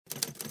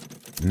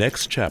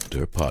Next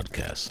Chapter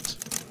Podcasts.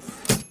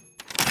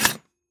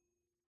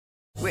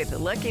 With the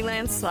Lucky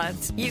Land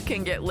Slots, you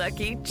can get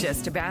lucky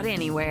just about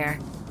anywhere.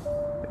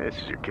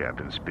 This is your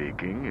captain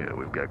speaking.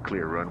 We've got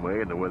clear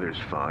runway and the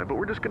weather's fine, but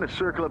we're just going to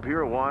circle up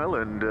here a while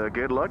and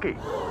get lucky.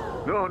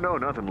 No,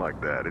 nothing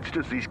like that. It's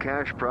just these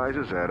cash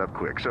prizes add up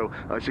quick. So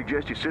I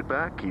suggest you sit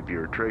back, keep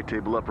your tray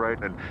table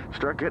upright, and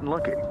start getting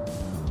lucky.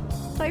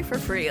 Play for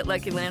free at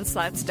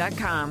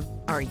LuckyLandSlots.com.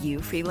 Are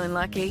you feeling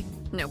lucky?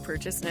 No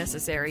purchase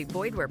necessary.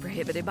 Void where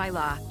prohibited by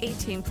law.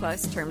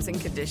 18+ terms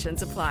and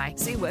conditions apply.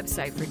 See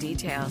website for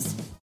details.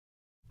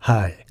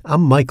 Hi,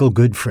 I'm Michael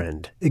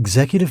Goodfriend,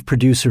 executive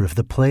producer of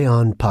the Play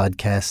On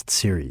podcast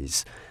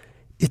series.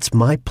 It's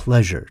my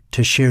pleasure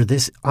to share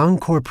this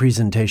encore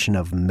presentation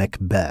of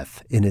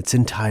Macbeth in its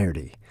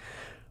entirety.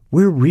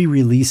 We're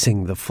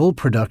re-releasing the full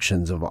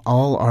productions of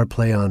all our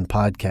Play On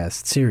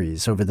podcast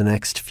series over the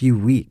next few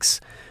weeks.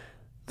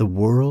 The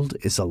world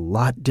is a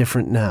lot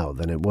different now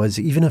than it was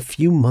even a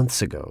few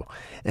months ago,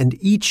 and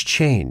each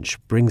change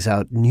brings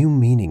out new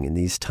meaning in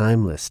these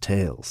timeless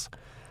tales.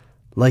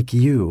 Like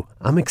you,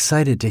 I'm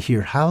excited to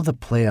hear how the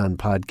Play On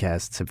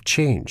podcasts have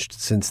changed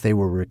since they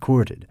were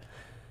recorded.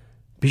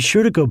 Be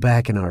sure to go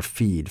back in our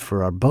feed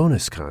for our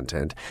bonus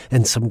content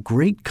and some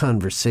great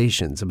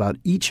conversations about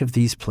each of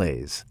these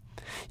plays.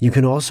 You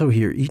can also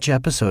hear each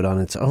episode on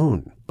its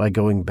own by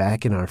going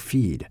back in our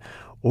feed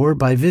or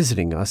by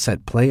visiting us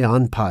at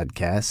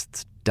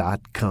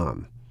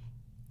playonpodcasts.com.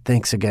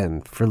 Thanks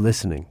again for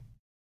listening.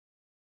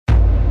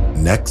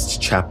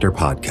 Next Chapter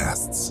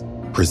Podcasts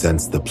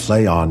presents the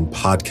Play On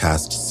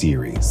podcast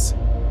series,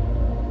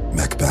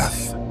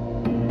 Macbeth.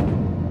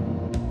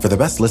 For the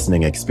best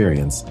listening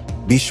experience,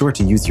 be sure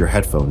to use your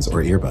headphones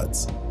or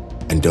earbuds.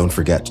 And don't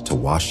forget to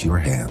wash your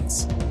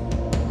hands.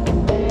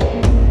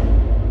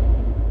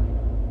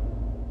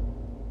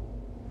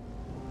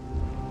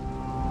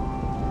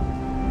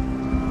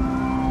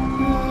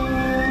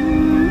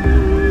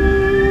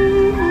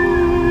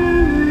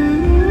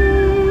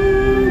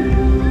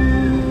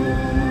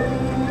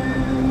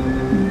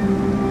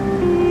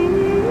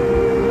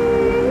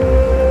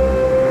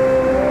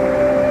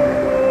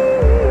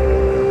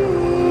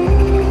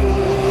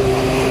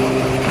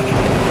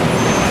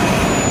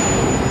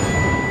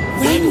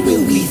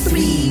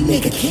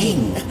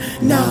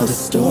 Now the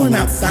storm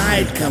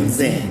outside comes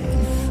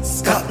in.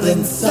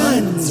 Scotland's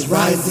sun's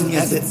rising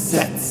as it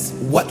sets.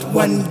 What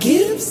one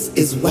gives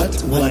is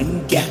what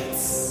one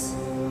gets.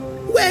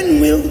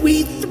 When will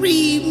we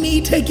three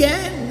meet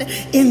again?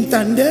 In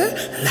thunder,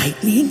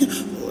 lightning,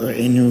 or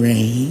in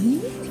rain?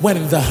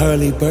 When the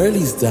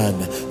hurly-burly's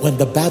done, when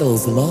the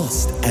battle's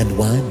lost and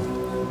won.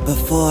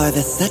 Before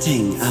the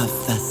setting of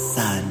the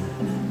sun.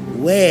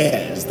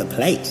 Where's the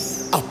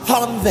place?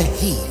 Upon the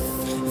heath.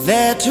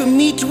 There to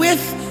meet with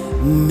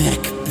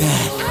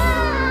Macbeth.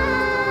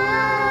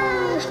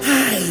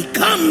 Hi,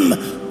 come,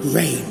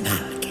 Ray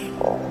Malkin.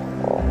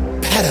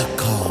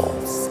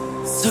 Petacles.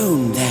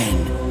 Soon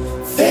then,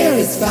 fair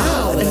is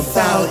foul and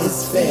foul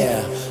is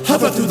fair.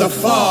 Hover through the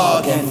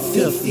fog and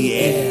filthy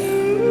air.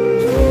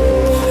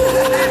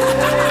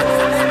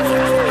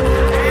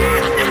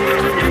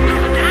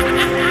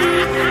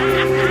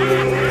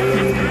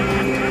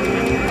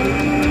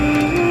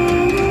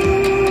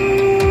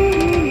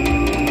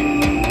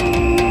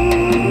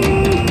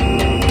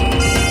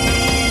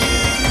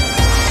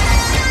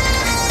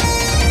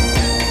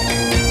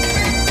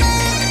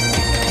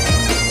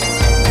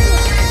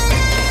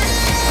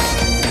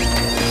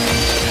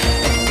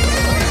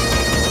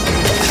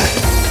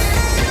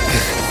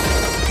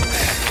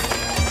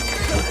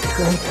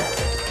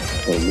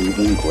 They're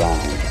losing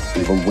ground.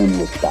 We will win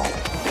this battle.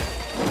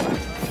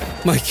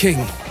 My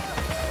king.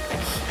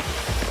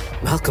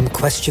 Malcolm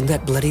questioned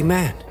that bloody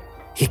man.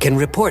 He can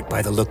report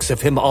by the looks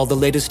of him all the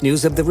latest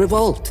news of the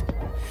revolt.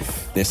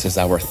 This is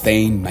our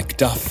Thane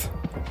Macduff.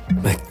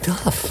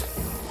 Macduff?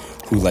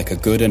 Who, like a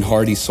good and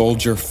hardy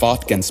soldier,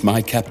 fought against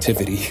my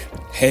captivity.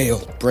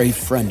 Hail, brave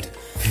friend.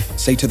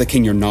 Say to the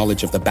king your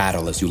knowledge of the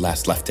battle as you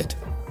last left it.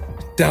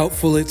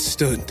 Doubtful it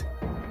stood.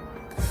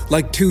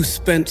 Like two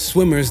spent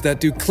swimmers that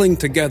do cling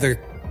together,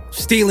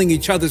 stealing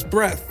each other's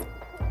breath.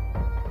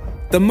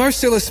 The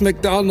merciless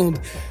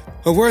MacDonald,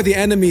 a worthy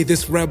enemy,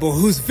 this rebel,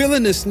 whose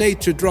villainous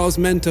nature draws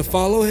men to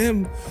follow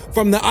him,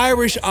 from the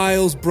Irish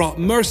Isles brought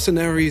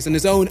mercenaries and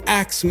his own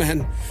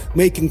axemen,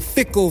 making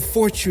fickle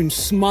fortune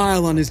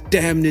smile on his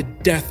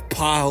damned death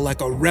pile like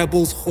a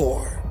rebel's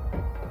whore.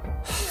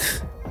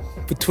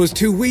 But 'twas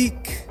too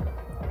weak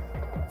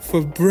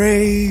for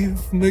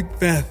brave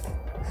Macbeth.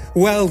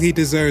 Well, he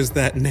deserves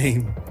that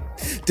name.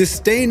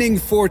 Disdaining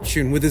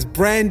fortune with his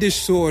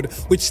brandished sword,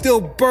 which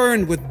still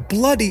burned with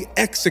bloody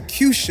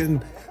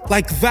execution,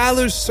 like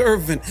valor's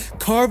servant,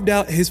 carved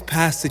out his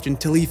passage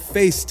until he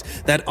faced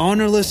that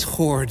honorless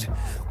horde,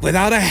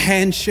 without a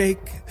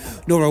handshake,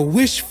 nor a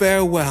wish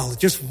farewell,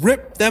 just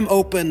ripped them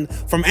open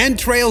from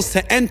entrails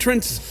to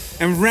entrance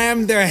and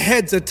rammed their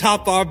heads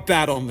atop our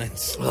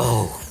battlements.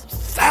 Oh,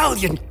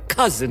 valiant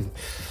cousin,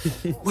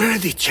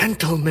 worthy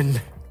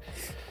gentleman.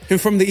 And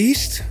from the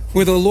east,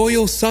 where the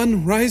loyal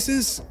sun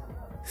rises,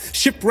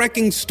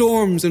 Shipwrecking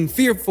storms and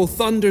fearful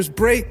thunders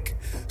break.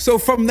 So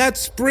from that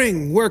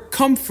spring where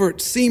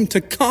comfort seemed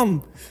to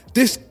come,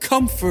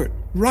 discomfort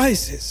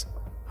rises.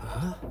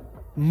 Huh?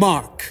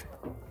 Mark,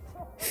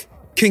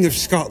 King of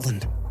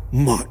Scotland,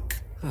 Mark.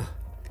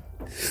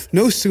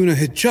 No sooner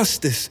had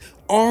justice,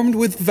 armed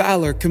with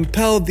valor,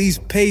 compelled these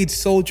paid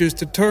soldiers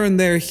to turn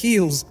their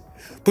heels,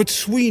 but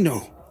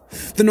Swino,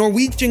 the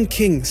Norwegian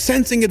king,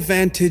 sensing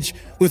advantage,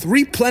 with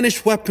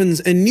replenished weapons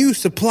and new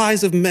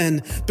supplies of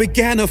men,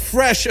 began a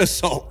fresh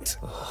assault.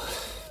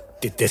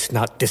 Did this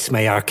not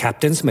dismay our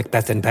captains,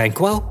 Macbeth and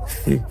Banquo?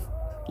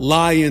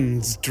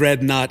 Lions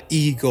dread not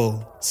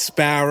eagle,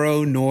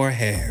 sparrow, nor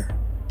hare.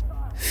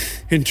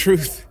 In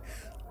truth,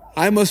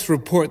 I must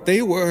report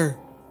they were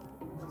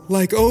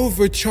like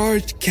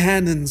overcharged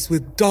cannons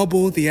with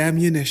double the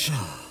ammunition.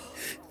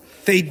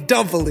 They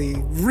doubly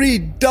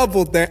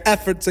redoubled their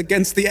efforts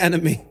against the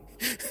enemy,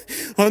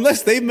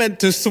 unless they meant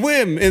to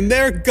swim in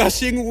their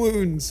gushing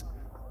wounds,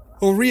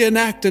 or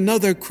reenact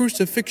another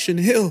crucifixion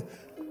hill.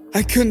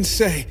 I couldn't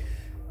say.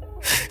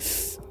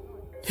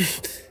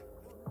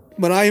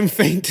 But I am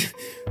faint.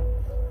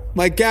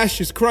 My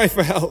gashes cry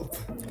for help.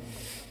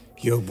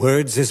 Your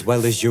words as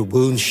well as your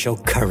wounds show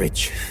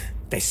courage.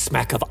 They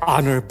smack of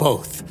honor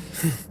both.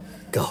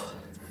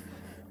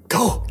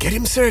 Go, get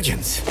him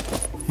surgeons.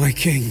 My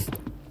king.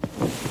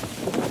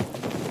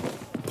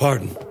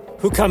 Pardon.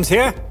 Who comes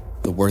here?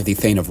 The worthy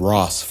Thane of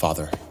Ross,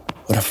 father.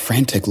 What a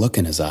frantic look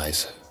in his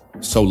eyes.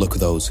 So look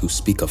those who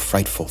speak of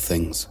frightful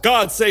things.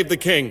 God save the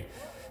king!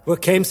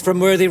 What comes from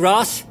worthy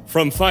Ross?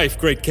 From Fife,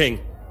 great king,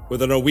 where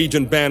the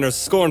Norwegian banners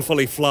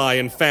scornfully fly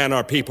and fan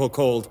our people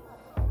cold.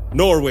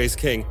 Norway's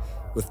king,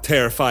 with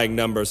terrifying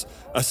numbers,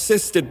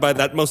 assisted by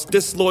that most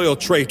disloyal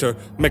traitor,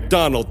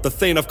 MacDonald, the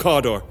Thane of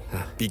Cawdor,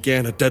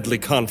 began a deadly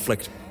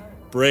conflict.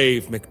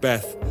 Brave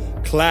Macbeth,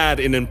 clad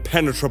in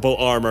impenetrable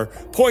armor,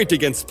 point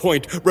against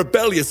point,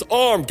 rebellious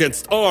arm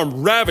against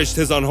arm, ravished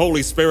his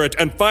unholy spirit,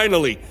 and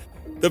finally,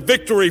 the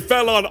victory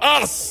fell on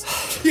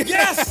us!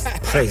 Yes!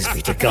 Praise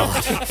be to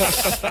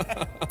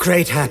God.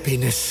 Great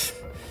happiness.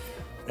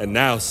 And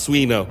now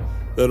Swino,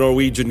 the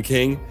Norwegian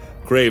king,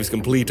 craves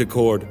complete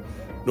accord.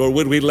 Nor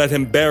would we let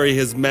him bury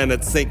his men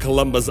at St.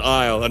 Columba's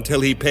Isle until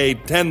he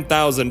paid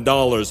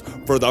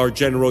 $10,000 for our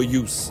general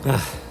use.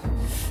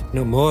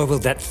 No more will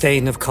that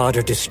Thane of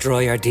Cawdor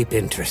destroy our deep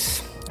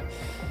interests.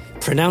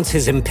 Pronounce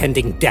his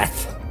impending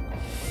death.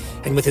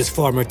 And with his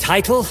former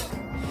title,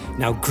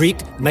 now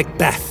greet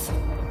Macbeth.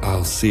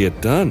 I'll see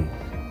it done.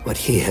 What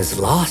he has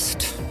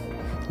lost,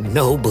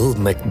 noble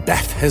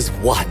Macbeth has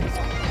won.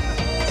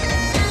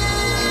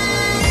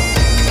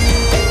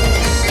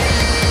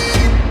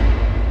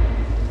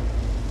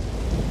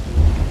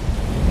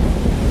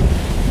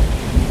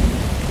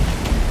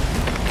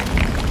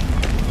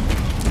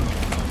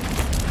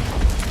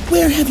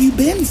 Where have you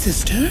been,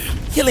 sister?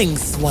 Killing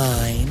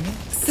swine.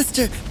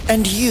 Sister,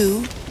 and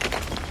you?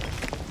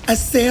 A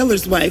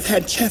sailor's wife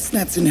had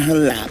chestnuts in her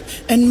lap,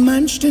 and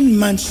munched and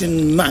munched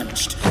and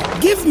munched.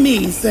 Give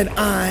me, said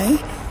I.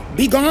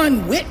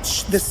 Begone,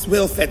 witch, the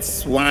swill-fed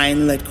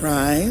swinelet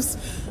cries.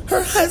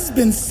 Her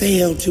husband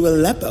sailed to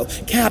Aleppo,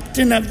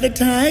 captain of the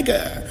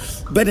Tiger.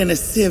 But in a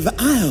sieve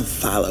I'll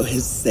follow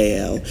his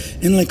sail,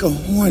 and like a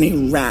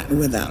horny rat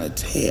without a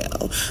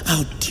tail,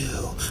 I'll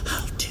do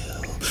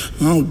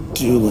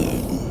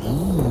it.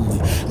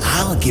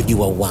 I'll give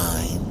you a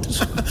wine.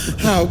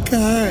 How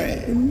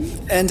kind.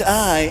 And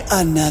I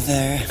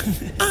another.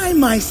 I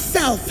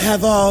myself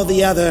have all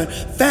the other,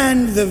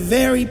 fanned the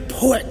very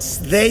ports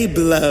they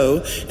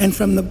blow, and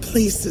from the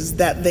places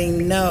that they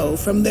know,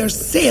 from their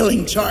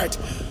sailing chart,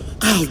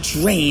 I'll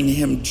drain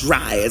him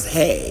dry as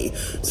hay.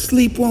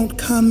 Sleep won't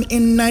come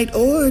in night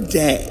or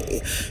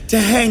day. To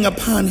hang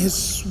upon his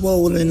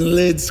swollen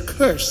lids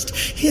cursed,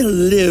 he'll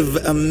live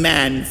a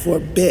man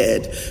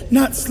forbid.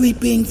 Not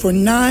sleeping for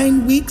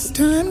 9 weeks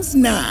times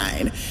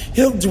 9.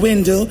 He'll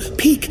dwindle,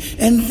 peak,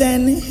 and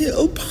then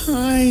he'll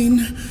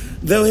pine.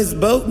 Though his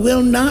boat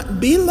will not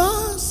be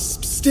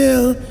lost,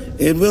 still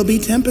it will be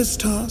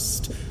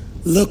tempest-tossed.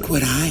 Look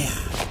what I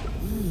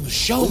have.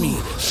 Show me.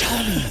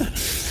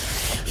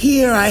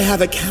 Here I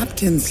have a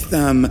captain's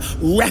thumb,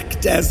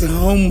 wrecked as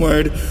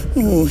homeward.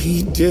 Oh,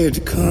 he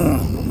did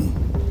come.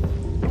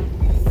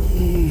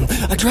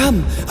 A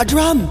drum!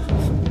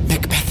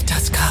 Macbeth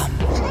does come.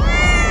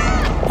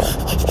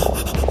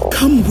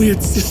 Come,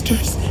 weird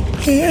sisters,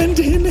 hand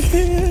in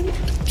hand.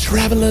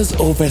 Travelers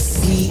over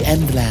sea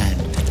and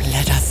land,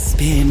 let us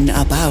spin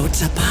about.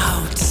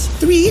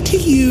 3 to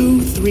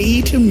you,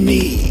 3 to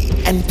me.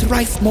 And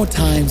thrice more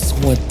times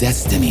toward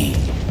destiny.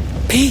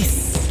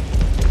 Peace!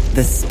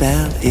 The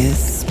spell is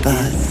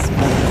spun.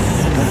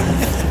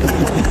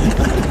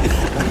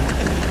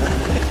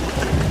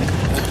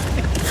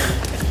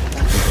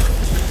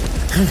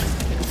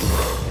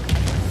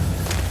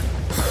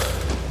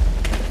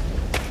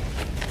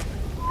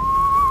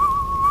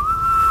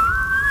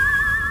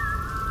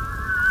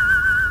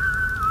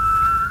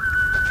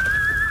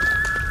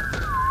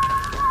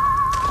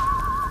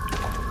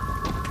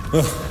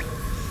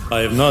 I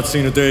have not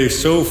seen a day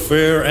so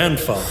fair and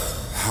foul.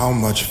 how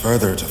much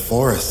further to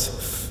Forest?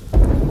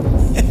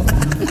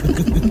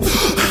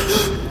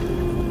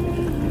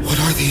 What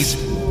are these?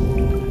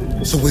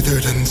 So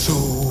withered and so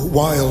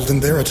wild in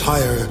their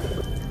attire,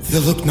 they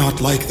look not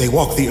like they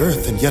walk the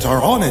earth and yet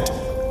are on it.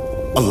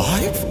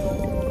 Alive?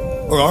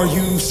 Or are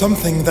you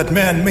something that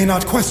man may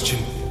not question?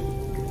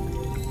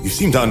 You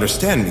seem to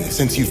understand me,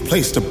 since you've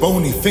placed a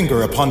bony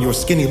finger upon your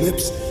skinny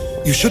lips.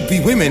 You should be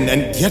women,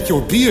 and yet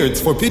your beards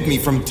forbid me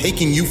from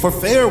taking you for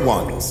fair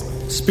ones.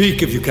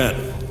 Speak if you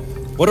can.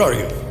 What are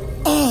you?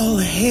 All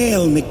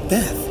hail,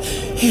 Macbeth.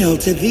 Hail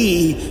to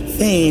thee,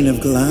 Thane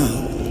of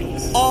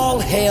Glamis.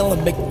 All hail,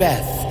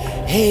 Macbeth.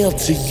 Hail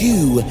to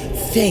you,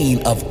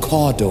 Thane of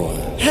Cawdor.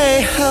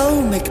 Hey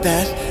ho,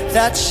 Macbeth.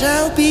 That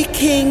shall be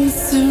king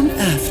soon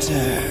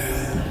after.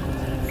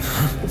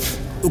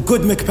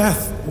 Good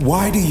Macbeth,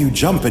 why do you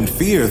jump and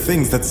fear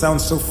things that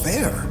sound so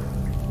fair?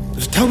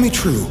 Tell me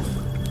true,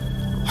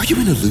 are you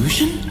an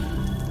illusion?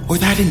 Or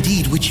that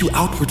indeed which you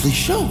outwardly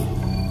show?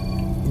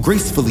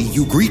 Gracefully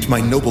you greet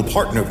my noble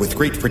partner with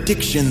great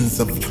predictions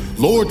of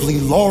lordly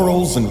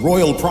laurels and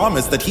royal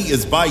promise that he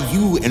is by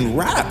you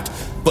enwrapped,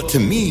 but to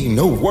me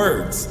no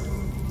words.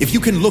 If you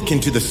can look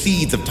into the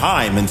seeds of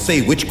time and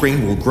say which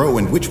grain will grow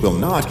and which will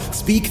not,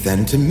 speak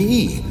then to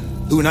me,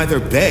 who neither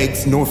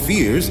begs nor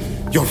fears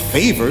your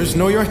favors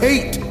nor your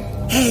hate.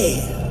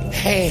 Hail.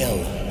 Hail.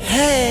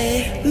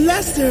 Hey,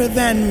 lesser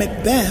than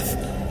Macbeth,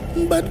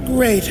 but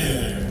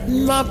greater.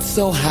 Not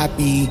so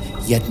happy,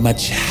 yet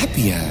much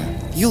happier.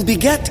 You'll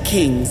beget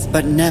kings,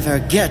 but never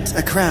get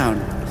a crown.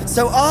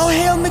 So all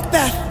hail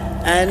Macbeth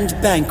and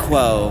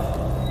Banquo.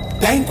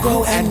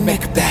 Banquo and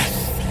Macbeth.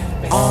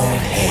 All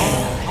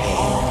hail.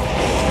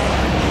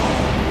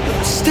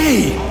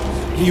 Stay,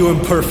 you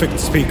imperfect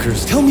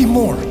speakers. Tell me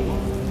more.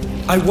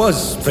 I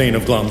was Thane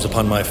of Glamis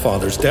upon my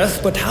father's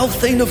death, but how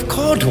Thane of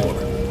Cawdor?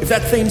 If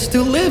that Thane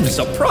still lives,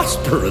 a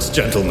prosperous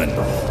gentleman,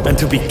 and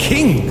to be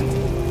king,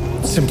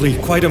 simply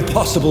quite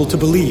impossible to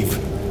believe.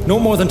 No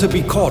more than to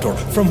be Cawdor.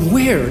 From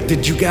where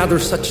did you gather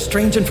such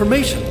strange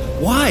information?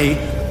 Why,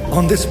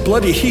 on this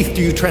bloody heath,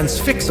 do you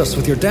transfix us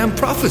with your damn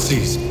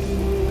prophecies?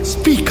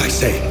 Speak, I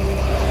say.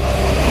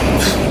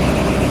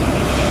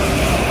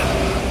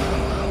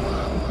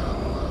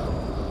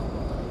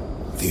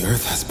 The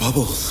earth has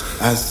bubbles,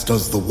 as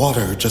does the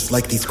water, just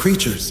like these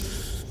creatures.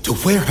 To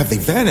where have they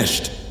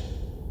vanished?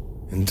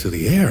 Into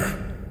the air.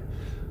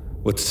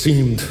 What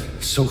seemed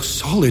so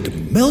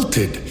solid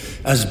melted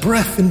as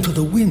breath into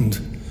the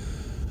wind.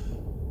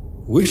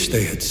 Wish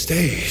they had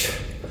stayed.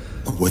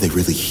 Were they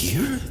really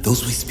here,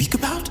 those we speak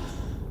about?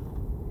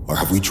 Or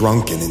have we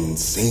drunk an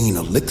insane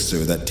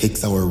elixir that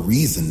takes our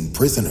reason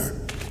prisoner?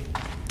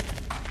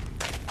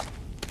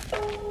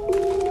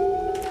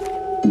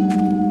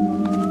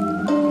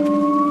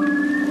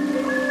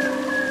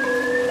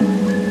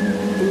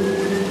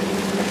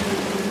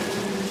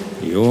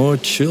 Your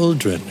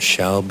children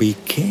shall be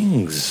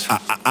kings.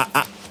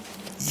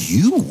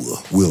 You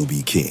will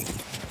be king.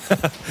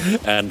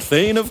 And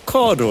Thane of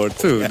Cawdor,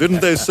 too,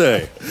 didn't they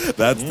say?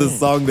 That's the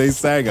song they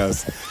sang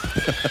us.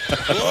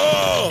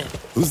 Whoa!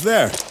 Who's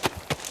there?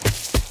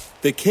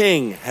 The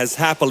king has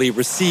happily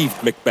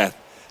received Macbeth,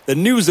 the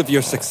news of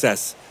your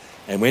success.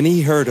 And when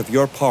he heard of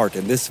your part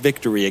in this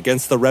victory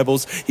against the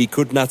rebels, he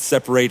could not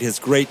separate his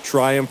great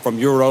triumph from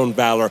your own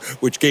valor,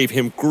 which gave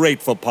him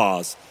grateful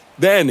pause.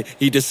 Then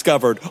he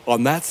discovered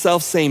on that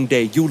self-same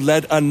day you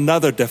led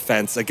another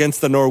defense against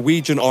the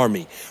Norwegian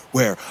army,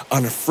 where,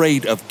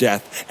 unafraid of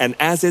death, and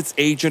as its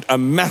agent a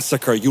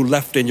massacre you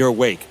left in your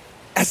wake.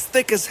 As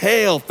thick as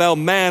hail fell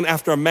man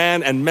after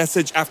man and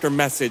message after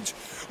message,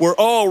 where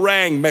all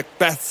rang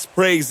Macbeth's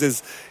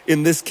praises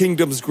in this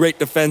kingdom's great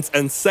defense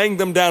and sang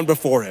them down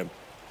before him.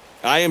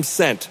 I am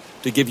sent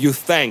to give you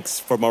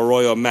thanks for my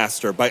royal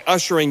master by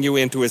ushering you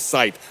into his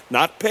sight,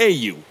 not pay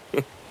you.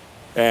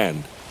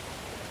 And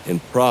in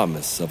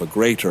promise of a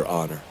greater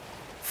honor,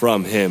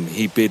 from him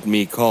he bid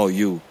me call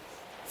you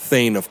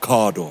Thane of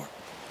Cawdor.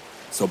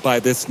 So by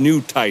this new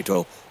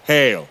title,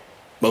 hail,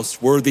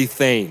 most worthy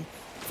Thane,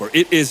 for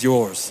it is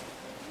yours.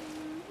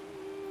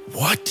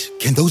 What?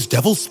 Can those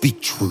devils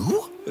speak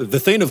true? The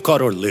Thane of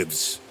Cawdor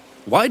lives.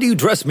 Why do you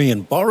dress me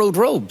in borrowed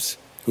robes?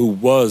 Who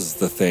was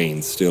the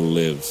Thane still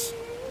lives,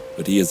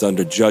 but he is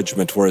under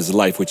judgment for his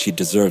life which he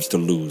deserves to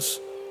lose.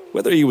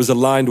 Whether he was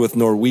aligned with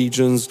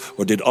Norwegians,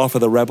 or did offer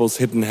the rebels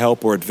hidden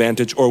help or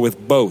advantage, or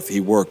with both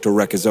he worked to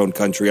wreck his own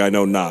country, I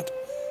know not.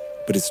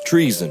 But his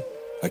treason,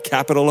 a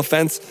capital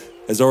offense,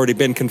 has already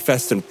been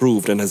confessed and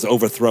proved and has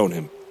overthrown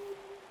him.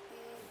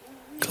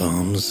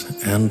 Glamis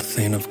and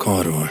Thane of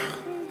Cawdor,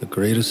 the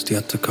greatest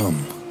yet to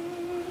come.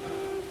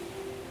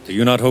 Do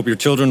you not hope your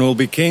children will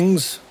be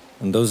kings?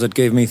 And those that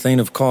gave me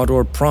Thane of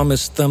Cawdor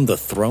promised them the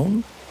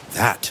throne?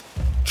 That,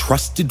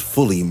 trusted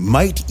fully,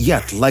 might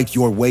yet light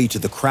your way to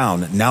the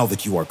crown now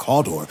that you are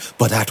Cawdor,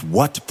 but at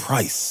what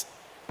price?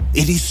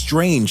 It is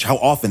strange how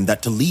often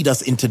that to lead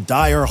us into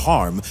dire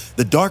harm,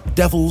 the dark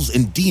devils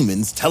and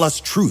demons tell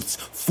us truths,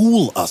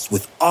 fool us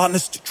with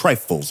honest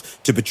trifles,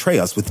 to betray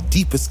us with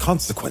deepest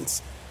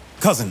consequence.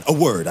 Cousin, a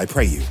word, I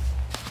pray you.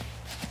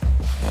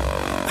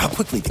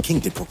 quickly the king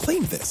did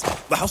proclaim this.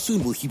 But how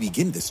soon will he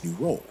begin this new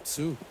role?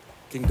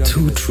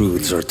 Two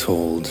truths are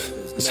told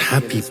as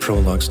happy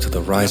prologues to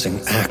the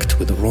rising act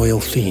with royal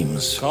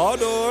themes.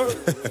 Cawdor!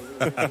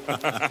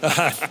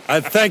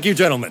 Thank you,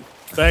 gentlemen.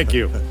 Thank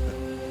you.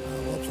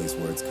 Well-placed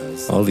words,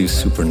 cuz. All these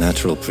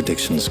supernatural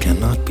predictions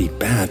cannot be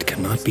bad,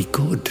 cannot be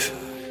good.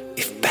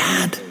 If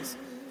bad,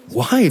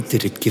 why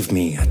did it give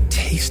me a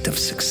taste of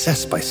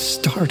success by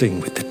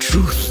starting with the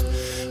truth?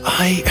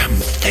 I am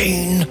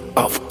Thane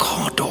of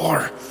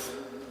Cawdor.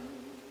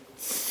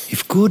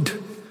 If good,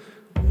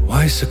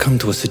 why succumb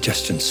to a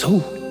suggestion so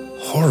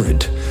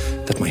horrid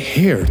that my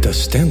hair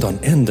does stand on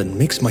end and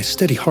makes my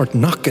steady heart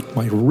knock at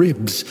my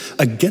ribs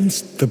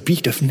against the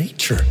beat of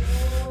nature?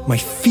 My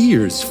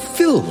fears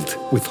filled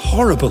with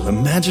horrible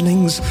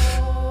imaginings.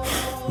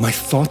 My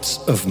thoughts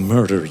of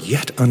murder,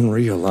 yet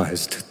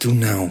unrealized, do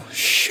now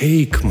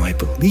shake my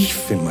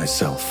belief in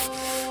myself,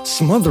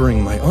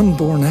 smothering my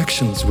unborn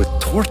actions with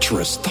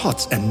torturous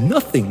thoughts, and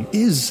nothing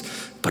is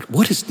but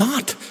what is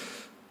not.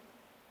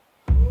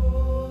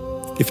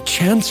 If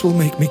chance will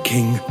make me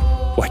king,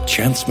 why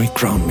chance may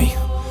crown me,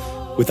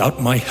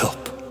 without my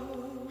help.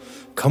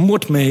 Come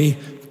what may,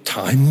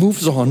 time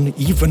moves on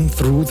even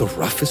through the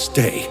roughest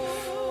day.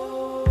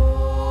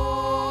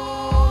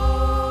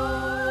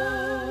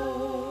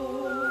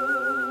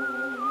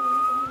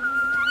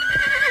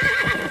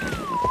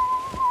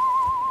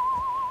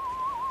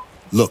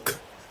 Look,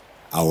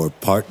 our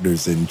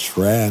partner's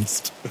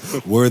entranced.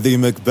 Worthy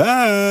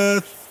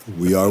Macbeth,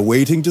 we are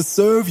waiting to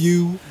serve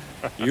you.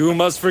 You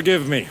must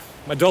forgive me.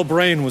 My dull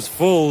brain was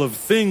full of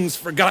things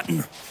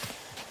forgotten.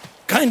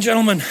 Kind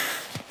gentlemen,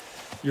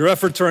 your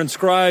efforts are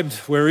inscribed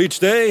where each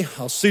day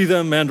I'll see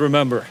them and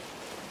remember.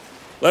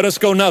 Let us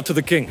go now to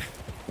the king.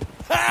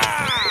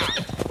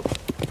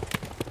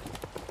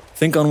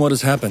 Think on what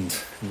has happened.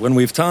 When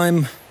we've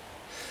time,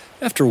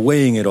 after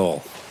weighing it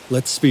all,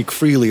 let's speak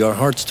freely our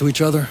hearts to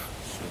each other.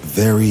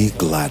 Very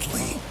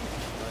gladly.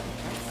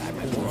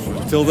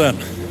 Till then,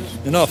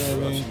 enough.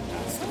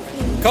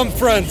 Come,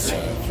 friends.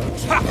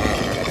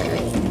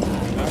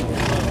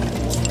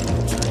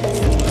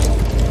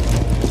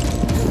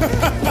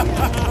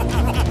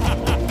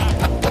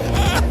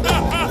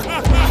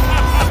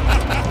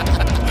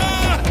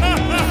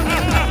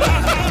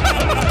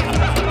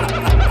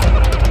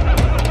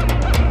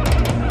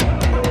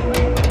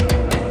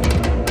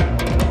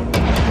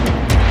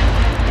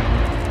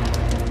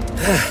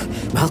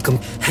 Malcolm,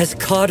 has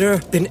Cawdor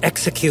been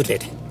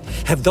executed?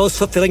 Have those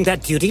fulfilling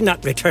that duty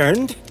not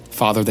returned?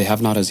 Father, they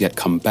have not as yet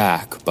come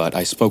back, but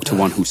I spoke to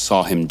one who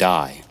saw him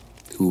die,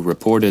 who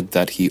reported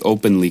that he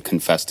openly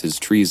confessed his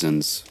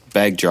treasons,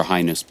 begged your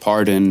highness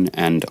pardon,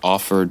 and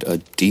offered a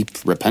deep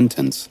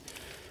repentance.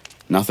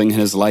 Nothing in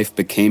his life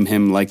became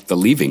him like the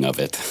leaving of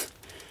it.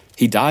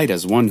 He died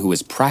as one who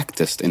is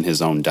practiced in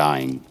his own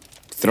dying,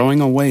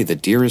 throwing away the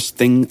dearest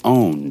thing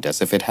owned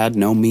as if it had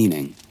no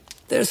meaning.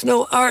 There's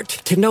no art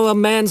to know a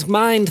man's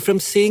mind from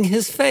seeing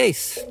his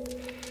face.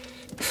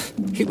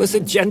 He was a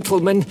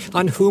gentleman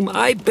on whom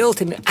I built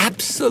an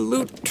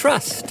absolute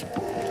trust.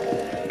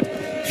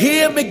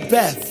 Hear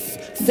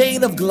Macbeth,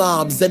 Thane of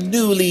Glamis, and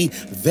newly,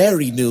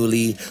 very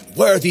newly,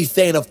 worthy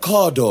Thane of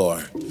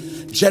Cawdor,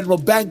 General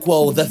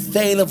Banquo, the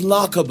Thane of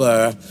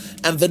Lochaber,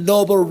 and the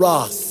noble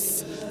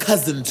Ross,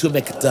 cousin to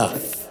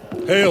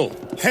Macduff. Hail!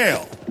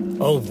 Hail!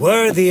 O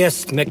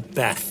worthiest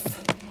Macbeth!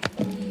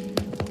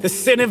 The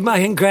sin of my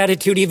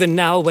ingratitude even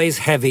now weighs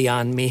heavy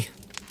on me.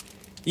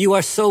 You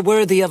are so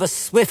worthy of a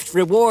swift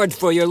reward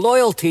for your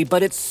loyalty,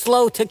 but it's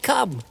slow to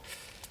come.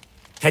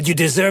 Had you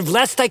deserved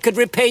less, I could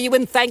repay you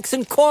in thanks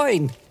and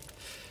coin.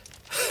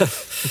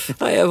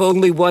 I have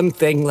only one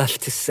thing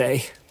left to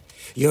say.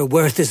 Your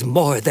worth is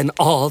more than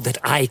all that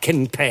I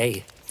can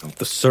pay.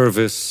 The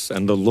service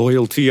and the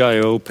loyalty I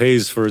owe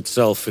pays for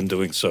itself in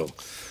doing so.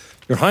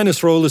 Your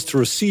Highness' role is to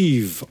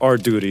receive our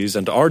duties,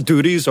 and our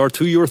duties are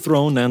to your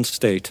throne and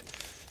state.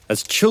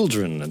 As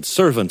children and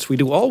servants, we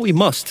do all we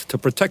must to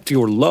protect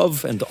your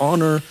love and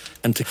honor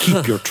and to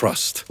keep your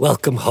trust.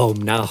 Welcome home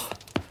now.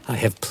 I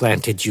have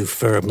planted you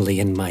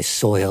firmly in my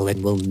soil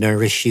and will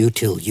nourish you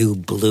till you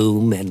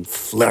bloom and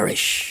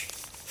flourish.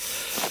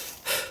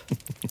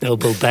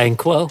 Noble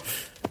Banquo,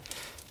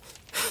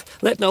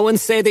 let no one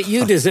say that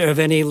you deserve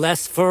any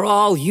less for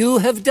all you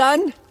have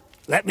done.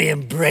 Let me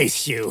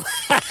embrace you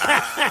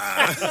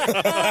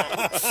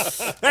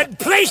and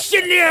place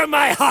you near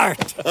my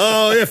heart.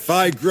 Oh, if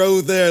I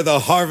grow there, the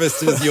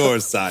harvest is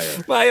yours,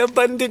 sire. My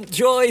abundant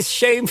joys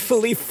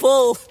shamefully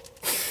full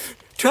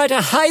try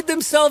to hide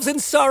themselves in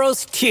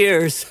sorrow's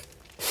tears.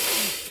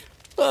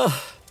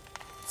 Oh,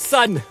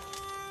 son,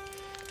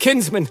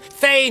 kinsmen,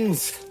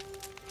 thanes,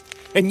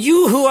 and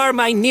you who are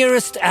my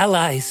nearest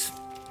allies,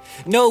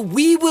 know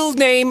we will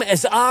name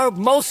as our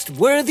most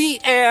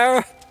worthy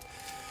heir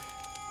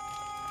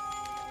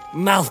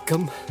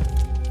Malcolm,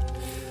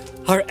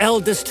 our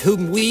eldest,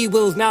 whom we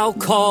will now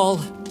call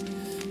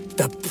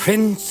the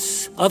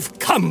Prince of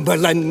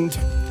Cumberland.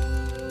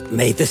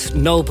 May this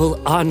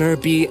noble honor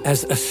be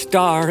as a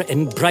star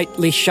and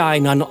brightly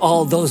shine on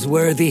all those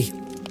worthy.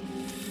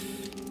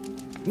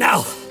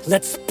 Now,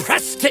 let's pray.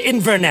 to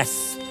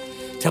Inverness,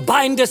 to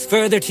bind us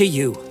further to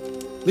you.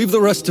 Leave the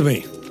rest to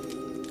me.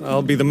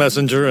 I'll be the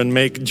messenger and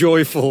make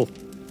joyful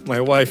my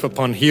wife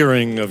upon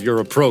hearing of your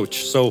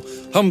approach. So,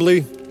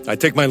 humbly, I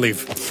take my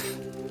leave.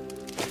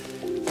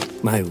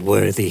 My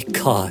worthy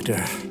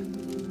Cawdor.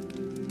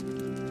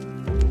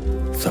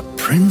 The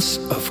Prince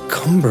of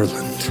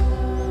Cumberland.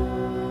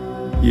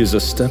 He is a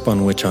step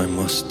on which I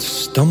must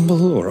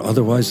stumble or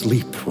otherwise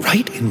leap.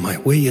 Right in my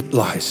way it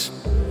lies.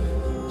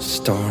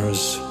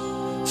 Stars,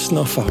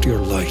 snuff out your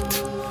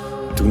light.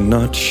 Do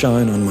not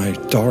shine on my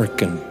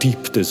dark and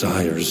deep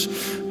desires.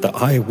 The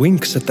eye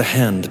winks at the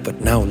hand,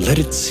 but now let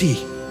it see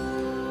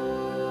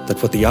that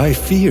what the eye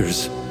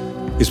fears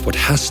is what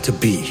has to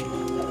be.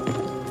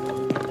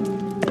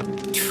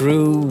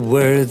 True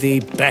worthy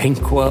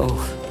Banquo.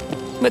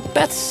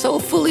 Macbeth's so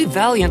fully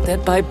valiant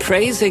that by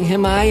praising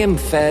him I am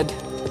fed.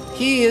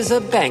 He is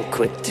a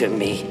banquet to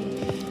me.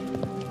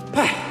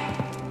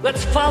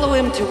 Let's follow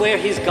him to where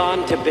he's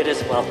gone to bid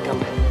us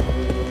welcome.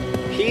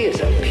 He is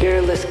a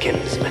peerless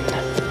kinsman.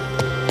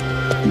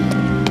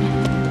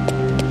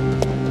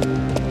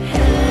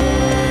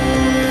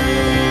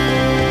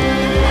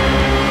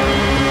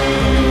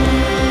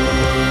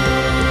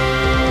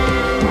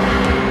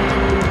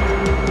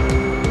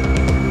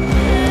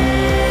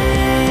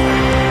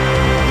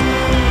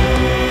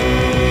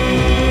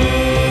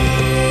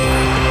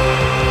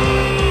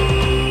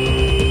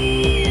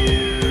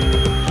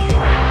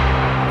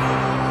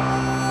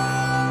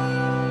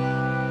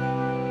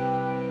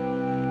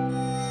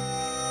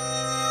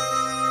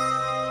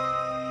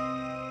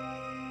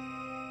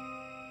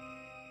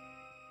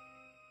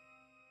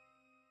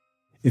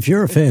 If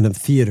you're a fan of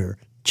theater,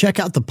 check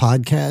out the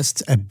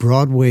podcasts at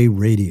Broadway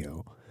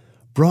Radio.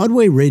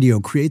 Broadway Radio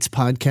creates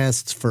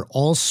podcasts for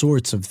all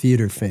sorts of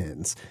theater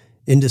fans,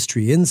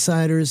 industry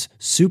insiders,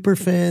 super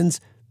fans,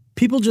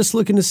 people just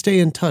looking to stay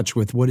in touch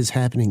with what is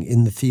happening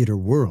in the theater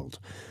world.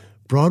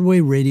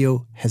 Broadway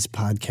Radio has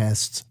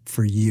podcasts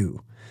for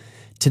you.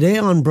 Today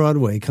on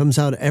Broadway comes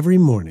out every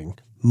morning,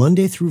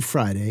 Monday through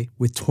Friday,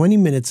 with 20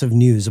 minutes of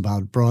news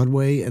about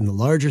Broadway and the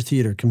larger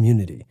theater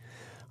community.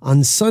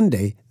 On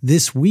Sunday,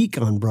 This Week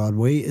on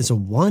Broadway is a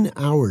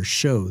 1-hour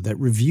show that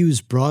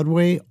reviews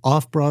Broadway,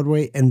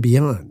 off-Broadway, and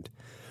beyond.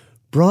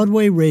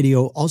 Broadway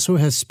Radio also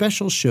has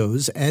special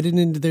shows added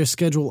into their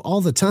schedule all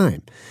the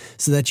time,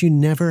 so that you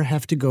never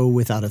have to go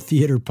without a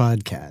theater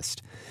podcast.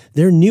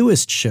 Their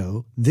newest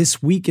show,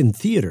 This Week in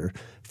Theater,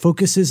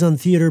 focuses on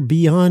theater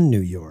beyond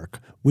New York,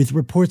 with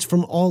reports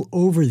from all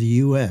over the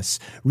U.S.,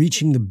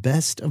 reaching the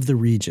best of the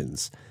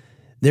regions.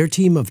 Their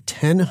team of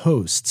 10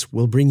 hosts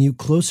will bring you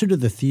closer to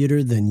the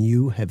theater than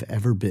you have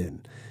ever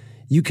been.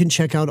 You can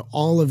check out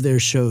all of their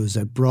shows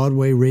at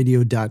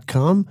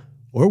BroadwayRadio.com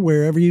or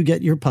wherever you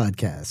get your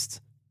podcasts.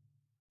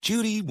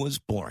 Judy was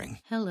boring.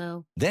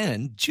 Hello.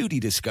 Then Judy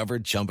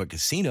discovered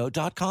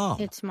ChumbaCasino.com.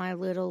 It's my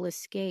little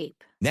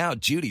escape. Now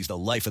Judy's the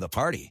life of the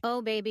party.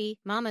 Oh, baby,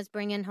 mama's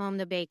bringing home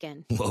the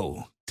bacon.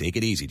 Whoa, take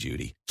it easy,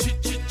 Judy.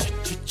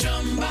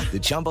 The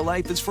Chumba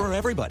life is for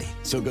everybody.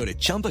 So go to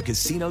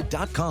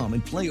ChumbaCasino.com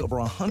and play over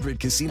 100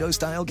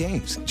 casino-style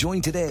games.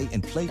 Join today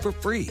and play for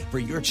free for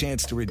your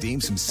chance to redeem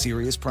some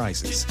serious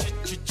prizes.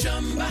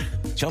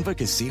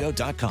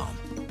 ChumbaCasino.com.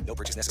 No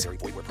purchase necessary.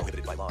 Void where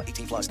prohibited by law.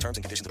 18 plus terms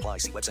and conditions apply.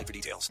 See website for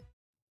details.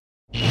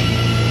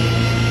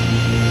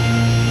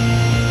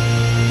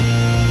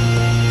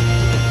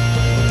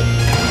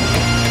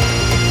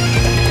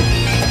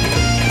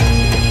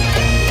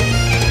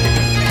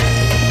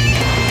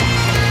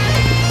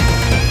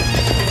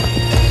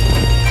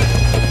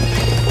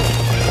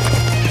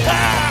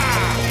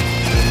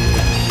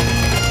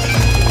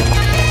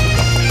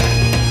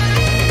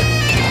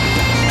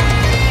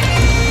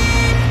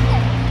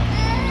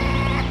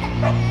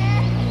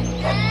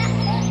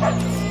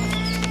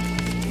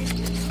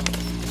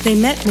 They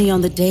met me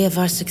on the day of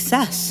our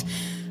success,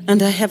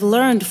 and I have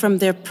learned from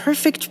their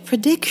perfect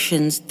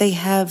predictions they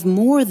have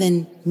more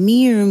than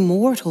mere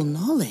mortal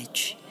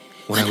knowledge.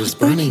 When I was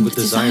burning with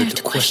desire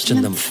to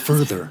question them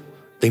further,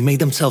 they made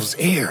themselves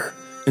air,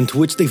 into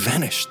which they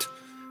vanished.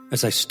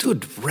 As I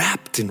stood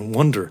wrapped in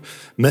wonder,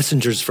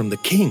 messengers from the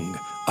king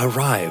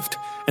arrived,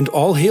 and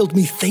all hailed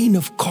me Thane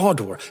of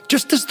Cawdor,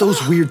 just as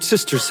those weird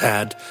sisters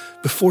had,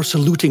 before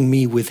saluting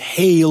me with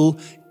 "Hail,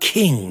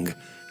 King,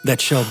 that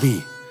shall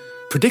be,"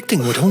 predicting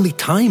what only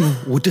time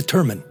would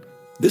determine.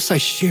 This I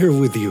share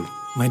with you,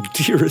 my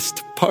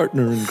dearest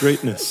partner in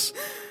greatness,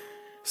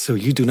 so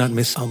you do not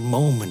miss a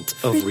moment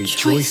of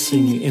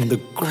rejoicing in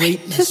the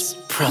greatness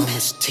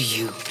promised to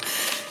you.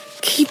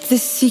 Keep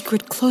this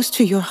secret close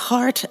to your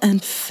heart,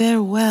 and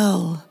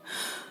farewell.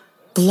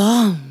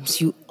 Glamis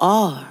you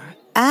are,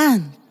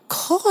 and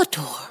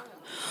Cawdor,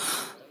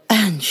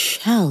 and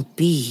shall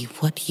be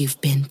what you've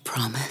been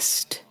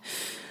promised.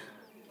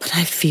 But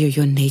I fear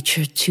your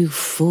nature too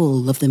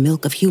full of the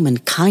milk of human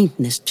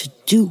kindness to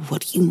do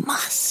what you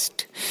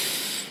must.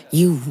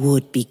 You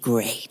would be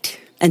great,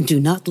 and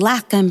do not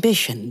lack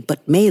ambition,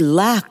 but may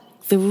lack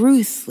the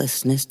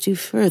ruthlessness to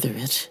further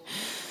it.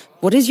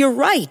 What is your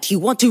right? You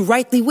want to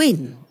rightly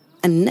win.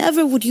 And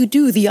never would you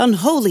do the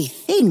unholy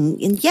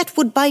thing, and yet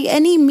would by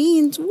any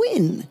means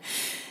win.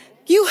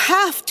 You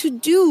have to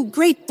do,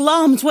 great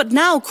Bloms, what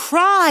now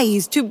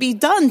cries to be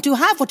done, to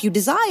have what you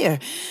desire.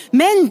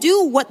 Men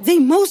do what they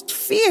most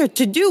fear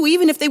to do,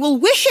 even if they will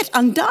wish it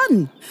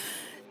undone.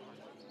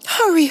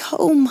 Hurry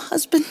home,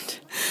 husband,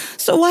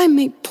 so I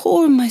may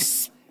pour my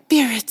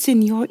spirits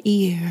in your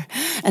ear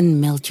and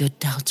melt your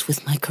doubts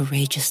with my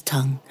courageous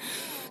tongue.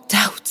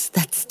 Doubts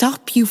that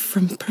stop you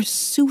from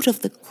pursuit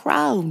of the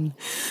crown,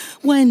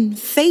 when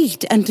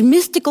fate and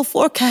mystical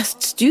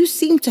forecasts do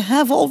seem to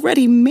have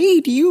already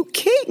made you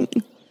king.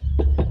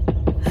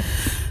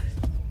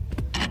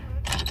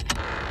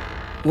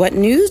 What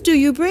news do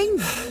you bring?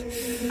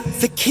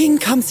 The king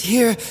comes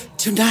here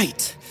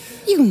tonight.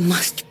 You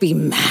must be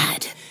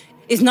mad.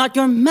 Is not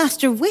your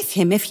master with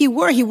him? If he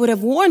were, he would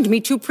have warned me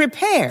to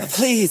prepare.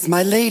 Please,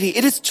 my lady,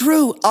 it is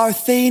true. Our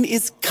Thane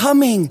is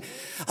coming.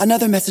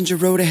 Another messenger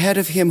rode ahead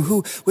of him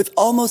who, with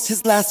almost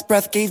his last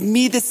breath, gave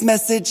me this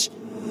message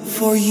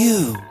for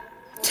you.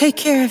 Take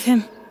care of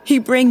him. He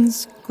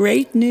brings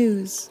great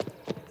news.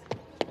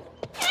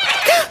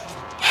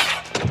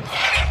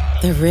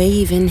 The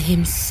raven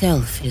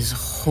himself is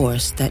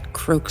hoarse that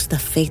croaks the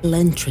fatal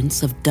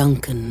entrance of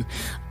Duncan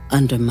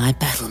under my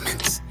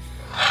battlements.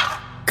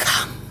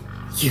 Come,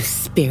 you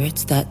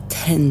spirits that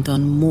tend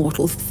on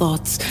mortal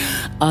thoughts,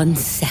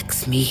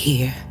 unsex me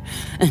here,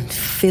 and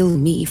fill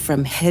me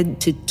from head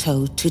to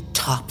toe to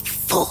top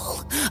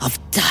full of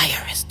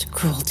direst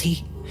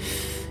cruelty.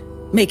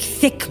 Make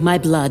thick my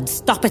blood,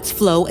 stop its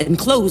flow, and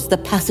close the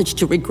passage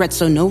to regret,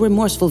 so no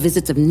remorseful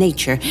visits of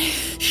nature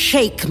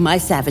shake my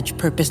savage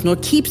purpose, nor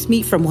keeps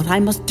me from what I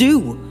must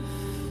do.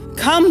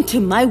 Come to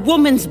my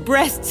woman's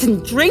breasts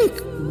and drink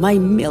my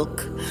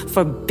milk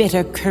for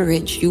bitter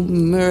courage, you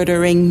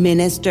murdering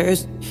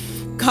ministers.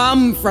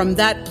 Come from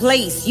that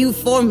place, you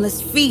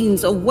formless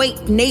fiends,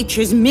 await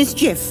nature's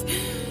mischief.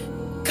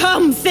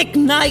 Come, thick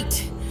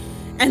night,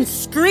 and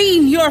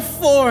screen your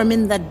form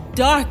in the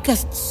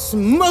darkest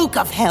smoke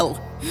of hell,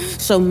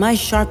 so my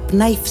sharp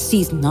knife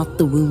sees not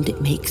the wound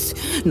it makes,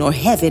 nor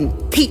heaven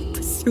peep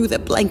through the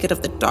blanket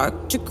of the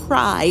dark to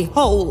cry,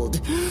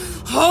 hold,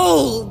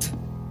 hold!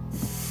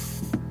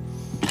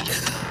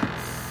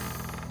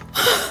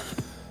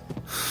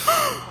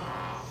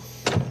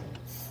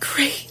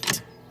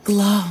 Great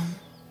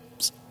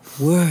Gloms,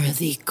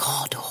 worthy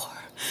Cawdor,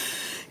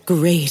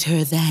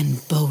 greater than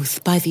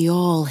both by the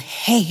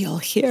all-hail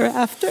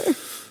hereafter.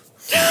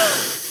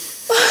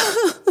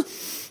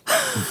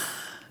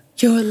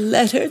 Your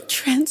letter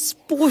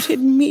transported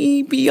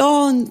me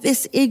beyond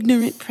this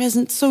ignorant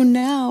present, so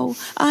now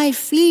I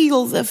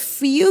feel the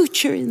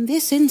future in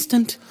this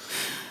instant.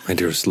 My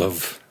dearest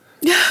love,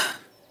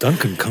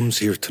 Duncan comes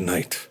here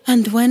tonight.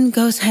 And when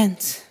goes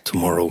hence?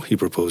 Tomorrow he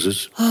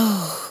proposes.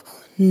 Oh,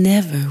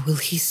 never will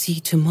he see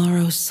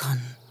tomorrow's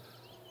sun.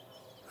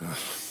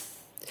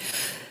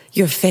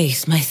 Your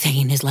face, my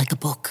Thane, is like a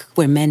book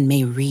where men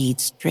may read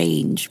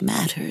strange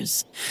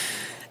matters.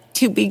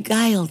 To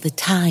beguile the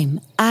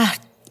time,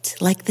 act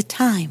like the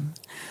time.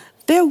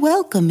 Bear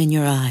welcome in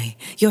your eye,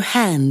 your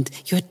hand,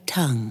 your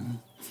tongue.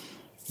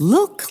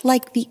 Look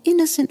like the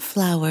innocent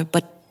flower,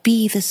 but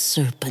be the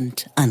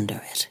serpent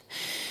under it.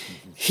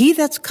 He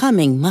that's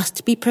coming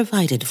must be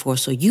provided for,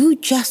 so you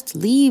just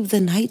leave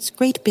the night's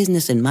great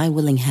business in my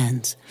willing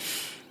hands,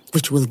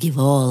 which will give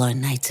all our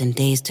nights and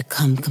days to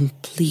come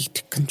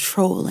complete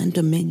control and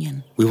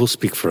dominion. We will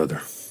speak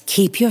further.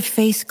 Keep your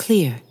face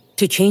clear.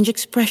 To change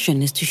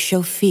expression is to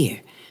show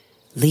fear.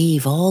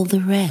 Leave all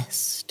the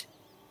rest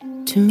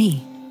to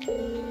me.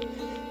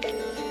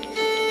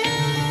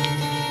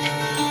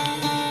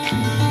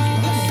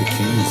 The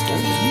king's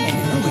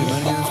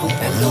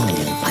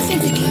I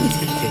think the king's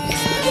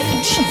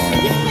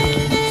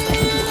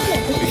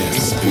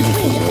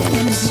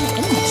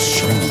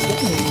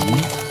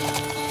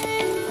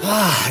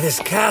This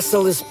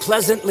castle is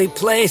pleasantly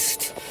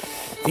placed.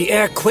 The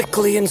air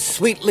quickly and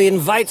sweetly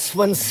invites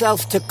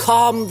oneself to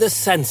calm the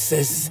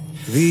senses.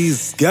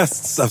 These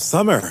guests of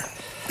summer,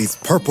 these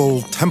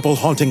purple,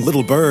 temple-haunting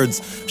little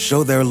birds,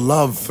 show their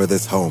love for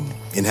this home.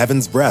 In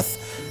heaven's breath,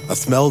 a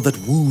smell that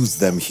woos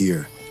them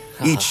here.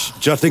 Each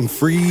jutting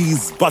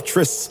frieze,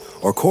 buttress,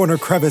 or corner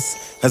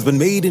crevice has been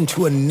made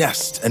into a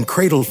nest and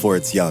cradle for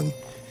its young.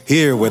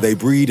 Here, where they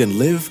breed and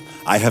live,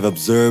 I have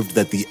observed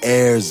that the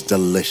air's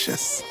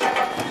delicious.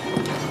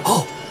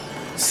 Oh,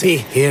 see,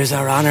 here's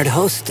our honored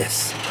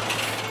hostess.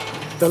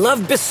 The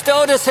love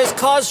bestowed us has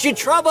caused you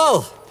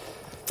trouble,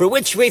 for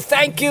which we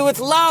thank you with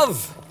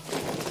love.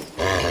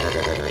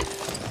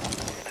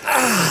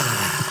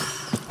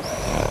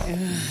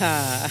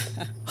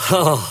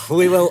 Oh,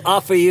 we will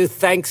offer you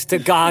thanks to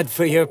God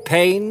for your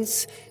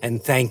pains,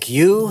 and thank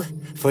you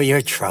for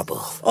your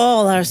trouble.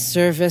 All our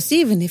service,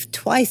 even if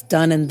twice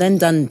done and then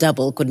done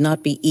double, could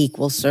not be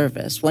equal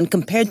service when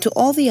compared to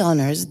all the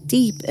honors,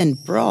 deep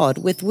and broad,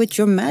 with which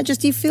your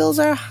majesty fills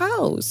our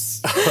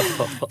house.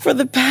 For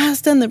the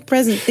past and the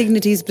present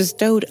dignities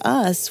bestowed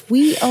us,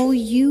 we owe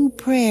you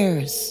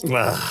prayers.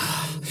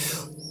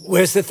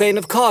 Where's the Thane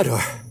of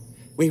Cawdor?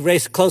 We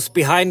raced close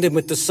behind him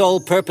with the sole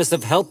purpose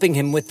of helping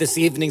him with this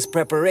evening's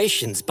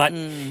preparations, but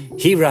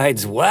he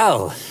rides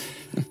well.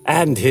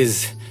 And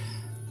his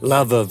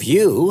love of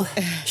you,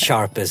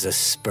 sharp as a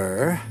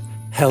spur,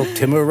 helped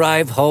him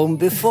arrive home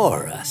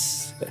before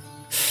us.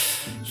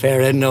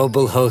 Fair and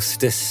noble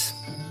hostess,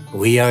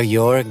 we are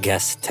your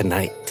guest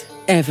tonight.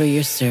 Ever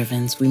your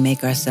servants, we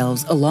make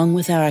ourselves, along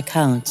with our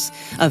accounts,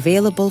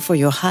 available for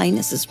your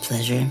highness's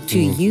pleasure to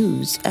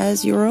use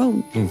as your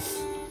own.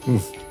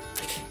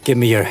 Give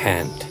me your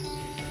hand.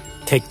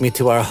 Take me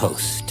to our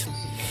host.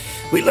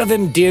 We love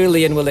him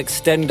dearly and will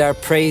extend our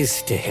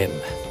praise to him.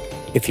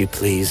 If you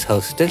please,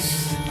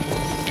 hostess.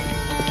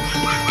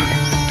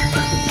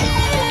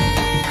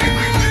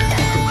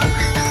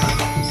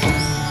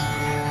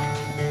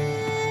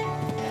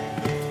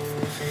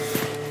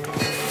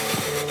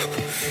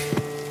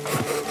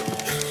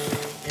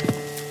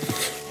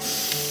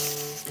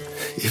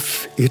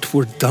 If it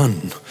were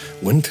done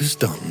when 'tis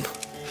done,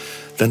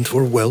 then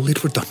 'twere well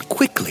it were done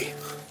quickly.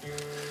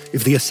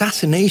 If the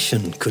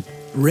assassination could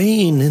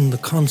reign in the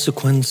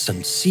consequence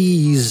and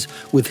seize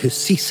with his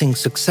ceasing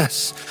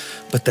success,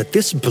 but that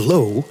this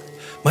blow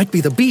might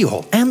be the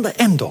be-all and the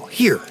end-all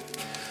here,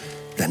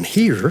 then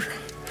here,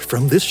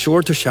 from this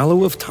shore to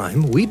shallow of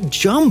time, we'd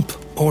jump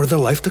o'er the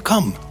life to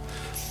come.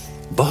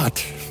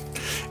 But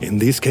in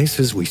these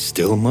cases we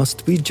still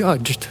must be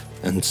judged,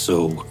 and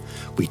so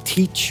we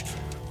teach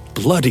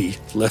bloody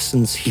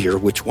lessons here,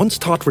 which once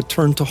taught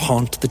return to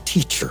haunt the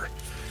teacher.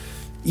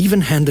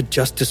 Even-handed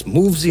justice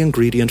moves the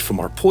ingredient from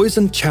our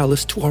poisoned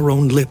chalice to our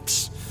own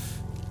lips.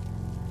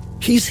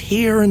 He's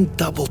here in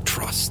double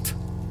trust.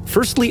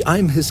 Firstly,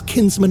 I'm his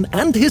kinsman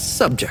and his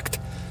subject.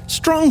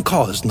 Strong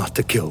cause not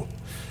to kill.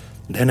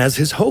 Then as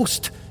his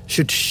host,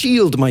 should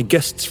shield my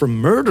guests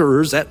from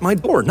murderers at my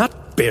door,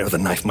 not bear the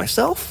knife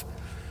myself.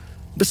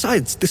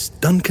 Besides, this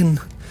Duncan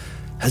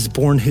has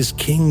borne his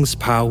king's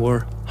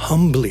power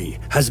humbly,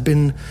 has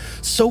been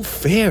so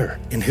fair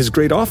in his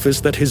great office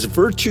that his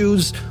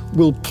virtues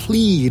will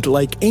plead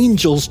like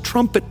angels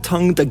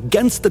trumpet-tongued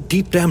against the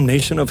deep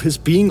damnation of his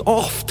being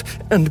oft,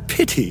 and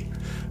pity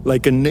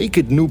like a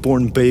naked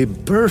newborn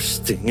babe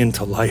bursting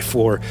into life,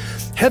 or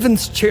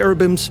heaven's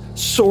cherubims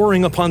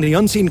soaring upon the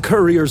unseen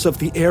couriers of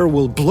the air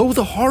will blow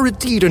the horrid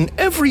deed in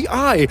every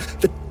eye.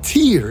 The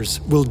tears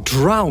will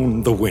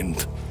drown the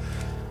wind.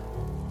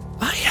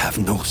 I have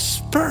no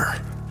spur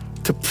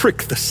to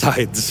prick the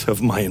sides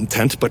of my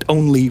intent, but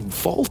only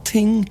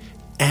vaulting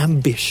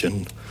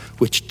ambition,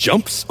 which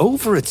jumps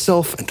over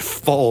itself and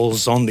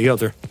falls on the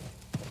other.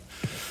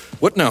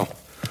 What now?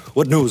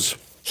 What news?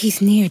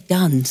 He's near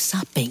done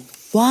supping.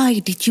 Why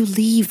did you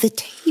leave the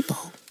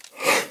table?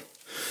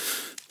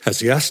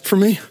 Has he asked for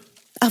me?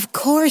 Of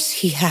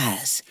course he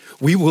has.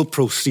 We will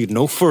proceed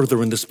no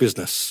further in this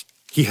business.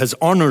 He has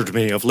honored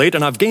me of late,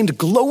 and I've gained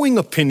glowing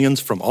opinions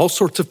from all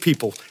sorts of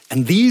people,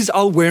 and these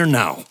I'll wear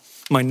now.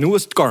 My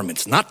newest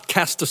garments, not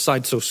cast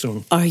aside so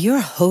soon. Are your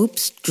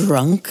hopes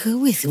drunk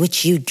with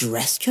which you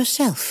dressed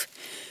yourself?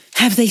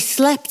 Have they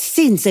slept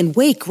since and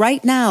wake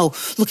right now,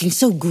 looking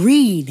so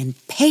green and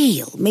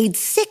pale, made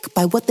sick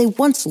by what they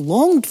once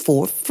longed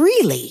for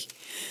freely?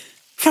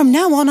 From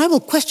now on, I will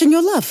question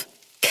your love.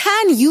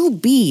 Can you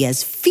be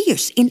as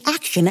fierce in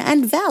action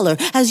and valor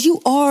as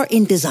you are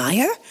in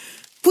desire?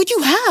 Would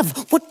you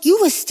have what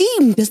you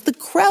esteemed as the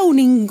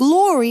crowning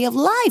glory of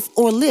life,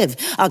 or live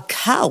a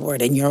coward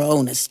in your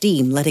own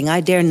esteem, letting I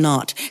dare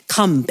not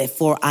come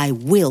before I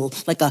will,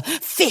 like a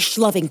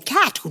fish-loving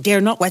cat who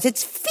dare not wet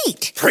its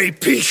feet? Pray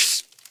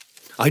peace!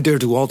 I dare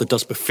do all that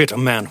does befit a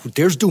man who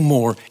dares do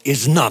more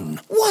is none.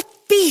 What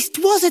beast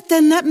was it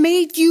then that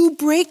made you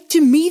break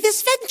to me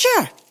this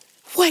venture?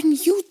 When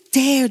you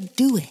dared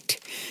do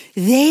it,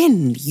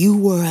 then you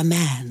were a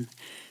man.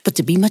 But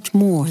to be much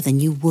more than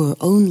you were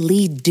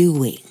only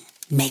doing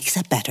makes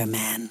a better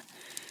man.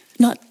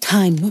 Not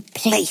time nor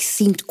place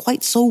seemed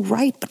quite so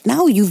right, but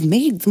now you've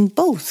made them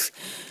both.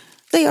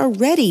 They are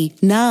ready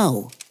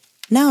now.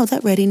 Now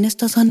that readiness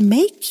does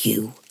unmake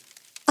you.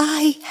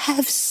 I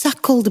have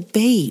suckled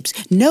babes,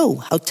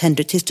 know how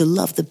tender 'tis to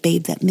love the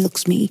babe that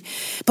milks me.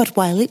 But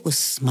while it was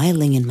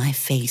smiling in my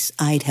face,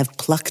 I'd have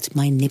plucked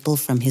my nipple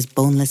from his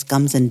boneless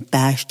gums and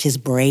bashed his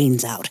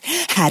brains out,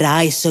 had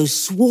I so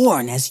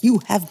sworn as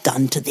you have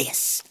done to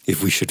this.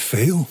 If we should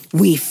fail?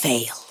 We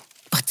fail.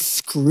 But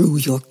screw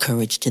your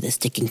courage to the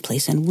sticking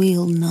place, and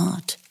we'll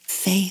not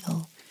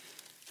fail.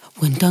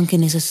 When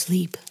Duncan is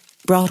asleep,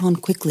 brought on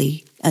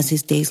quickly, as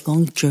his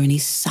days-long journey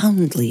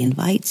soundly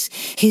invites,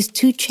 his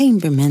 2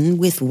 chambermen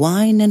with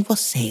wine and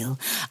wassail,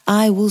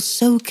 I will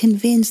so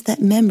convince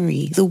that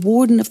memory, the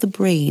warden of the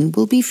brain,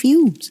 will be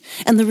fumes,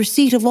 and the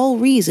receipt of all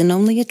reason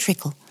only a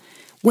trickle.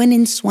 When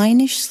in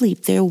swinish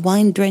sleep their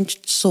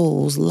wine-drenched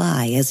souls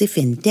lie as if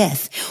in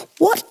death,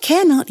 what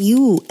cannot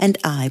you and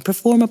I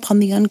perform upon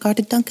the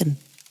unguarded Duncan?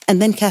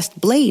 And then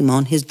cast blame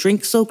on his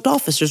drink-soaked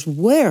officers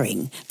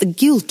wearing the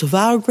guilt of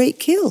our great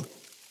kill.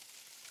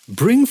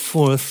 Bring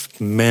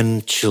forth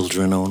men,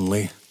 children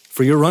only,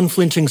 for your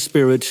unflinching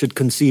spirit should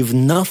conceive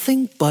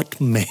nothing but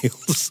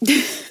males.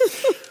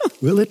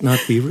 Will it not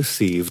be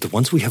received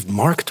once we have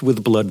marked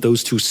with blood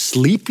those two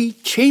sleepy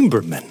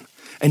chambermen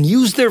and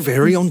used their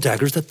very own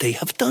daggers that they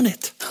have done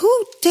it?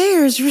 Who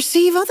dares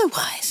receive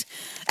otherwise,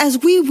 as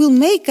we will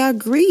make our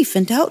grief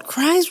and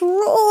outcries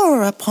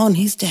roar upon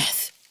his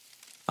death?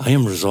 I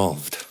am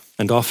resolved,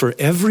 and offer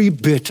every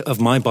bit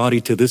of my body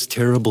to this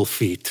terrible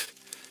feat.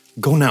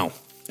 Go now,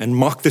 and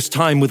mock this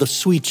time with a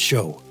sweet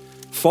show.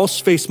 False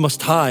face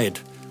must hide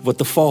what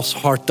the false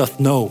heart doth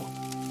know.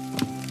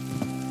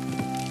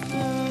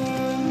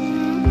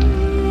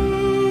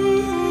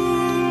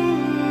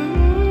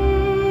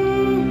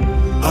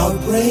 Our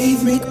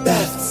brave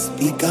Macbeth's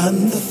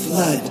begun the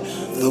flood,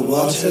 the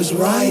waters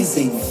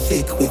rising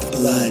thick with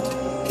blood.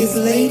 His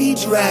lady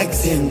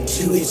drags him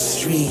to its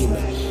stream.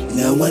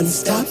 No one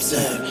stops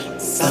her,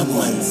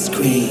 someone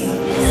screams.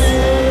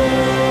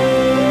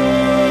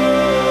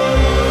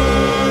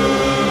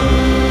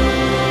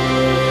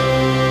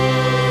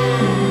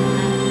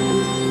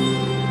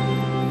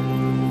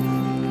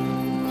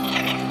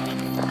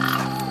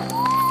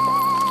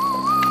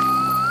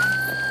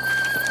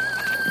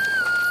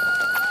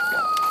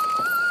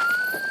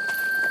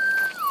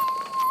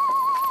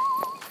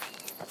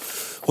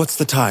 What's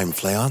the time,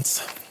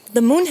 Fleance?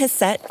 The moon has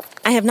set.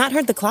 I have not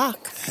heard the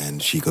clock.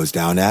 And she goes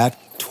down at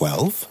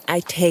 12?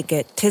 I take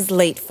it. 'Tis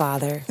late,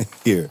 father.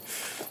 Here,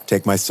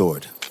 take my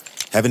sword.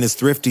 Heaven is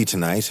thrifty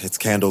tonight. Its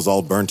candles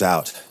all burnt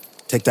out.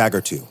 Take dagger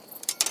 2.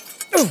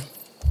 A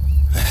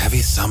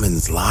heavy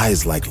summons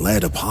lies like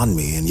lead upon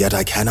me, and yet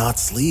I cannot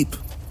sleep.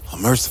 O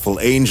merciful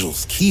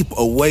angels, keep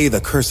away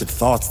the cursed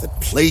thoughts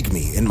that plague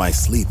me in my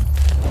sleep.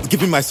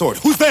 Give me my sword.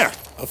 Who's there?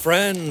 A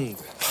friend.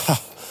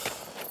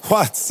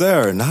 What,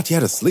 sir? Not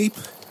yet asleep?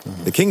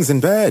 The king's in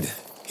bed.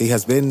 He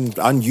has been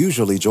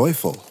unusually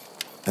joyful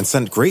and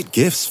sent great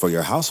gifts for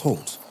your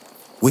household.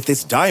 With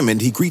this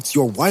diamond, he greets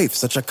your wife,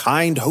 such a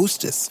kind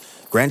hostess,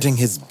 granting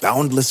his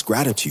boundless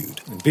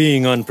gratitude.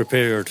 Being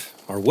unprepared,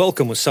 our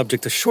welcome was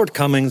subject to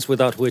shortcomings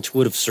without which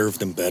would have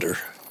served him better.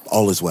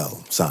 All is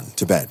well, son.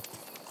 To bed.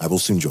 I will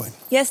soon join.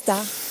 Yes,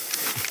 da.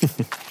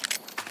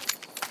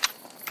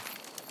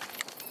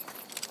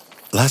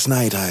 Last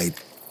night, I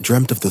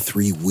dreamt of the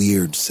 3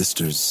 weird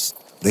sisters.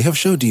 They have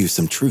showed you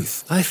some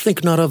truth. I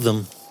think not of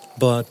them,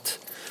 but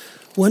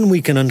when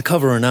we can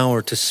uncover an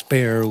hour to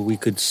spare, we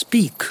could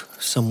speak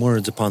some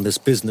words upon this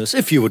business,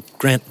 if you would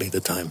grant me the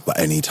time. But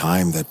any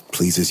time that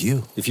pleases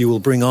you. If you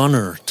will bring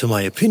honor to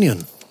my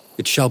opinion,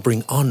 it shall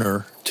bring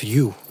honor to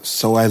you.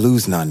 So I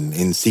lose none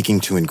in seeking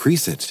to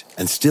increase it,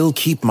 and still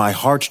keep my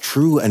heart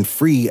true and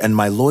free and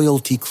my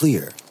loyalty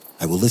clear.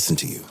 I will listen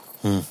to you.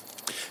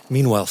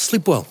 Meanwhile,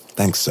 sleep well.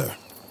 Thanks, sir.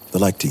 The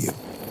like to you.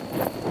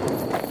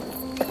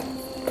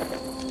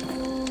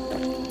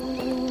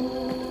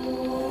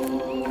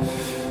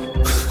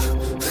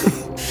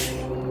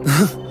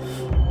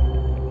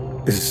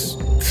 Is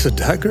this a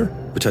dagger,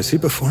 which I see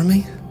before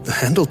me? The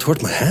handle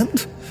toward my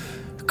hand?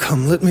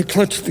 Come, let me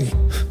clutch thee.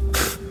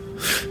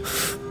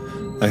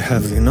 I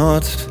have thee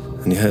not,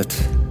 and yet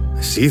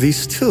I see thee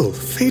still.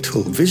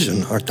 Fatal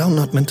vision, art thou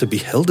not meant to be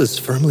held as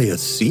firmly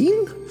as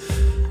seen?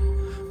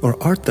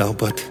 Or art thou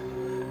but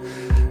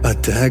a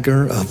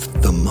dagger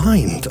of the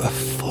mind, a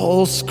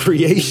false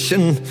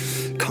creation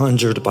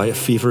conjured by a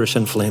feverish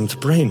inflamed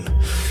brain?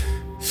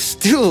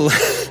 Still,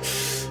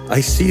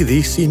 I see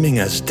thee seeming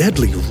as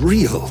deadly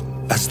real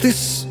as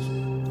this,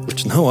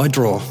 which now I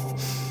draw.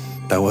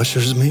 Thou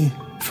ushers me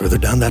further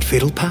down that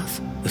fatal path.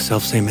 The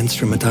selfsame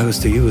instrument I was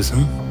to use,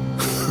 huh?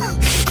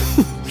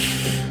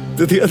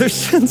 Do the other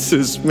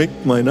senses make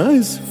mine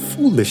eyes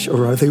foolish,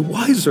 or are they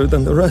wiser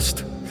than the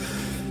rest?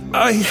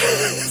 I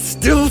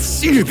still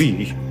see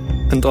thee,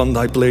 and on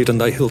thy blade and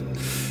thy hilt,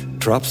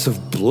 drops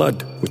of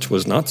blood, which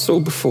was not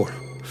so before.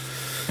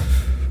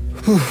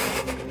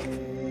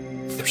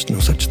 There's no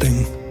such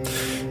thing.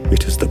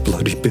 It is the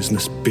bloody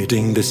business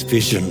bidding this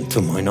vision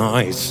to mine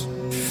eyes.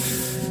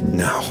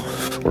 Now,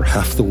 where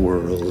half the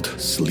world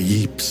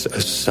sleeps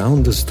as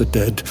sound as the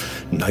dead,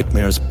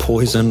 nightmares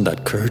poison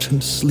that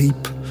curtained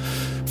sleep,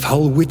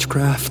 foul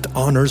witchcraft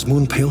honors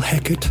moon-pale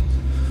Hecate,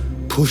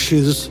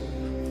 pushes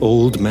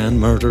old man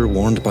murder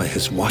warned by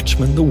his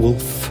watchman the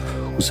wolf,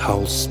 whose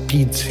howl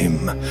speeds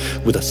him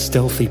with a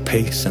stealthy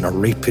pace and a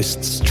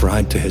rapist's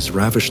stride to his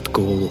ravished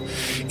goal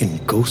in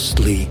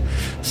ghostly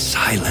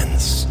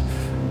silence.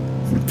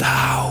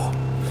 Thou,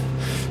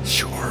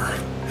 sure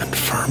and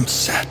firm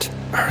set,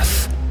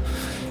 earth,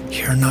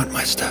 hear not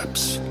my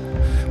steps,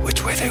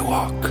 which way they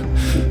walk,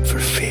 for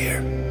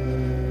fear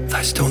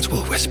thy stones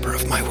will whisper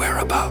of my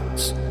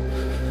whereabouts,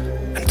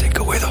 and take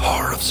away the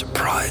horror of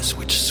surprise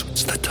which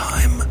suits the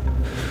time.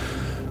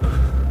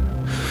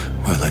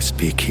 While I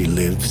speak, he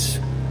lives.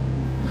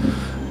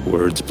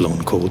 Words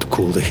blown cold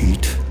cool the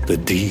heat, the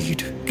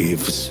deed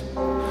gives.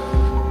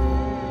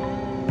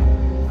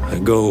 I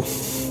go,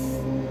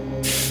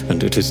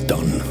 and it is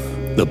done.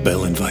 The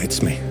bell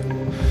invites me.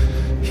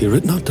 Hear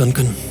it not,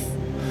 Duncan,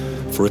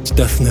 for its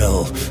death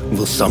knell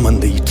will summon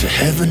thee to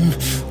heaven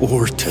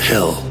or to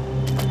hell.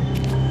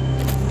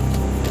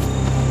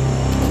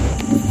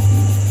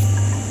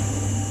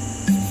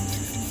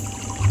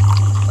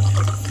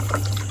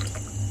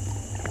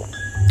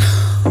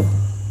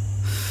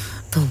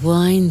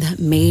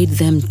 made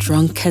them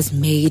drunk has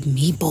made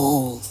me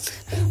bold.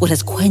 What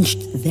has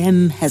quenched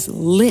them has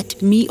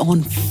lit me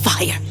on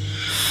fire.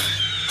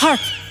 Hark!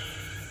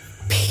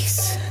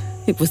 Peace.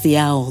 It was the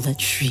owl that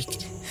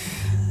shrieked.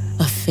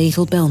 A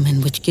fatal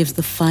bellman which gives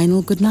the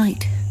final good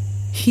night.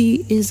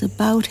 He is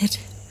about it.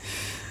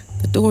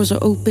 The doors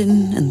are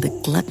open, and the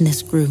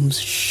gluttonous grooms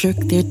shirk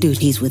their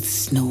duties with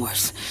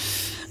snores.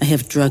 I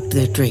have drugged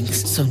their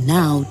drinks, so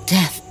now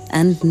death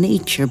and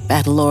nature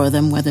battle o'er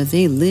them whether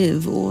they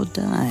live or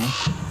die.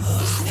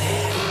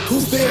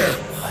 Who's there?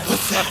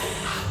 What's that?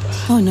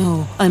 Oh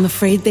no, I'm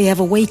afraid they have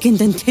awakened,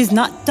 and 'tis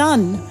not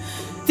done.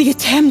 The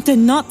attempt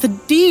and not the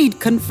deed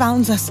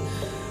confounds us.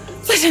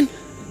 Listen!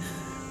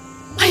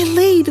 I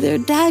laid their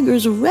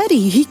daggers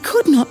ready. He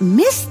could not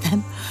miss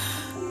them.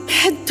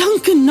 Had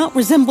Duncan not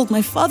resembled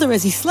my father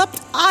as he slept,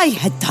 I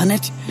had done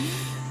it.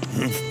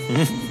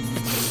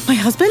 My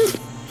husband?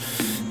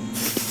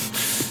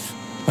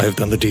 I have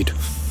done the deed.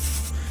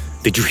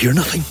 Did you hear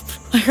nothing?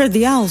 I heard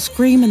the owl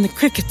scream and the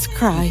crickets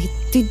cry.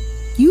 Did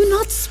you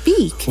not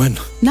speak? When?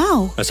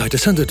 Now. As I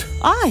descended.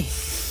 Aye.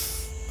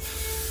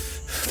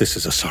 This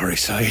is a sorry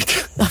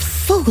sight. A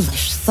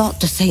foolish thought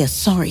to say a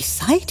sorry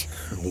sight.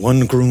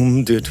 One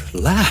groom did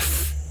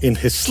laugh in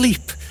his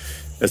sleep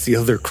as the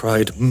other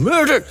cried,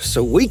 "Murder!"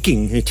 so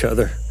waking each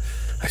other.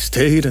 I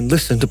stayed and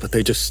listened, but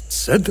they just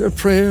said their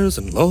prayers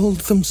and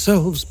lulled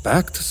themselves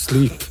back to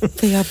sleep.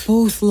 They are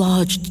both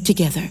lodged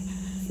together.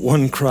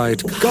 One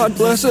cried, "God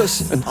bless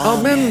us," and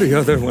amen the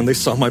other when they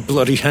saw my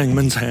bloody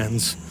hangman's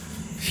hands.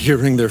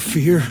 Hearing their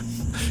fear,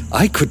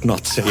 I could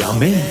not say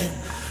amen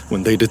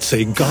when they did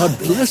say, "God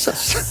bless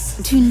us."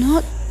 Do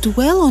not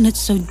dwell on it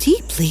so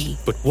deeply.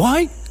 But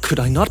why could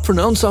I not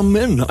pronounce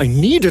amen? I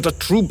needed a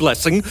true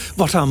blessing,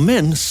 but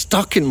amen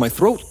stuck in my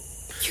throat.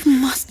 You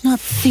must not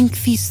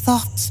think these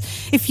thoughts.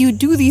 If you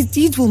do, these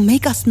deeds will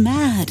make us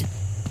mad.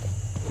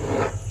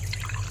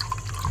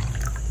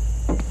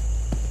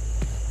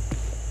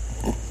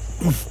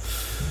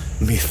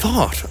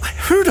 Methought I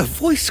heard a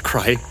voice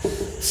cry,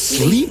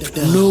 "Sleep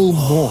no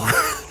more."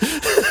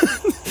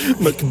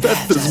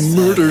 Macbeth's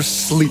murder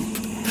sleep.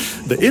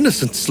 The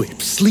innocent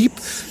sleep. Sleep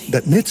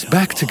that knits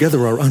back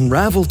together our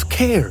unraveled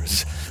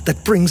cares,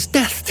 that brings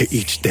death to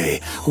each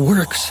day,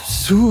 works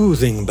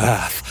soothing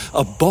bath,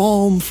 a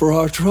balm for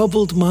our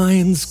troubled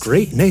minds,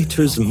 great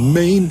nature's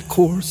main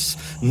course,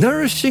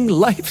 nourishing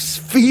life's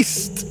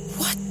feast.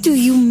 What do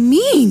you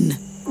mean?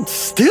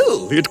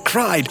 Still it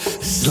cried,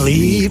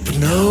 "Sleep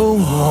no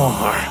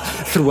more."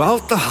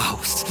 Throughout the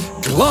house,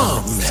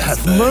 Glamis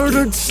hath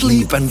murdered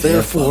sleep, and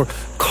therefore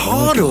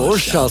Cawdor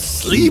shall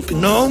sleep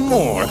no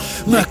more.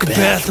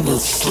 Macbeth will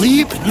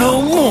sleep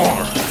no more.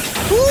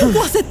 Who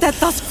was it that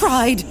thus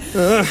cried?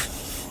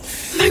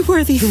 My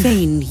worthy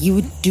Thane,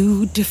 you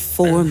do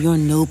deform your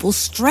noble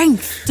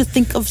strength to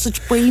think of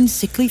such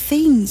brain-sickly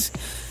things.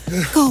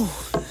 Go,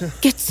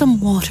 get some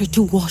water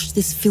to wash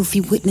this filthy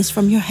witness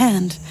from your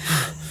hand.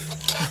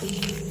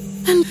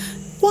 And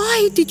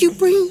why did you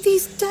bring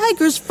these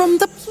daggers from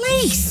the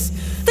place?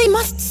 They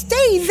must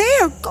stay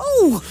there.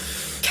 Go!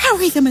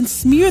 Carry them and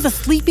smear the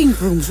sleeping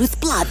grooms with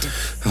blood.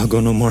 I'll go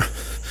no more.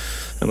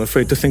 I'm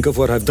afraid to think of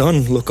what I've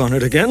done. Look on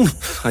it again.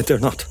 I dare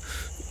not.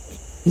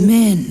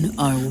 Men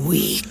are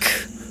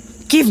weak.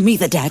 Give me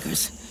the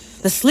daggers.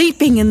 The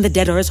sleeping and the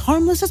dead are as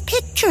harmless as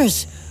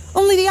pictures.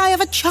 Only the eye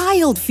of a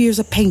child fears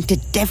a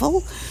painted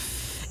devil.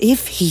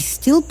 If he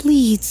still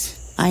bleeds,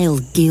 I'll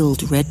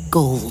gild red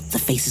gold the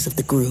faces of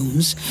the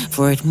grooms,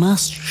 for it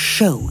must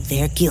show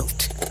their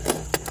guilt.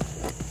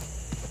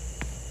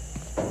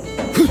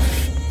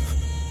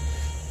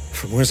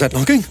 From where's that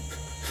knocking?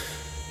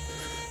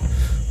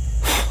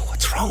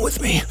 What's wrong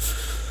with me?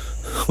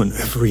 When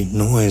every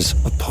noise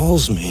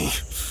appalls me.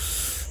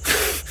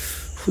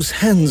 Whose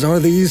hands are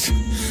these?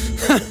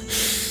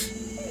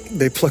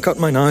 They pluck out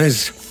mine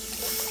eyes.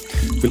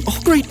 Will all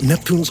great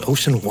Neptune's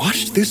ocean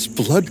wash this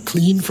blood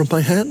clean from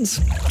my hands?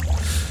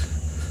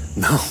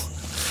 No,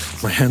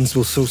 my hands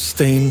will so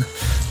stain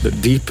the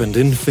deep and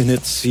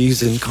infinite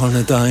seas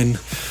incarnadine,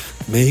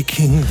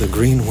 making the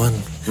green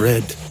one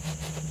red.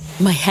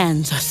 My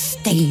hands are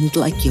stained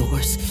like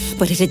yours,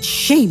 but it'd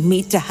shame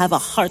me to have a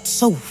heart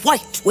so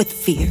white with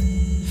fear.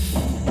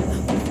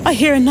 I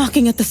hear a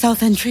knocking at the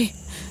south entry.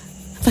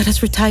 Let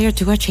us retire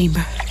to our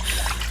chamber.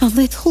 A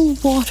little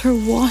water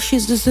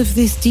washes us of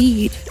this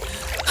deed.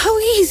 How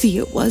easy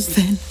it was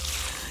then.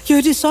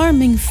 Your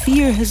disarming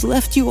fear has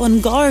left you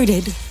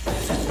unguarded.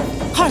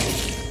 Hark!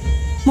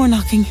 More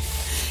knocking.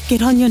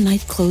 Get on your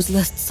night clothes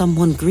lest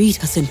someone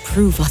greet us and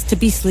prove us to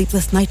be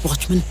sleepless night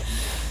watchmen.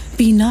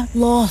 Be not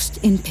lost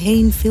in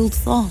pain-filled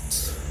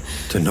thoughts.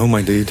 To know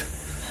my deed,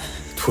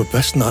 'twere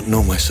best not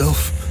know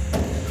myself.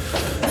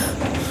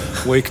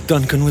 Wake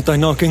Duncan with thy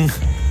knocking.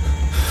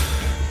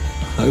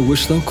 I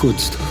wish thou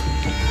couldst.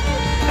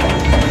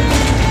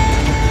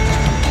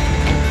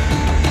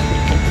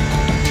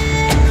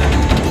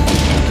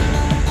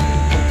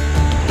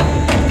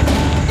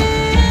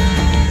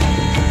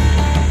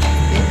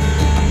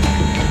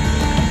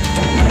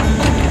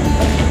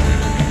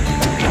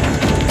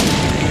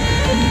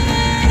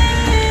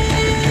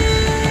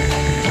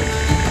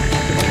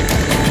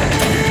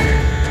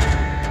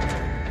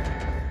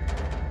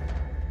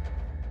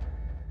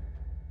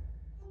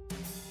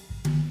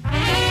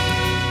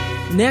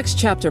 Next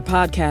Chapter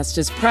Podcast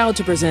is proud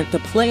to present the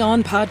Play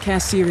On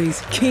podcast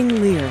series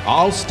King Lear.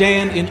 I'll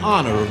stand in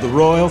honor of the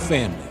royal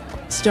family.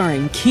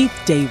 Starring Keith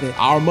David.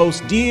 Our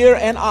most dear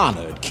and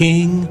honored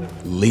King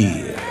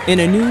Lear. In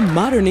a new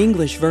modern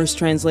English verse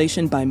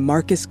translation by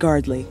Marcus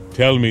Gardley.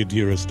 Tell me,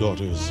 dearest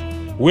daughters,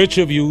 which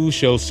of you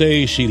shall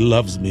say she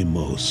loves me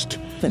most?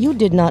 You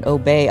did not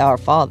obey our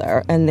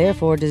father, and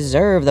therefore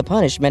deserve the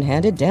punishment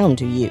handed down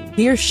to you.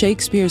 Hear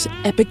Shakespeare's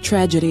epic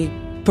tragedy,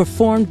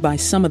 performed by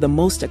some of the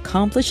most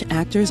accomplished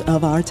actors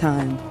of our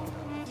time.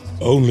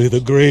 Only the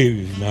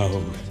grave now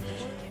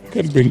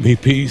can bring me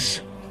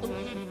peace.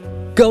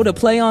 Go to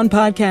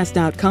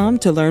playonpodcast.com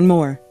to learn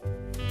more.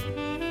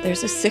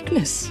 There's a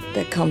sickness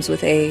that comes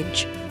with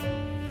age.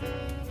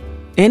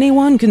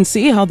 Anyone can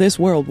see how this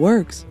world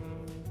works.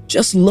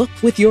 Just look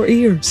with your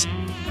ears.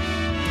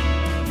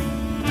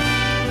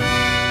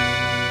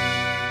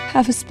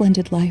 Have a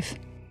splendid life.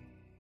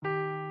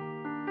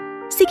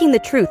 Seeking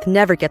the truth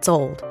never gets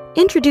old.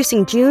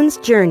 Introducing June's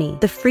Journey,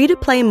 the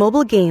free-to-play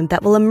mobile game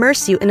that will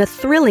immerse you in a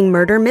thrilling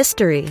murder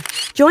mystery.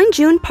 Join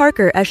June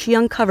Parker as she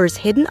uncovers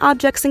hidden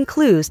objects and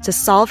clues to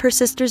solve her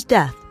sister's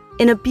death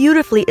in a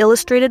beautifully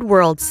illustrated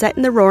world set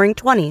in the Roaring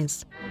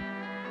 '20s.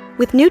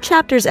 With new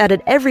chapters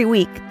added every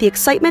week, the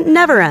excitement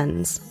never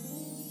ends.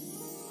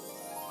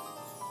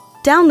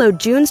 Download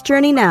June's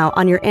Journey now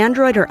on your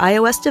Android or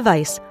iOS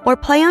device, or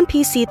play on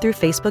PC through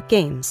Facebook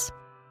Games.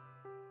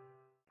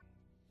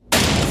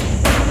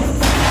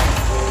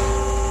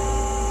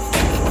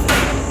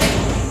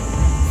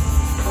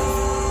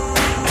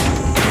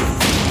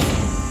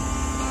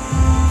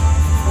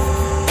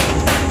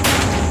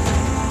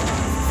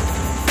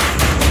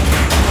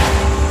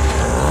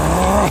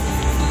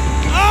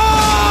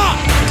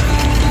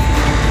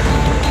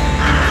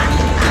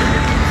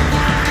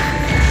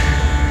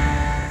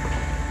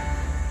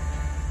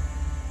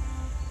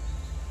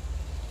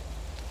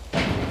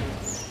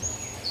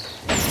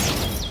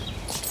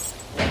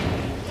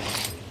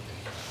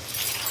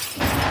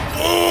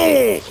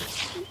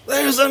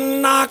 There's a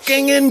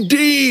knocking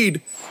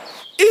indeed.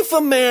 If a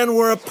man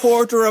were a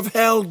porter of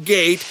Hell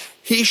Gate,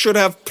 he should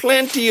have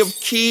plenty of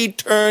key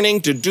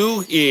turning to do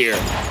here.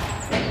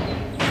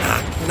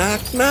 Knock,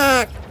 knock,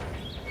 knock.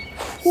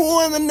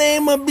 Who in the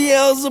name of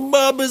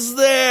Beelzebub is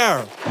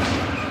there?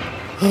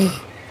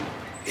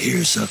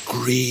 Here's a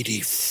greedy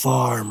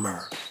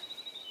farmer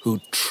who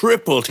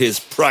tripled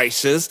his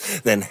prices,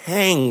 then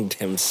hanged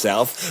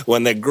himself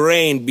when the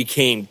grain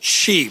became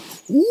cheap.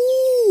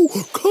 Ooh,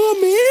 come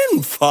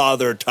in,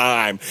 Father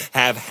Time.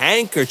 Have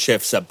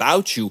handkerchiefs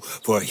about you,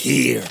 for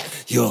here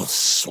you'll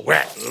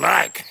sweat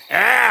like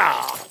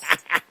hell.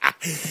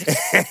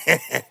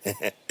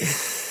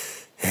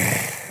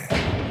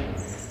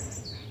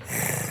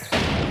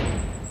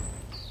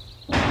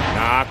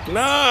 Knock,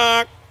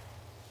 knock.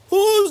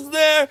 Who's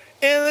there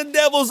in the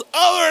devil's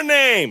other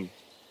name?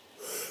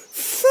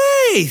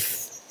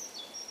 Faith!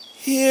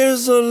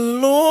 Here's a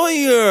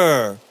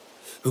lawyer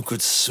who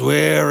could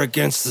swear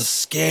against the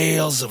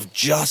scales of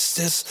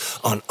justice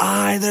on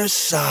either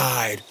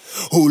side,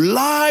 who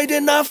lied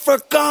enough for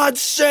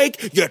God's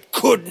sake, yet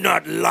could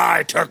not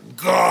lie to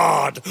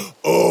God.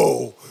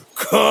 Oh,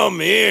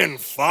 come in,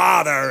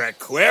 Father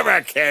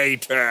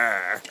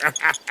Equivocator.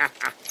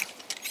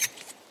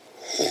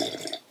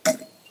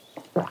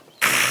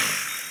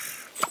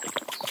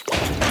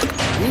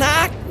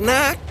 Knock,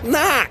 knock,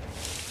 knock.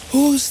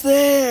 Who's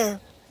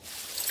there?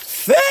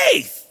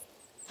 Faith!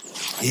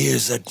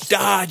 Here's a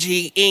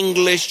dodgy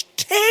English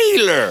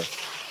tailor,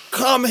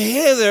 come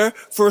hither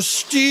for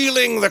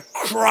stealing the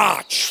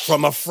crotch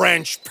from a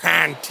French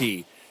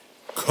panty.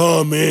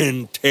 Come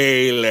in,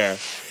 tailor.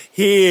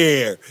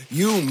 Here,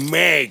 you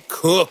may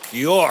cook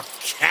your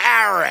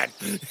carrot.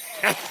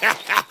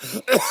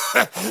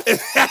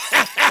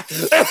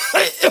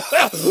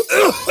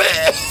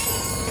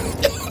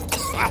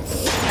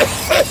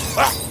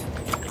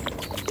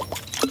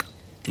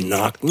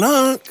 Knock,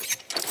 knock.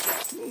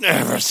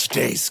 Never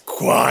stays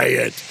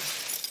quiet.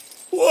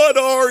 What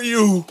are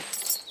you?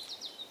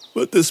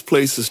 But this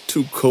place is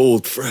too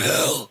cold for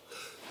hell.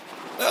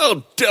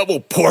 I'll devil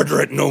porter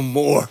it no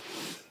more.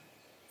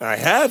 I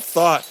had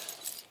thought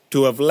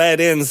to have let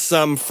in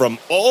some from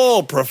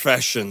all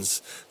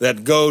professions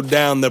that go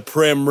down the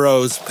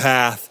primrose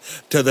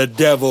path to the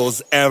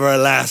devil's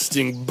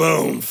everlasting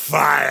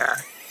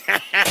bonfire.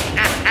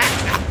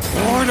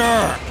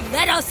 Order!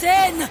 Let us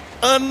in!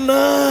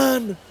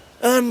 Anon!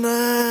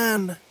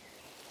 Anon!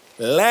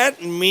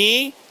 Let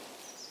me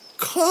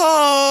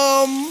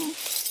come!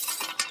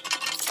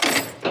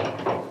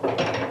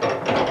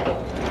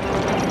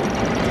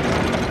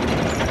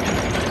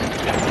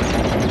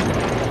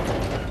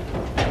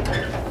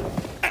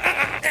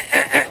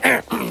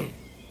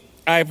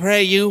 I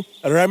pray you,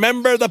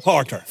 remember the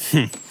porter.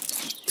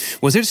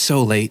 Was it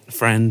so late,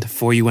 friend,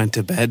 before you went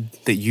to bed,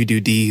 that you do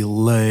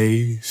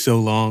delay so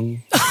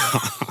long?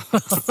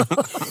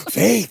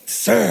 Faith,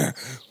 sir,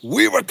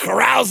 we were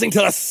carousing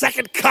till the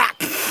second cock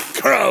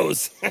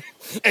crows.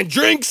 And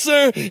drink,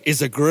 sir,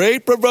 is a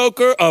great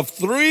provoker of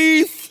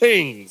 3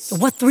 things.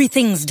 What 3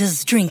 things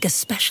does drink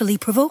especially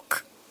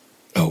provoke?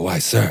 Oh, why,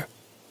 sir.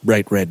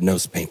 Bright red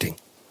nose painting,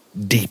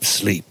 deep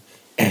sleep,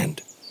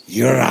 and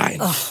urine.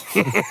 Oh.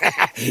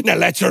 Now,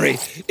 lechery,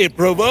 it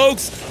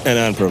provokes and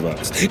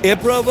unprovokes.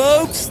 It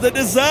provokes the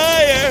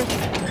desire,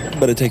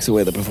 but it takes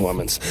away the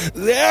performance.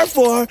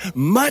 Therefore,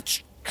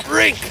 much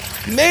drink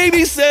may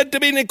be said to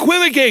be an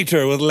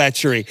equivocator with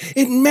lechery.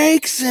 It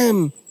makes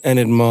him, and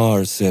it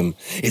mars him.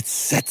 It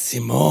sets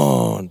him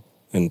on,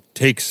 and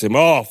takes him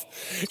off.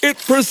 It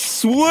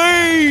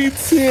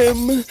persuades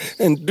him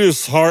and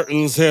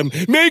disheartens him,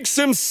 makes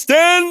him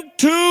stand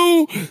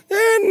to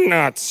and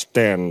not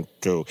stand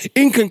to.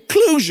 In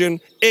conclusion,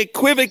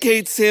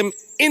 equivocates him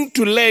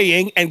into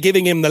laying and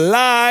giving him the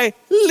lie,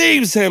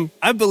 leaves him.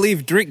 I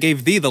believe drink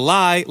gave thee the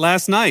lie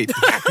last night.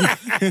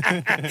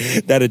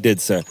 That it did,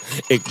 sir.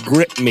 It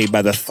gripped me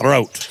by the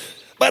throat.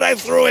 But I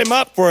threw him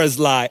up for his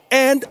lie,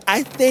 and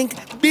I think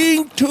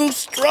being too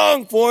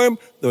strong for him,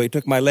 though he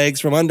took my legs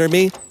from under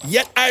me,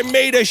 yet I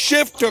made a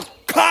shift to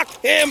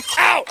cock him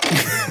out.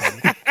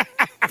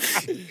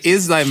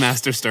 Is thy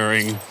master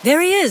stirring? There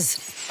he is.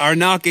 Our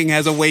knocking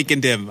has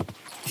awakened him.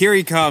 Here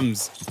he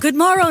comes. Good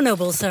morrow,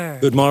 noble sir.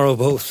 Good morrow,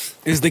 both.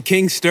 Is the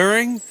king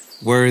stirring?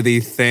 Worthy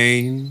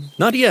Thane?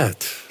 Not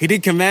yet. He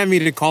did command me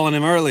to call on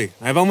him early.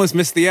 I've almost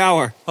missed the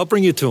hour. I'll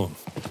bring you to him.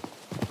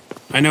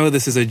 I know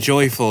this is a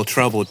joyful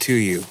trouble to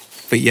you,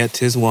 but yet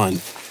 'tis one.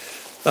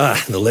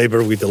 The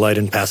labor we delight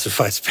in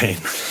pacifies pain.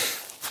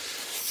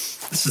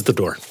 This is the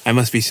door. I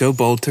must be so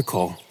bold to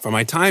call, for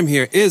my time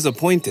here is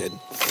appointed.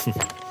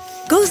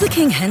 Goes the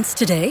king hence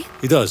today?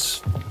 He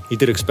does. He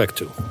did expect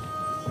to.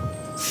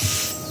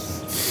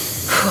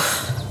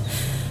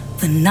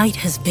 The night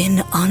has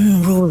been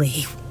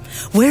unruly.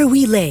 Where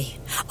we lay,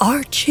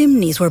 our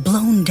chimneys were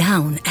blown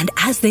down, and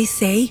as they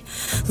say,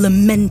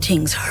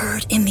 lamentings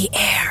heard in the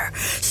air,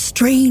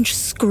 strange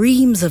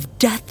screams of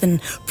death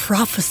and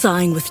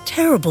prophesying with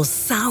terrible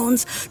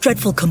sounds,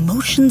 dreadful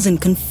commotions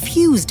and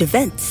confused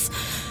events.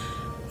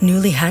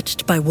 Newly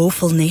hatched by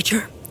woeful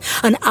nature,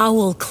 an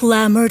owl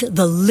clamored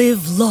the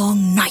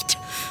livelong night.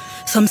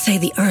 Some say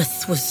the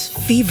earth was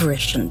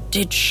feverish and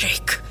did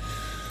shake.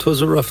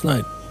 'Twas a rough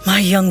night. My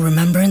young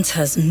remembrance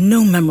has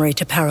no memory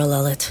to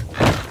parallel it.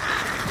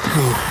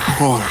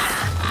 Oh,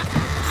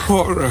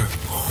 horror,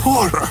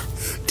 horror.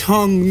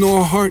 Tongue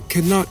nor heart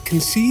cannot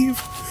conceive,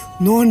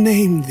 nor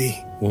name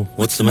thee. Well,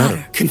 what's the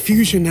matter?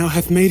 Confusion now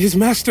hath made his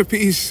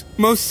masterpiece.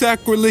 Most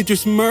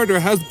sacrilegious murder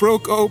hath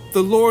broke ope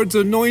the Lord's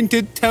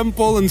anointed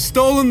temple and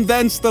stolen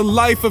thence the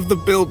life of the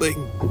building.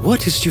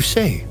 What is you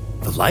say?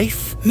 The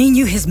life? Mean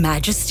you his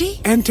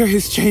majesty? Enter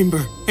his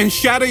chamber and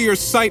shatter your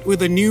sight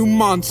with a new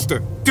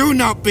monster. Do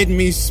not bid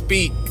me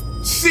speak.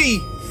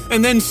 See,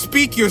 and then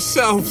speak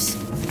yourselves.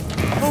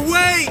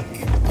 Awake!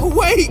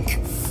 Awake!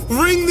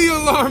 Ring the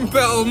alarm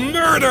bell,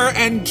 murder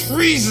and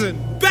treason!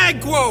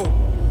 Banquo!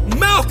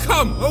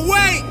 Malcolm,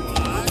 awake!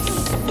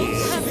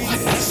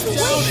 What's a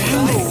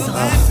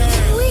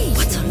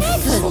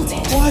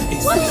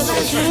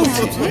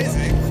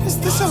Is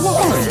this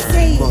alarm?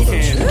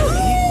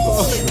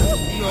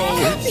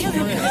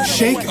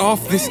 Shake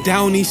off this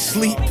downy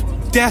sleep,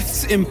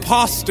 death's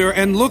impostor,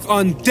 and look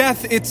on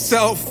death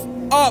itself.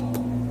 Up,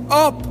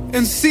 up,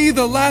 and see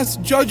the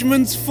last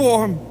judgment's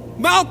form.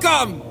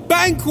 Malcolm,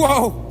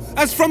 Banquo,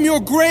 as from your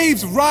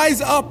graves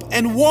rise up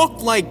and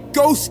walk like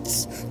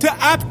ghosts to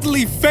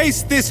aptly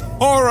face this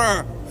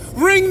horror.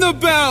 Ring the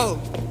bell!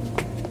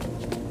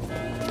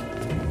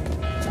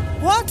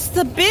 What's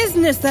the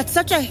business that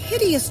such a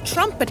hideous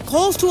trumpet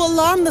calls to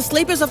alarm the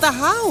sleepers of the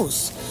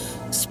house?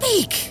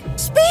 Speak!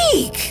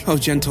 Speak! Oh,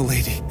 gentle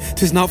lady,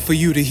 'tis not for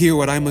you to hear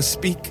what I must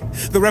speak.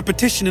 The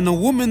repetition in a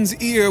woman's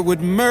ear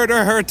would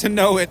murder her to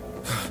know it.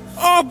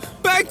 Oh,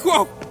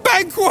 Banquo!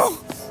 Banquo!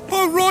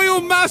 Our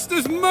royal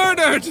master's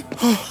murdered!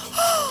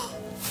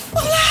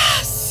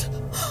 Alas!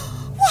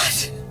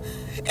 What?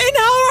 In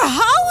our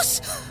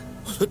house?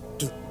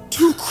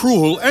 Too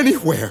cruel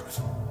anywhere.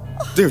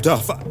 Dear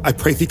Duff, I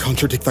pray thee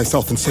contradict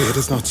thyself and say it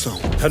is not so.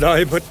 Had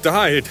I but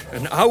died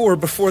an hour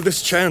before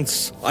this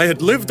chance, I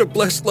had lived a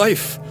blessed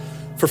life.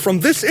 For from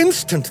this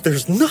instant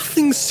there's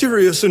nothing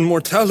serious in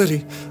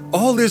mortality.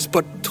 All is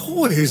but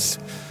toys.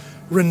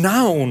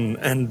 Renown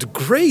and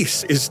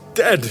grace is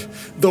dead.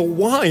 The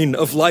wine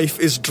of life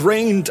is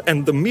drained,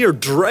 and the mere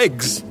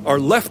dregs are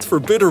left for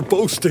bitter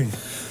boasting.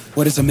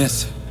 What is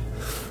amiss?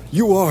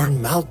 You are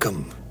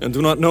Malcolm, and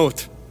do not know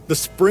it. The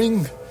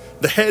spring,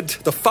 the head,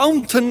 the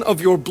fountain of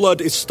your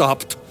blood is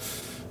stopped.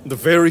 The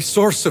very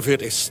source of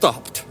it is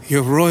stopped.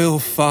 Your royal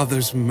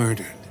father's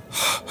murdered.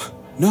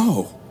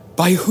 No.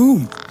 By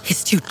whom?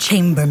 His two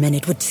chambermen,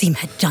 it would seem,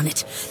 had done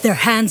it. Their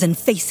hands and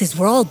faces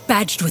were all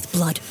badged with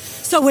blood.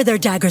 So were their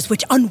daggers,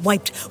 which,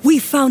 unwiped, we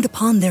found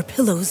upon their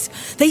pillows.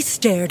 They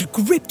stared,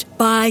 gripped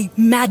by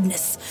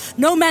madness.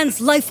 No man's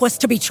life was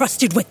to be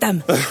trusted with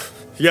them.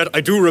 Yet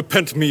I do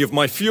repent me of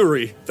my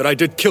fury that I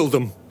did kill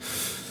them.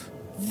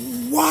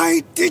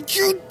 Why did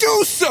you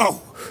do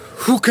so?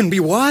 Who can be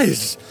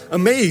wise,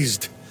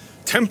 amazed,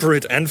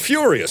 temperate and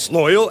furious,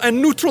 loyal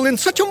and neutral in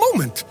such a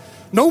moment?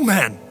 No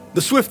man.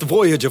 The swift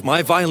voyage of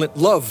my violent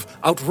love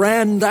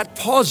outran that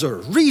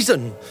pauser,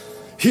 reason.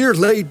 Here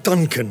lay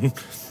Duncan,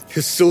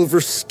 his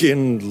silver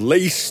skin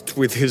laced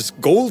with his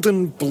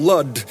golden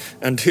blood,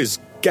 and his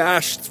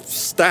gashed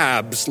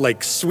stabs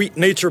like sweet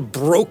nature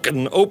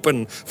broken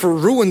open for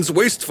ruin's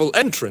wasteful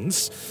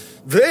entrance.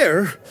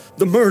 There,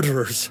 the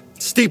murderers,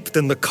 steeped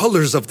in the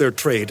colors of their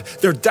trade,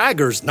 their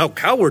daggers, now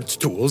cowards'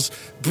 tools,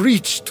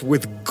 breached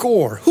with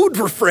gore. Who'd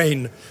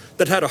refrain?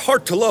 That had a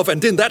heart to love,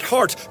 and in that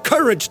heart,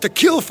 courage to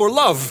kill for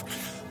love.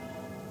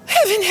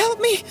 Heaven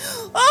help me!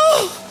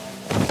 Oh!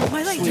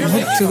 My lady.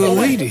 Look to the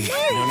lady.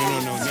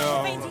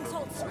 No.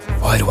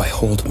 Why do I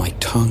hold my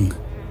tongue?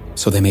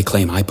 So they may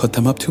claim I put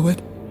them up to it?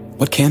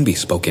 What can be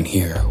spoken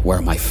here,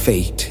 where my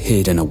fate,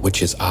 hid in a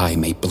witch's eye,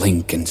 may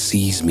blink and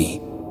seize me?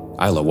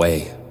 I'll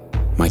away.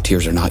 My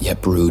tears are not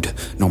yet brewed,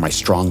 nor my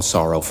strong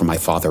sorrow for my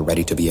father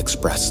ready to be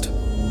expressed.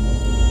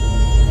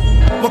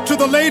 Look to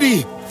the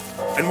lady!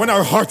 And when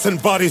our hearts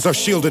and bodies are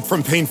shielded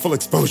from painful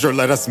exposure,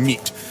 let us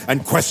meet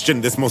and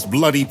question this most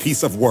bloody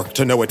piece of work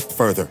to know it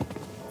further.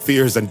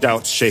 Fears and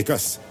doubts shake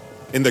us.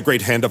 In the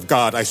great hand of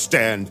God I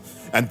stand,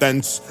 and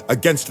thence,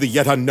 against the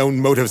yet unknown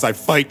motives I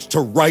fight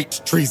to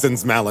right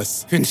treason's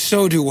malice. And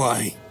so do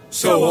I.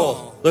 So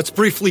all. Let's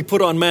briefly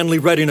put on manly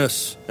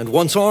readiness, and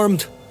once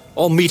armed,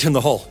 all meet in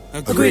the hall.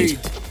 Agreed.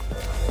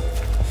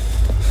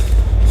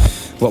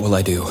 What will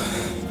I do?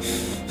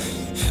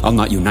 I'll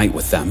not unite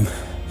with them.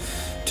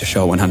 To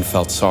show an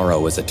unfelt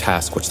sorrow is a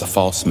task which the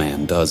false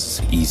man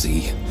does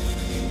easy.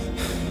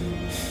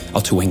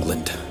 I'll to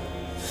England.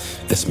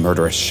 This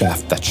murderous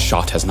shaft that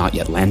shot has not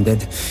yet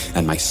landed,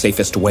 and my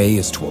safest way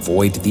is to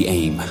avoid the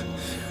aim.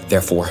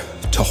 Therefore,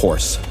 to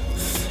horse,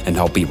 and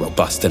I'll be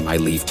robust in my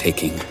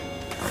leave-taking.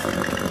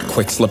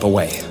 Quick slip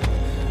away.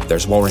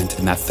 There's warrant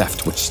in that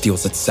theft which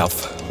steals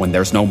itself when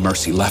there's no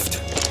mercy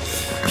left.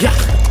 Yeah!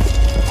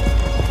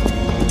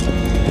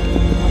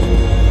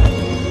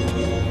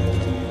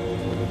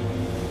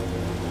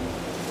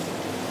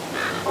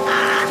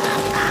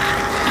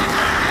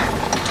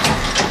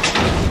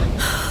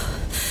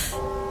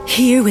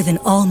 Here within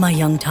all my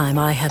young time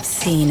I have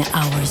seen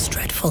hours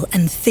dreadful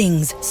and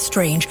things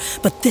strange,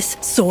 but this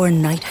sore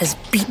night has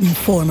beaten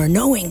former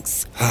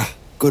knowings. Ah,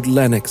 good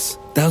Lennox,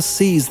 thou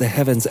sees the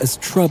heavens as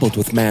troubled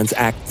with man's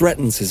act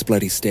threatens his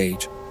bloody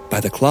stage. By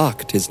the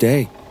clock 'tis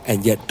day,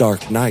 and yet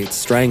dark night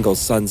strangles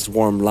sun's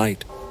warm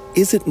light.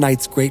 Is it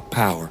night's great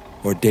power,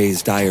 or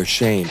day's dire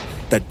shame,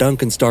 that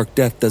Duncan's dark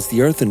death does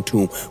the earth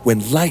entomb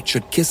when light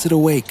should kiss it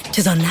awake?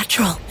 'Tis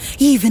unnatural,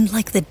 even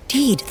like the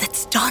deed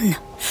that's done.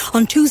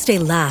 On Tuesday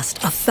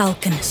last, a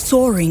falcon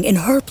soaring in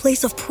her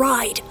place of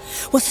pride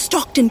was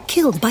stalked and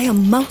killed by a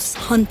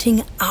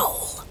mouse-hunting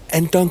owl.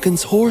 And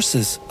Duncan's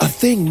horses, a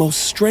thing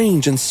most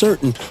strange and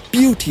certain,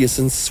 beauteous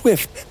and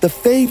swift, the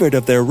favored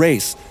of their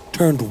race,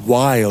 turned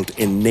wild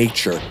in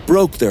nature,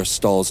 broke their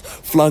stalls,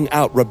 flung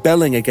out,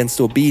 rebelling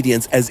against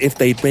obedience as if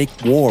they'd make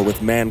war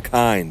with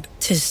mankind.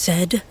 'Tis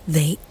said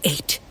they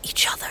ate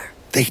each other.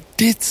 They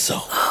did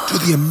so, to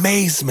the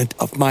amazement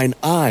of mine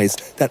eyes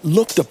that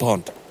looked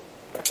upon.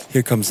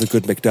 Here comes the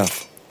good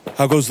Macduff.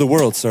 How goes the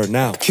world, sir,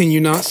 now? Can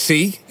you not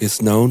see?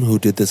 Is known who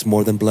did this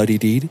more than bloody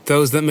deed?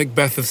 Those that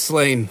Macbeth hath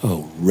slain.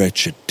 Oh,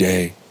 wretched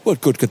day.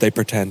 What good could they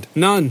pretend?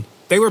 None.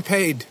 They were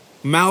paid.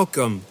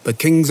 Malcolm, the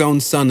king's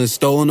own son, is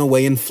stolen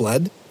away and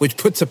fled, which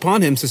puts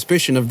upon him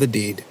suspicion of the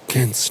deed.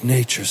 Against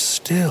nature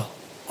still.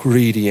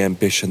 Greedy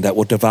ambition that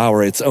will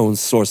devour its own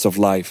source of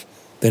life.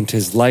 Then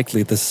 'tis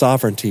likely the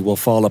sovereignty will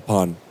fall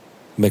upon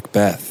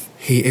Macbeth.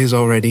 He is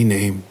already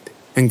named,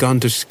 and gone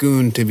to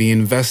Scone to be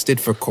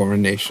invested for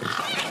coronation.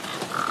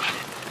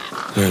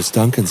 Where's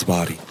Duncan's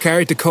body?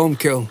 Carried to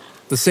Colmkill,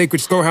 the sacred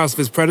storehouse of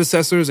his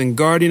predecessors and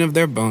guardian of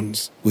their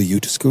bones. Will you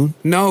to Scone?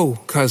 No,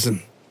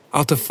 cousin.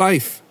 I'll to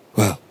Fife.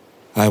 Well,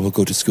 I will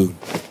go to Scone.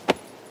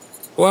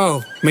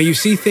 Well, may you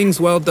see things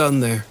well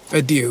done there.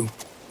 Adieu,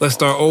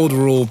 lest our old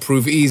rule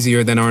prove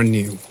easier than our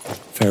new.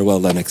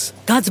 Farewell, Lennox.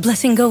 God's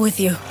blessing go with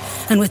you,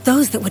 and with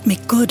those that would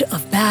make good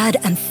of bad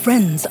and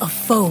friends of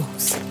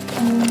foes.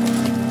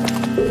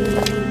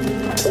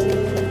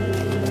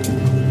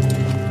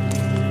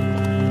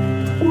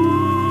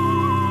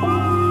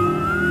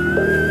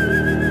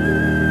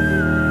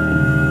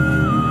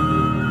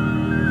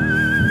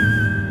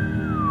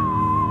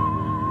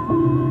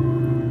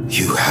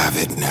 You have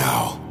it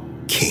now,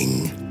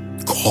 King,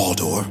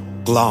 Cawdor,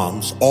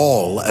 Glamis,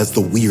 all as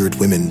the weird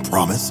women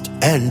promised,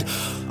 and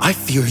I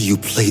fear you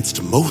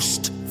playedst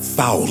most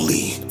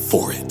foully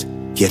for it.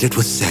 Yet it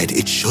was said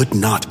it should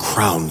not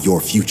crown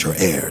your future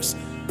heirs,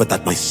 but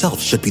that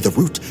myself should be the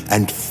root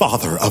and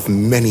father of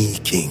many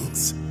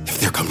kings. If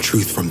there come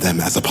truth from them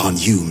as upon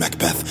you,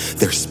 Macbeth,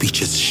 their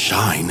speeches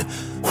shine.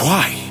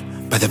 Why?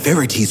 By the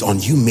verities on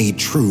you made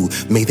true,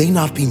 may they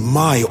not be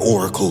my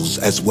oracles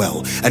as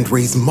well, and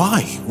raise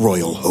my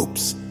royal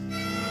hopes?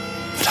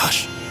 But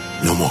hush,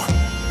 no more.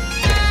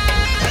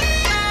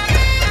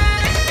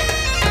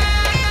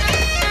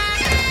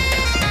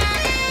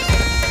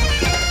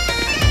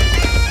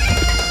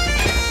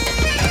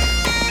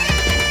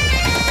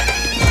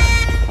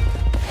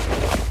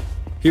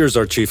 Here's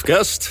our chief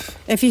guest.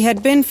 If he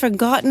had been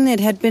forgotten, it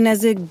had been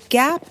as a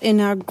gap in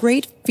our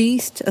great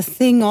feast, a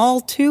thing all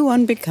too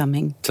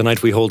unbecoming.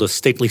 Tonight we hold a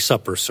stately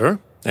supper, sir,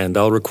 and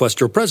I'll request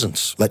your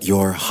presence. Let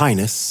your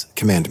highness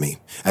command me.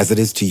 As it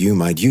is to you,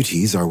 my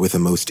duties are with a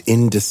most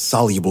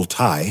indissoluble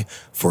tie,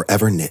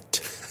 forever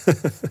knit.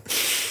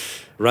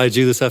 Ride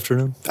you this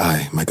afternoon?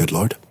 Aye, my good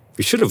lord.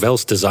 We should have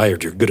else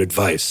desired your good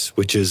advice,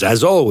 which is,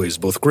 as always,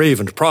 both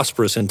grave and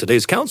prosperous in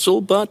today's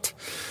council, but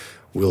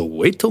we'll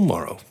wait till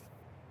morrow.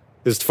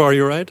 Is't far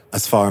you ride?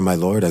 As far, my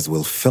lord, as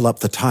will fill up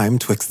the time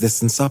twixt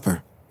this and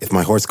supper. If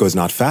my horse goes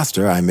not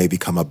faster, I may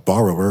become a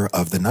borrower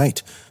of the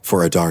night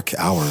for a dark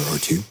hour or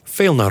two.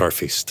 Fail not our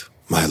feast.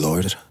 My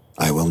lord,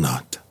 I will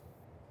not.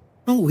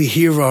 Oh, we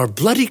hear our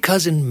bloody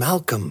cousin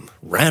Malcolm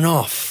ran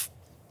off,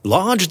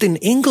 lodged in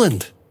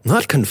England,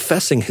 not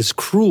confessing his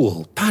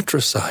cruel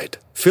patricide,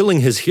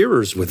 filling his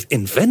hearers with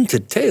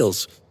invented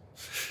tales.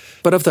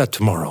 But of that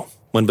tomorrow,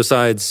 when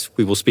besides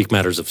we will speak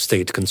matters of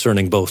state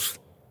concerning both.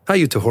 How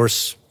you to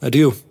horse?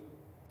 Adieu,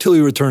 till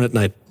you return at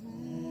night.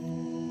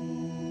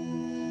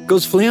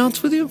 Goes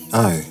Fleance with you?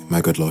 Aye,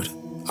 my good lord.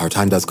 Our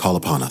time does call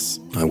upon us.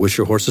 I wish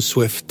your horses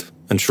swift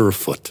and sure of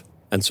foot,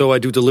 and so I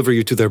do deliver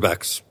you to their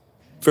backs.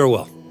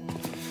 Farewell.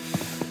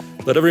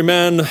 Let every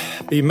man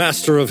be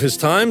master of his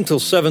time till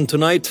 7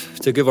 tonight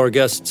to give our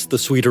guests the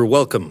sweeter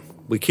welcome.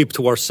 We keep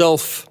to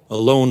ourself,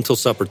 alone till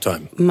supper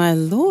time. My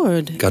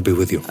lord. God be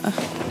with you.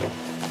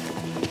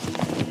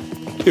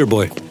 Here,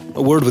 boy,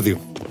 a word with you.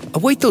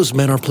 Await those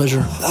men our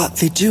pleasure.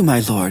 They do, my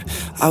lord,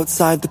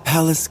 outside the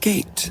palace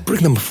gate.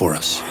 Bring them before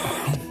us.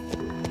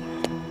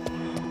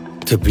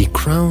 To be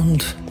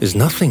crowned is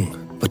nothing,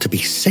 but to be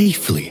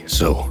safely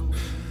so.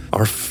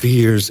 Our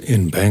fears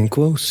in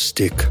Banquo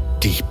stick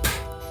deep,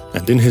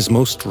 and in his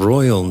most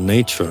royal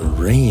nature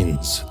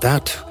reigns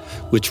that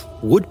which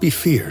would be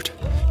feared.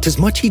 'Tis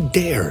much he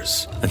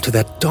dares, and to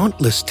that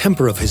dauntless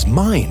temper of his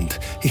mind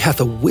he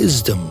hath a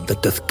wisdom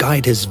that doth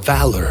guide his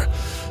valor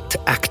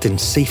to act in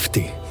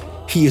safety.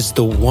 He is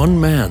the one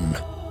man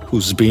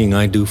whose being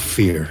I do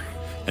fear,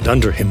 and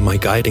under him my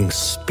guiding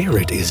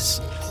spirit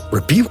is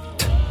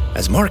rebuked,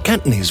 as Mark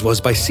Antony's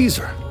was by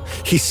Caesar.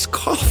 He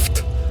scoffed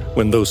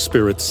when those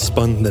spirits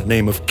spun the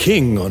name of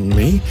king on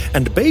me,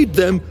 and bade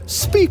them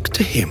speak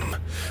to him.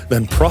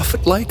 Then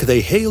prophet-like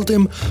they hailed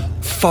him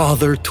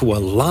father to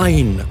a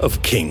line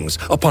of kings.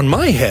 Upon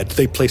my head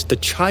they placed a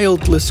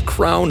childless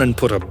crown and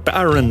put a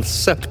barren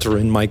scepter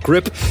in my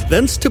grip,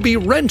 thence to be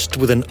wrenched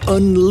with an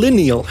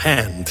unlineal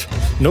hand,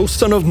 no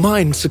son of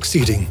mine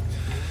succeeding.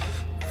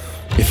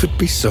 If it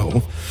be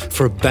so,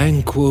 for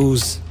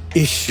Banquo's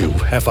issue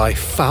have I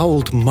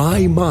fouled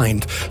my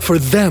mind. For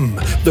them,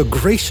 the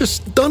gracious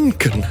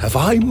Duncan, have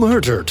I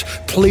murdered,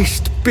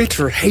 placed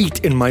bitter hate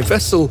in my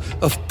vessel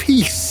of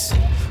peace.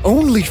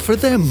 Only for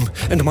them,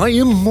 and my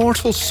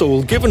immortal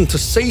soul given to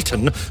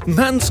Satan,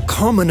 man's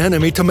common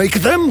enemy, to make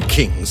them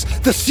kings,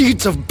 the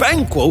seeds of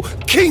Banquo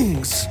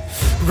kings.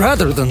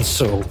 Rather than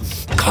so,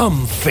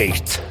 come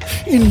fate,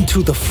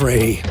 into the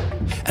fray,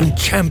 and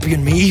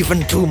champion me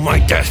even to my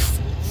death.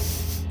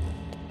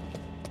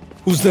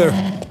 Who's there?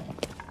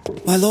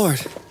 My lord.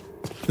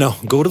 Now,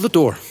 go to the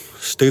door.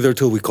 Stay there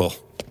till we call.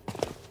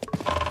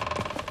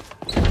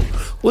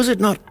 Was it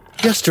not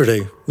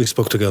yesterday we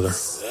spoke together?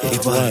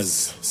 It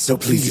was. So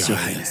please, your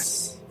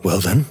highness. Well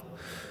then,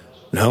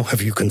 now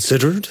have you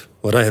considered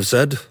what I have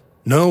said?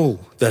 Know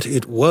that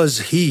it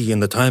was he in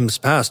the times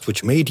past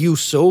which made you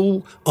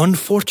so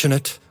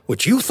unfortunate,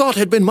 which you thought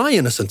had been my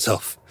innocent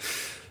self.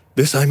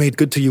 This I made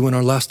good to you in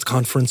our last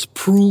conference,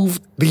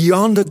 proved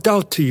beyond a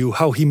doubt to you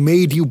how he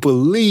made you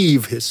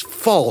believe his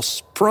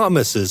false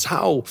promises,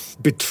 how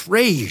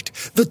betrayed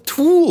the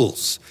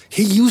tools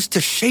he used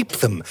to shape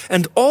them,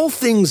 and all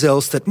things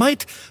else that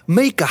might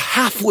make a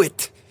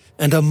half-wit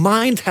and a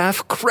mind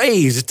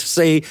half-crazed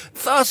say,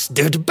 thus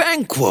did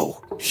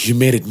Banquo. You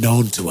made it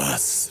known to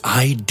us.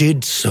 I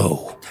did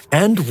so,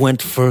 and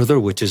went further,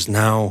 which is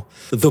now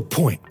the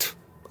point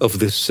of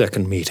this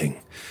second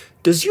meeting.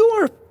 Does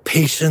your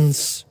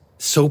patience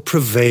so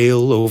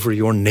prevail over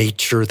your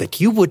nature that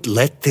you would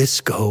let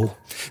this go?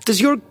 Does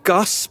your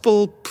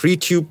gospel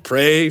preach you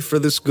pray for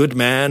this good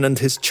man and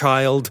his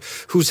child,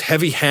 whose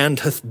heavy hand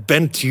hath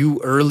bent you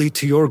early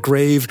to your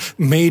grave,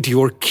 made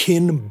your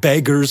kin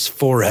beggars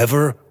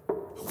forever?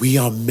 We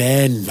are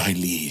men, my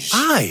liege.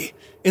 Aye,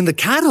 in the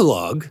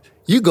catalogue,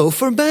 you go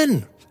for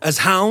men. As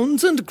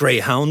hounds and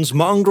greyhounds,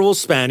 mongrels,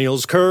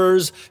 spaniels,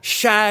 curs,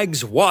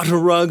 shags, water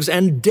rugs,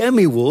 and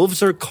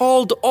demi-wolves are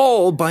called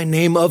all by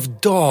name of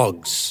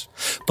dogs.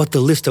 But the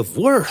list of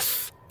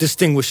worth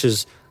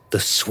distinguishes the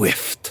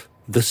swift,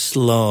 the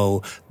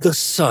slow, the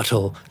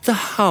subtle, the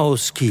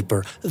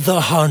housekeeper,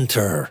 the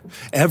hunter,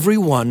 every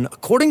one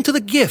according to the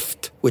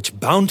gift which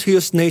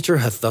bounteous nature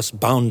hath thus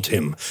bound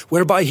him,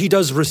 whereby he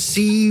does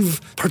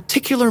receive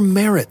particular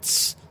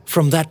merits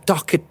from that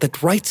docket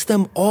that writes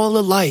them all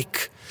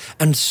alike,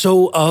 and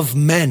so of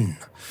men.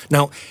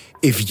 Now,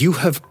 if you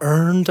have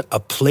earned a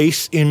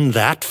place in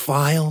that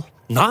file,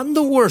 not in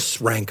the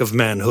worst rank of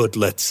manhood,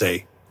 let's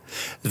say,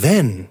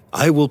 then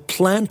I will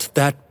plant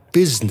that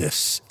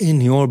business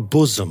in your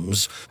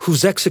bosoms,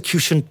 whose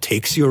execution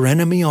takes your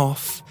enemy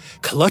off,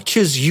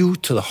 clutches you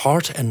to the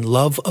heart and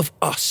love of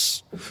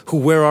us, who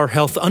were our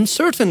health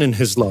uncertain in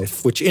his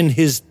life, which in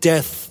his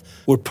death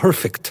were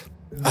perfect.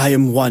 I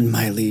am one,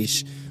 my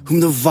liege, whom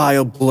the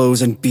vile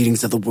blows and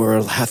beatings of the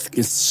world hath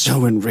me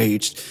so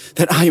enraged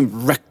that I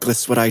am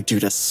reckless what I do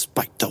to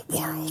spite the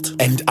world.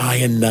 And I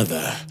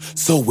another,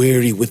 so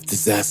weary with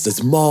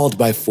disasters, mauled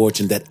by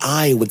fortune, that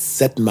I would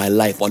set my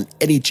life on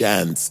any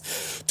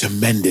chance to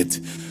mend it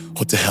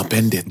or to help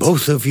end it.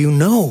 Both of you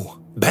know,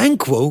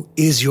 Banquo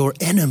is your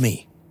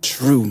enemy.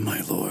 True,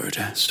 my lord.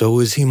 So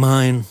is he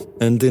mine,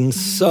 and in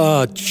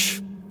such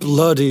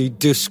bloody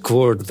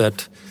discord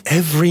that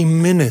every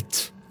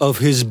minute of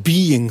his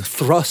being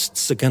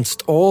thrusts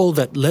against all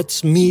that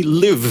lets me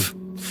live.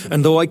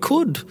 And though I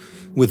could,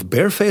 with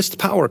barefaced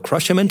power,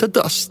 crush him into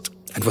dust,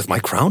 and with my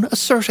crown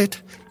assert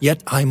it,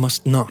 yet I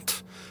must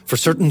not. For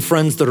certain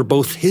friends that are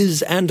both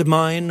his and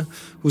mine,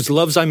 whose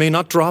loves I may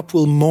not drop,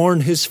 will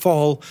mourn his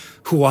fall,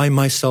 who I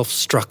myself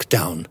struck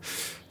down.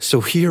 So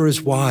here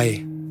is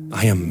why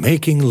I am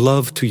making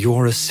love to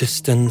your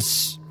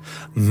assistance,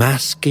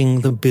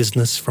 masking the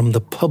business from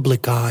the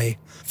public eye,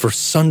 for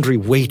sundry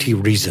weighty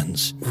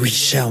reasons. We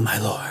shall, my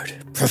lord,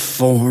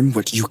 perform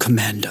what you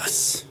command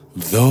us.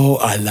 Though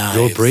our lives...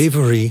 Your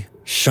bravery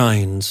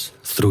shines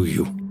through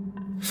you.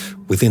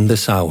 Within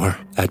this hour,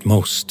 at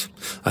most,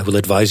 I will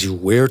advise you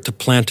where to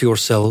plant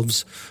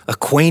yourselves,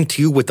 acquaint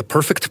you with the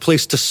perfect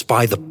place to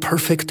spy the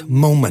perfect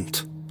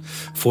moment.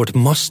 For it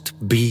must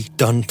be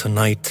done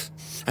tonight,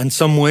 and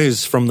some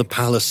ways from the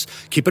palace.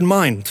 Keep in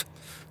mind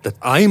that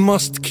I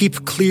must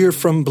keep clear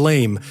from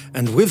blame,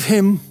 and with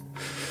him,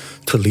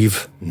 to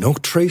leave no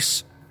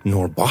trace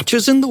nor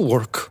botches in the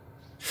work.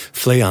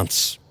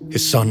 Fleance,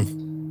 his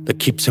son, that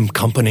keeps him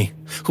company,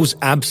 whose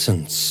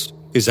absence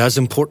is as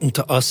important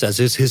to us as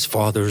is his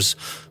father's,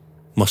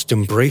 must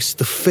embrace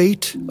the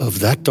fate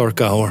of that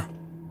dark hour.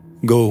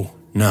 Go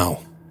now,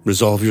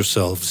 resolve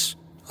yourselves.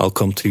 I'll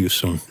come to you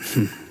soon.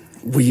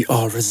 We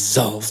are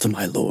resolved,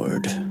 my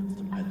lord.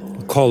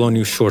 I'll call on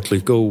you shortly.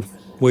 Go,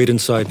 wait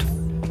inside.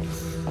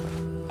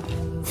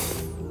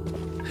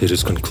 It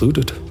is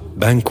concluded.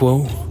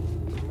 Banquo,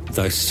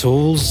 thy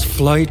soul's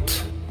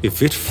flight,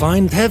 if it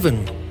find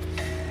heaven,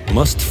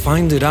 must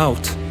find it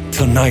out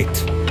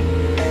tonight.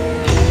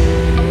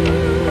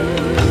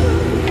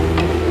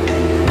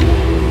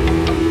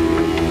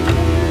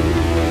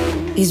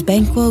 Is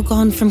Banquo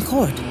gone from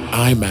court?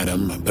 Aye,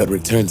 madam, but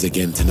returns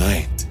again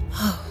tonight.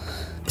 Oh.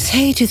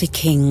 Say to the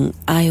king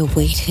I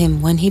await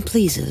him when he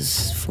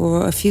pleases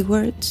for a few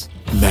words.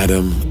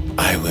 Madam,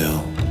 I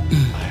will.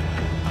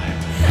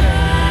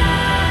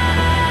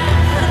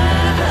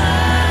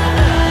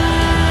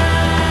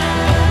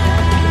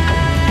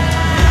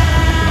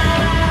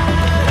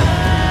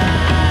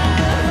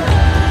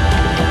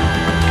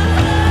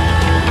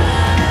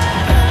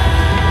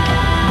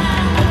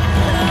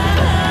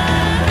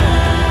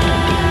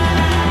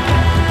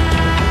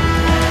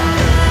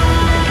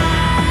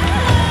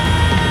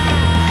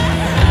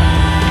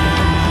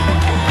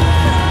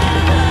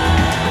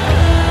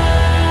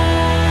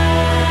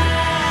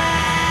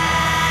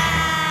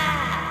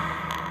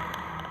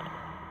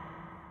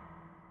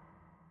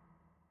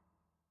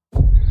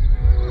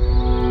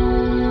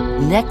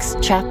 Next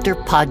Chapter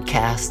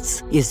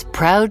Podcasts is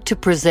proud to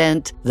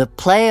present the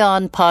Play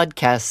On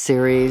podcast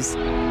series,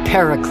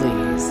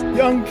 Pericles.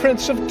 Young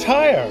Prince of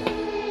Tyre.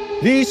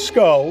 These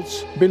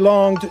skulls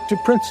belonged to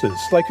princes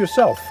like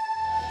yourself.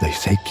 They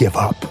say give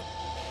up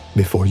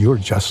before you're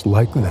just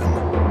like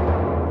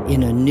them.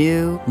 In a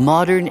new,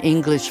 modern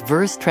English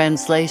verse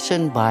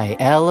translation by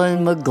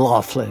Alan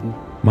McLaughlin.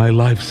 My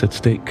life's at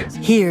stake.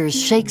 Here's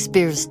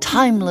Shakespeare's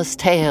timeless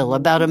tale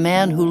about a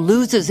man who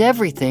loses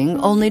everything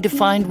only to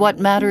find what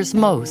matters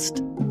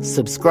most.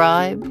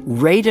 Subscribe,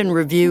 rate and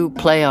review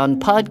Play On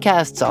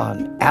Podcasts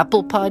on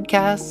Apple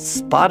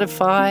Podcasts,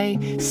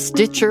 Spotify,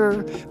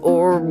 Stitcher,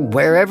 or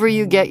wherever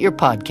you get your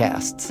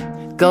podcasts.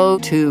 Go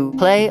to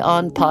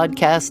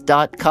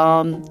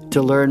playonpodcast.com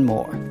to learn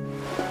more.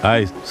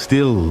 I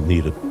still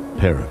need a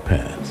pair of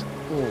pants.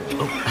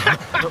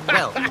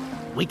 Well,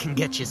 we can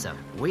get you some.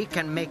 We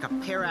can make a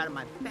pair out of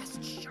my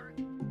best shirt.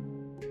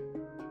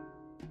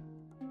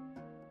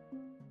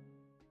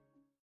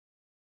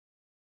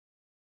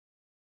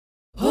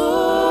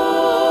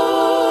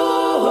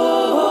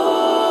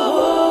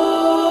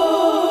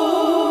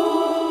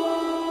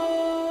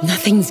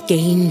 Nothing's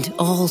gained,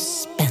 all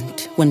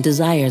spent, when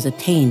desire's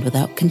attained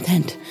without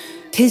content.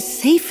 'Tis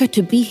safer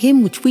to be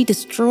him which we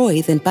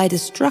destroy than by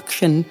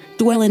destruction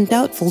dwell in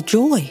doubtful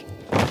joy.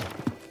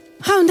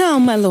 How now,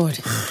 my lord?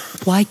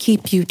 Why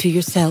keep you to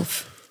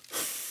yourself?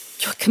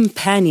 Your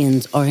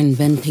companions are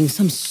inventing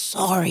some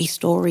sorry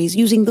stories,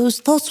 using those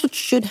thoughts which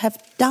should have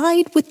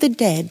died with the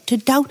dead to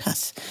doubt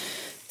us.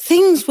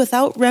 Things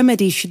without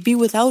remedy should be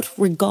without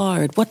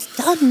regard. What's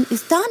done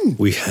is done.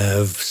 We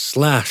have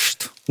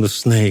slashed the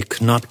snake,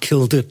 not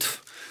killed it.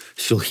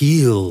 She'll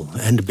heal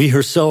and be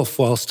herself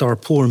whilst our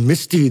poor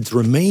misdeeds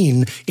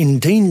remain in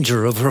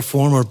danger of her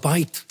former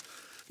bite.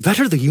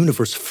 Better the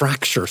universe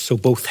fracture so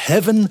both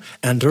heaven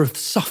and earth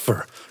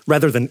suffer,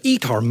 rather than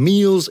eat our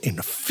meals in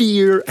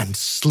fear and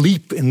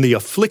sleep in the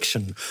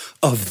affliction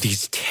of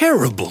these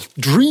terrible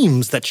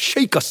dreams that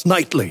shake us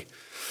nightly.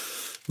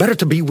 Better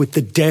to be with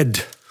the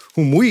dead,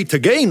 whom we, to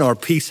gain our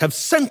peace, have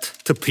sent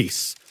to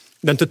peace,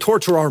 than to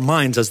torture our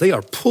minds as they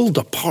are pulled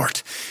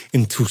apart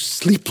into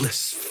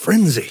sleepless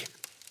frenzy.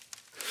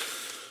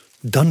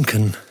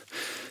 Duncan,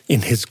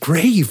 in his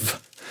grave,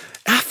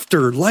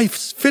 after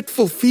life's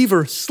fitful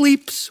fever,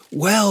 sleeps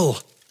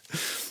well.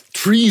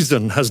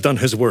 Treason has done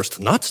his worst.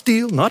 Not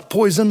steel, not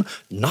poison,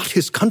 not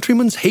his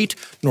countrymen's hate,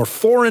 nor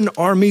foreign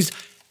armies.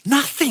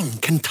 Nothing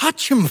can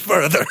touch him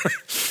further.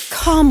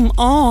 Come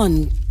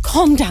on.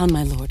 Calm down,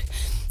 my lord.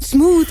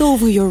 Smooth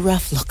over your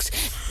rough looks.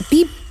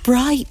 Be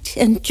bright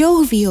and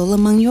jovial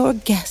among your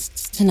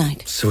guests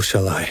tonight. So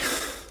shall I,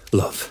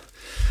 love.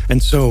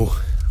 And so,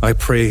 I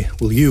pray,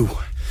 will you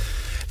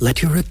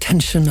let your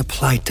attention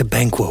apply to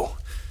Banquo.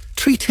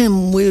 Treat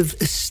him with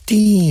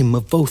esteem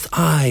of both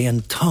eye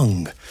and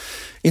tongue.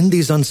 In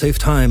these unsafe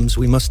times,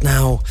 we must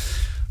now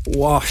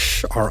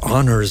wash our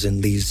honors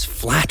in these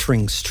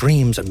flattering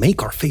streams and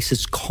make our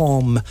faces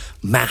calm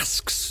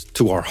masks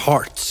to our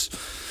hearts,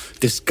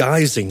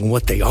 disguising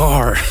what they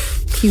are.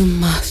 You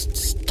must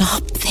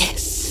stop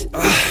this.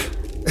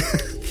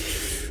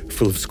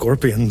 Full of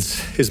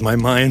scorpions is my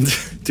mind,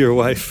 dear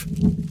wife.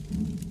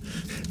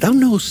 Thou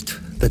knowst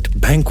that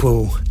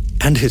Banquo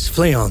and his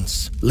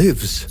Fleance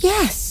lives.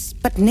 Yes,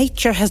 but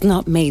nature has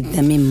not made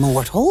them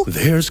immortal.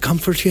 There's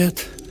comfort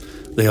yet.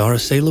 They are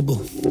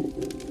assailable.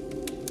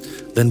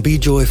 Then be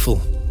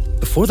joyful.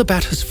 Before the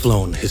bat has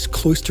flown his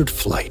cloistered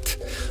flight,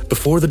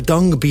 before the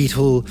dung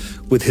beetle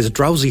with his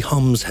drowsy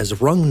hums has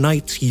rung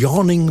night's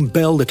yawning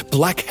bell at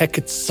Black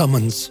Hecate's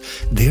summons,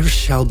 there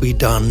shall be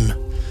done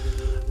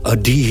a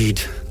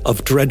deed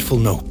of dreadful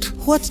note.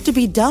 What's to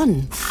be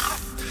done?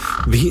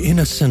 Be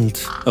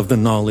innocent of the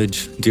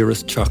knowledge,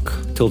 dearest Chuck,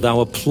 till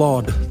thou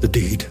applaud the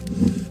deed.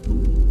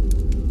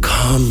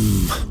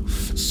 Come,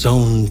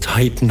 sewn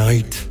tight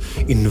night,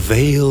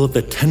 unveil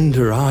the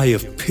tender eye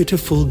of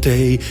pitiful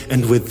day,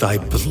 and with thy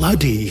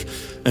bloody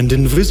and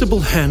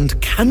invisible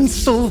hand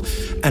cancel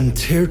and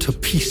tear to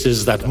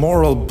pieces that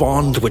moral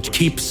bond which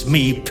keeps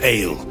me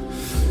pale.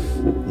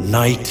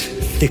 Night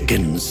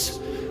thickens,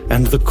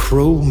 and the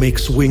crow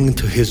makes wing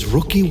to his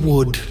rooky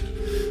wood.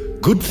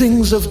 Good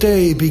things of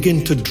day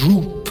begin to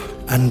droop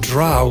and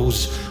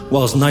drowse,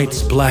 whilst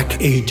night's black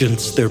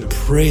agents their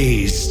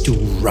praise do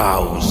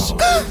rouse.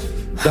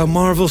 Thou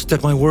marvelst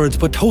at my words,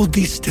 but hold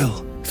thee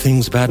still.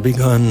 Things bad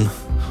begun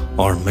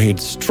are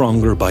made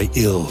stronger by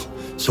ill.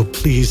 So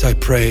please, I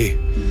pray,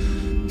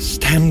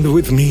 stand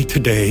with me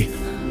today.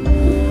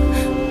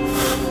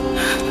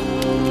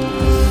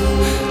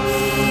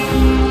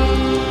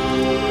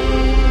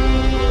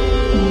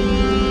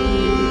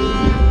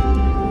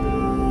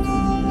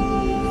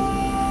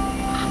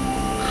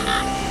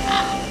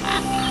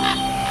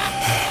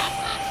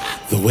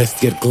 The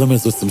west yet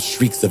glimmers with some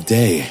shrieks of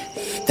day,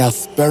 thou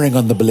spurring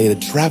on the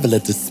belated traveler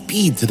to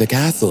speed to the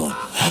castle,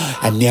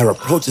 and near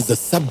approaches the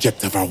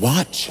subject of our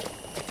watch.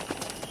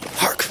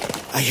 Hark!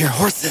 I hear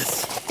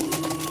horses.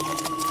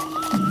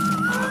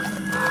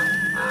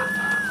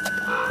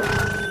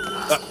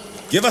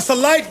 Give us a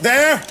light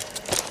there!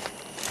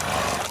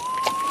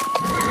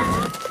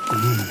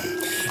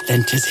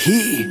 Then 'tis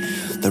he.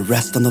 The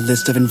rest on the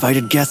list of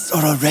invited guests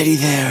are already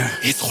there.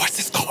 His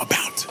horses go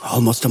about.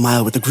 Almost a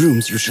mile with the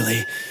grooms,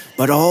 usually.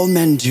 But all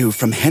men do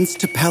from hence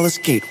to Palace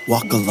Gate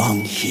walk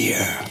along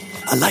here.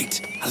 A light,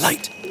 a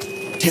light.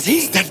 'Tis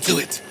he. Step to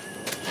it.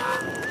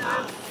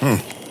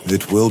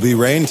 It will be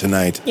rain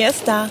tonight. Yes,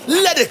 Da.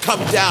 Let it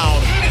come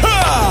down.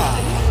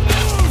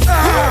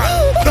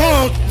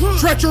 No!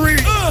 Treachery!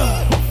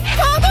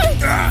 Father!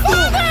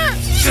 Father!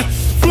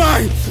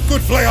 Fly!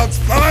 Good Fleance,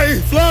 fly!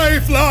 Fly!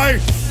 Fly!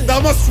 Thou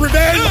must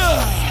revenge!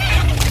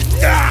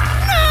 No!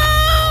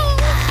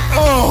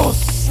 Oh,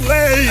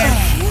 slave!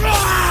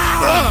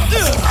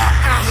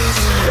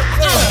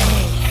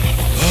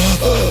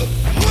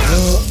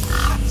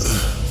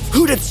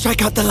 Who did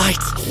strike out the light?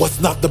 What's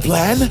not the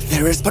plan?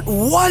 There is but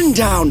one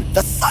down.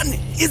 The sun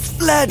is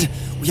fled.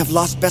 We have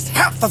lost best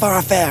half of our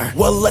affair.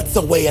 Well, let's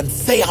away and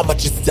say how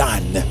much is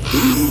done.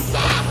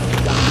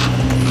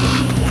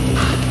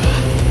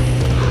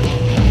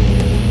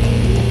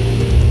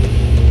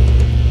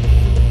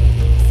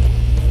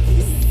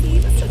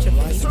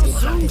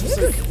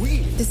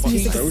 This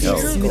music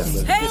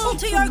is Hail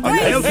to your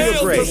grace! Hail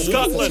to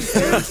Scotland!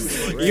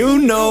 You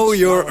know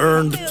your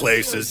earned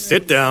places.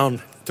 Sit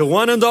down. To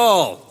one and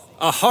all,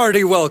 a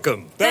hearty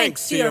welcome.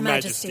 Thanks to your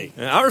majesty.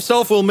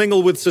 Ourself will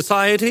mingle with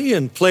society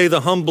and play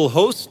the humble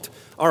host.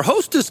 Our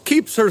hostess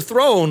keeps her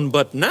throne,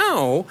 but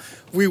now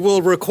we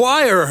will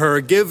require her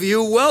give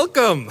you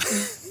welcome.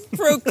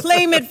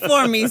 Proclaim it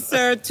for me,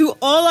 sir, to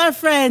all our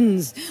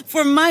friends.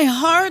 For my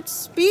heart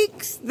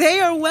speaks, they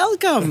are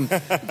welcome.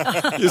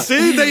 You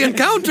see, they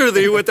encounter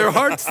thee with their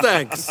heart's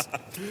thanks.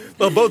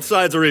 Well, both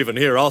sides are even.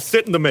 Here, I'll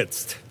sit in the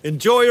midst.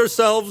 Enjoy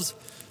yourselves.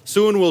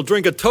 Soon we'll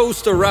drink a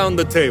toast around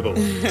the table.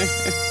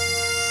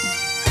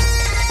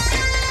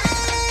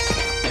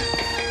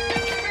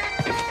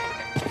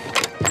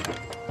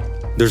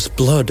 There's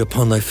blood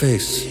upon thy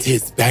face.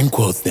 'Tis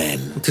Banquo's then.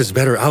 'Tis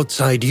better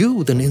outside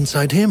you than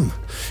inside him.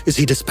 Is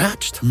he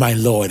dispatched? My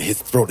lord, his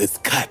throat is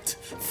cut.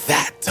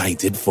 That I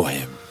did for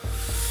him.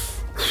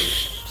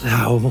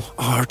 Thou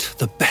art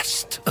the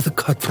best of the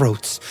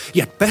cutthroats,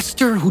 yet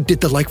bester who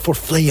did the like for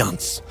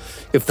Fleance.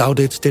 If thou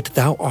didst it,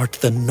 thou art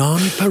the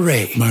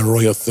nonpareil. My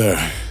royal sir,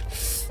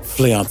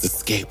 Fleance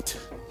escaped.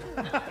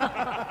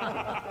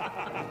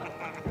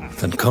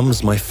 Then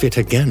comes my fit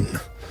again.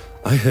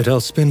 I had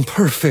else been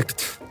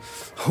perfect.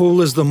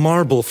 Whole as the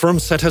marble, firm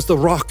set as the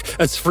rock,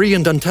 as free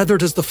and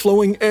untethered as the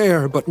flowing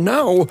air. But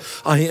now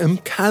I am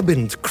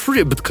cabined,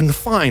 cribbed,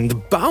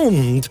 confined,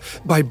 bound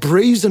by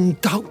brazen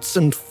doubts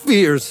and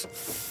fears.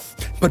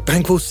 But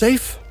Banquo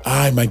safe?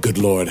 Aye, my good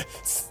lord,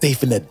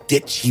 safe in a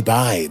ditch he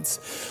bides,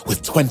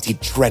 with 20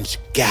 trench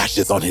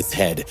gashes on his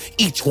head,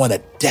 each one a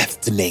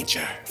death to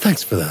nature.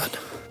 Thanks for that.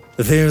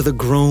 There the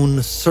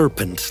grown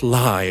serpent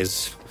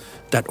lies.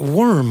 That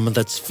worm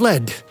that's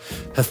fled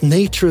hath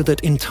nature that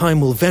in time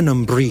will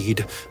venom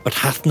breed, but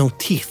hath no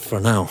teeth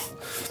for now.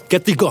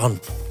 Get thee gone.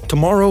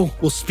 Tomorrow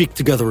we'll speak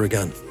together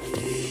again.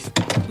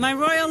 My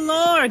royal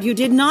lord, you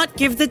did not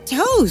give the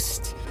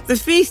toast. The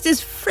feast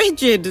is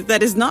frigid,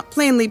 that is not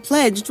plainly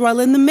pledged while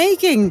in the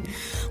making.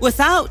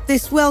 Without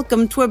this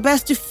welcome, 'twere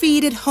best to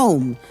feed at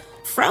home.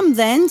 From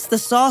thence, the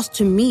sauce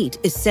to meat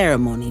is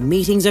ceremony.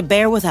 Meetings are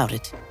bare without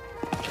it.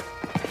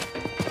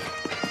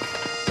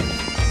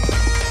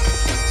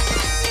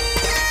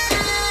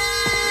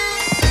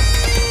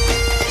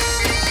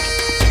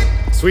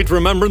 Sweet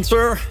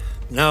remembrancer,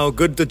 now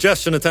good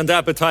digestion attend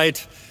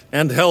appetite,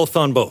 and health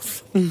on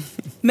both.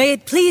 May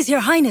it please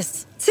your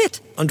highness, sit.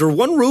 Under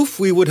one roof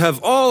we would have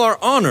all our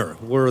honor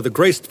were the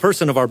graced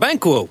person of our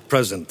Banquo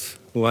present,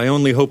 who I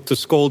only hope to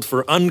scold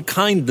for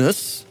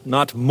unkindness,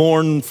 not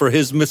mourn for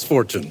his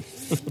misfortune.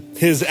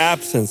 His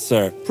absence,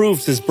 sir,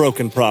 proves his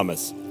broken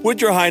promise.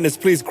 Would your highness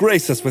please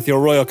grace us with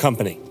your royal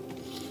company?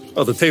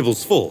 Oh, the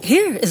table's full.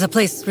 Here is a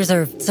place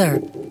reserved,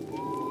 sir.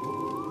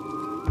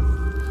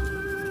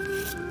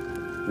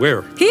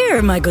 Where?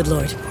 Here, my good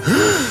lord.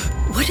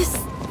 What is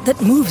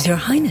that moves your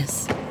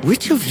highness?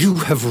 Which of you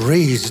have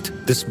raised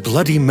this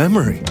bloody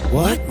memory?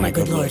 What, my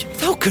good lord?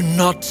 Thou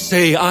cannot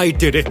say I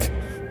did it.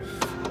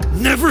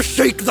 Never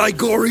shake thy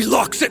gory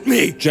locks at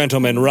me!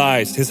 Gentlemen,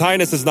 rise. His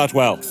highness is not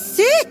well.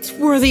 Sit,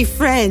 worthy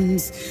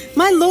friends.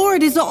 My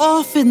lord is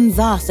often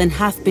thus, and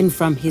hath been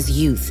from his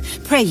youth.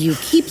 Pray you,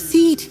 keep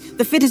seat.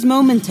 The fit is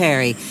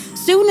momentary.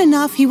 Soon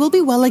enough he will be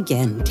well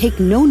again. Take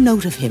no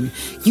note of him.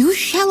 You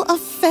shall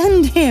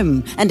offend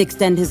him, and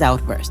extend his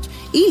outburst.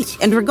 Eat,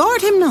 and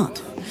regard him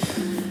not.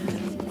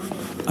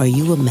 Are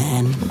you a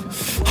man?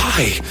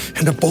 Aye,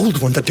 and a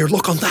bold one that dare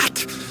look on that,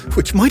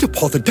 which might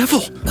appall the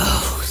devil.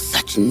 Oh,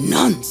 such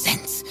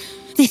nonsense.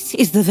 This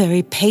is the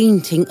very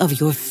painting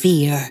of your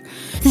fear.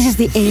 This is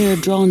the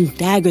air-drawn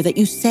dagger that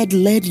you said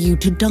led you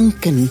to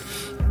Duncan.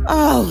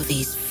 Oh,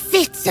 these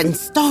fits and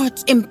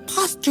starts,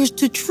 impostures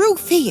to true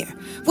fear,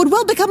 would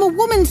well become a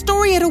woman's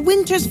story at a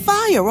winter's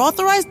fire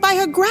authorized by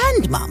her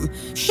grandmum.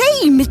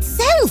 Shame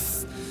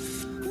itself!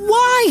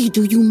 Why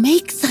do you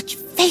make such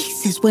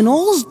faces when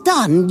all's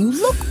done? You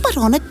look but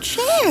on a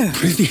chair.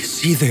 Prithee,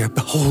 see there,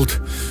 behold.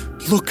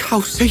 Look,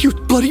 how say you,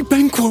 bloody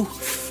Banquo?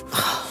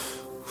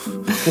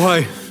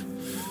 Why,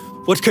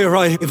 what care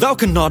I if thou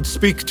cannot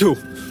speak to?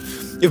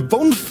 If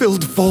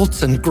bone-filled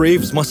vaults and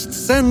graves must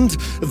send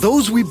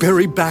those we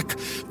bury back,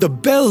 the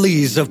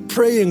bellies of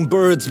praying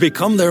birds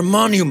become their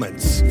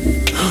monuments.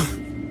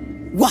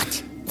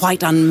 What?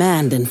 Quite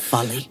unmanned in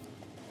folly.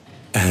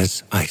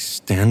 As I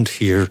stand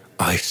here,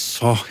 I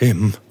saw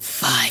him.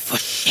 Fie for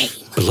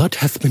shame. Blood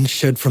hath been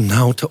shed from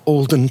now to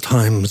olden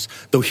times.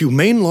 Though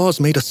humane laws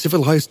made a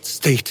civilized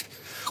state,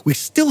 we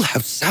still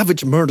have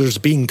savage murders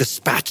being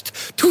dispatched,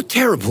 too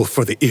terrible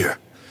for the ear.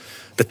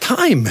 The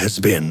time has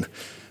been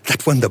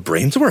that when the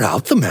brains were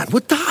out, the man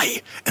would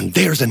die, and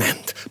there's an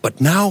end. But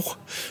now,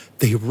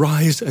 they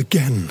rise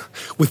again,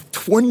 with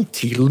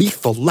 20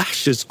 lethal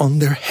lashes on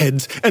their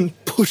heads, and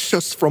push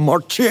us from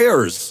our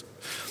chairs.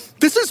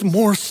 This is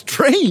more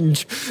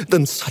strange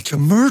than such a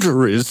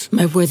murder is.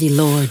 My worthy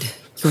lord,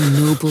 your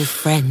noble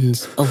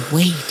friends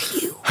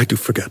await you. I do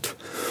forget.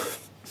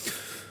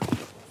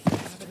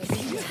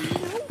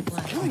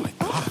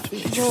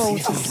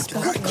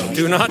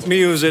 Do not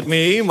muse at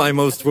me, my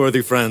most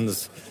worthy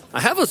friends. I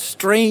have a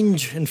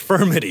strange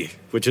infirmity,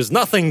 which is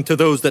nothing to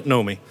those that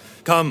know me.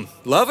 Come,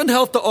 love and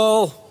health to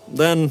all,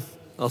 then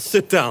I'll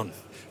sit down.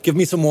 Give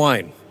me some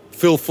wine.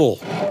 Fill full.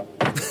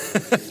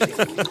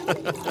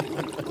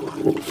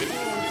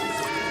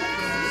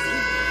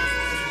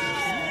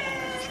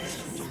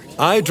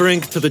 I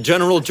drink to the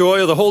general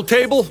joy of the whole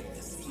table,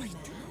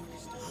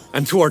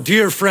 and to our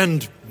dear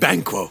friend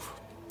Banquo,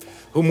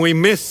 whom we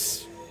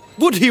miss.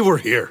 Would he were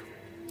here.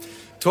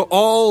 To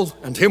all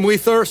and him we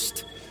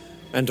thirst,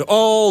 and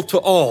all to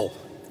all.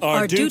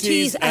 Our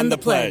duties and the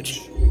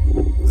pledge.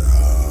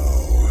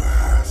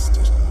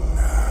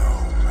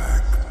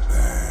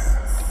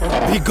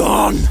 Be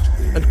gone,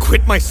 and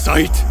quit my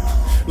sight.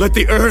 Let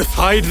the earth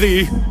hide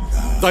thee.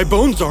 Thy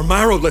bones are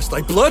marrowless,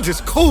 thy blood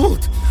is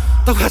cold.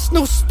 Thou hast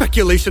no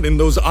speculation in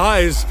those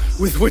eyes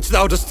with which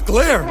thou dost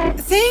glare.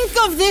 Think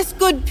of this,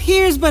 good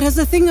peers, but as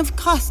a thing of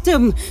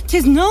costume.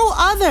 'Tis no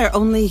other,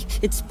 only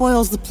it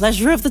spoils the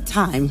pleasure of the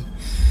time.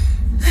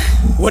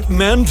 What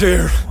man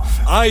dare?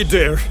 I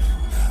dare.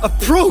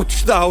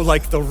 Approach thou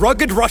like the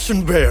rugged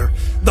Russian bear,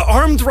 the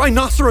armed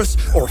rhinoceros,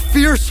 or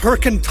fierce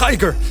Hyrcan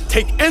tiger.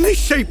 Take any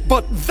shape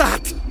but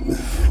that,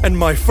 and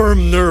my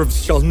firm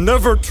nerves shall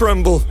never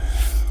tremble.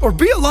 Or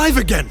be alive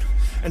again,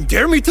 and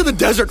dare me to the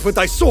desert with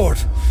thy sword.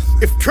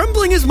 If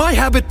trembling is my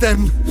habit,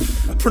 then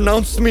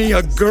pronounce me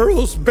a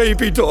girl's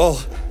baby doll.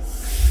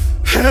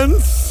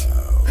 Hence,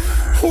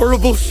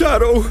 horrible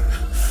shadow,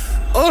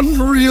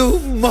 unreal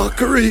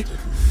mockery.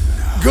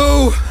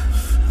 Go!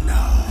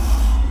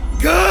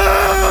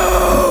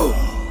 Go!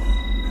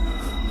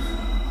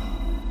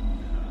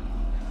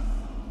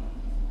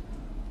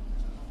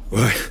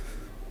 Why,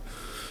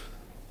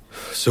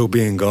 so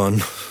being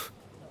gone,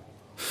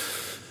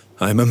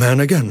 I am a man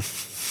again.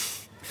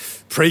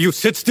 Pray you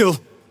sit still.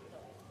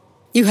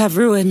 You have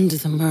ruined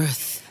the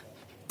mirth,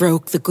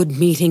 broke the good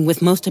meeting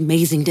with most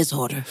amazing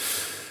disorder.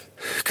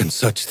 Can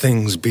such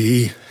things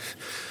be,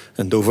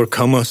 and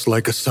overcome us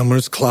like a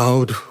summer's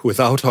cloud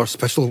without our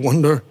special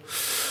wonder?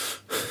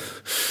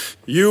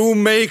 You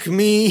make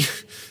me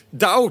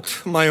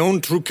doubt my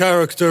own true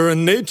character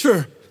and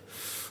nature,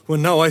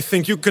 when now I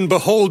think you can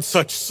behold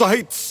such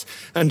sights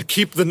and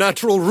keep the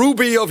natural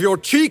ruby of your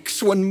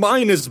cheeks when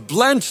mine is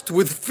blanched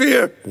with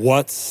fear.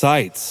 What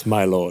sights,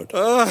 my lord?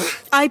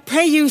 I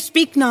pray you,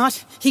 speak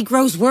not. He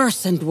grows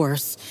worse and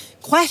worse.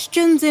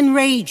 Questions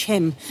enrage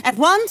him. At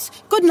once,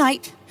 good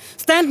night.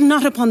 Stand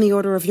not upon the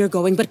order of your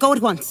going, but go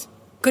at once.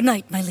 Good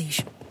night, my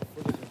liege.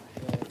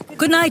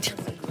 Good night,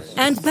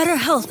 and better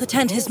health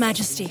attend his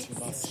majesty.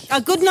 A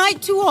good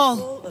night to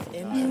all.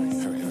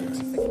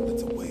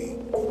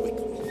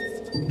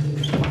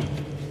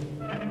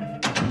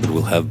 It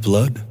will have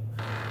blood.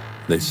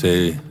 They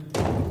say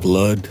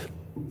blood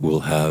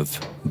will have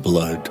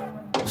blood.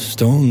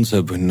 Stones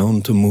have been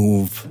known to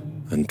move,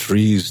 and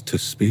trees to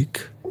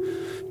speak.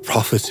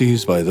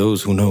 Prophecies by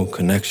those who know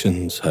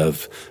connections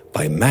have,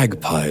 by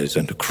magpies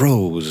and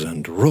crows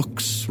and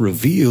rooks,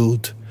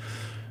 revealed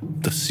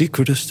the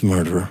secretest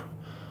murderer.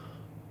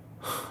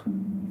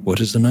 What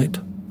is the night?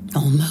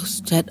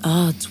 Almost at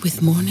odds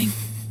with morning.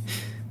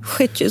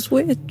 Which is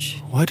which?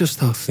 Why dost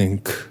thou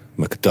think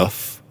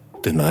Macbeth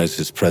denies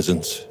his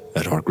presence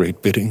at our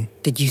great bidding?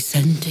 Did you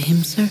send to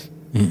him, sir?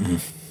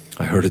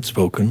 I heard it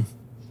spoken,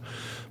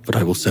 but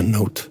I will send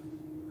note.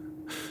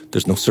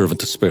 There's no servant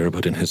to spare,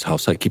 but in his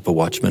house I keep a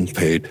watchman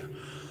paid.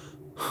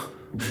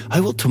 I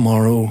will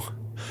tomorrow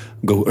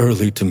go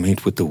early to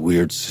meet with the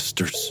weird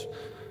sisters.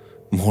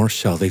 More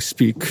shall they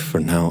speak, for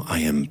now I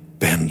am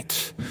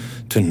bent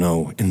to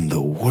know in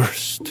the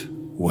worst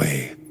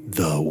way,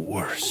 the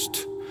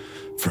worst.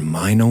 For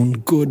mine own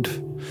good,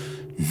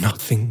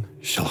 nothing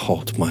shall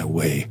halt my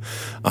way.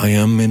 I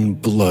am in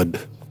blood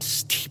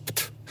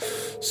steeped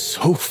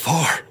so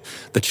far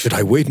that should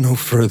I wait no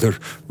further,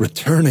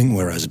 returning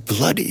were as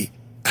bloody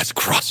as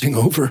crossing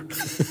over.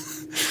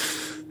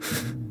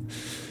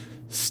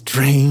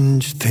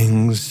 Strange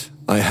things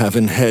I have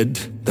in head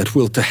that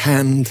will to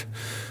hand,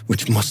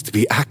 which must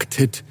be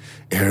acted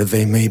ere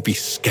they may be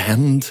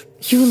scanned.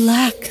 You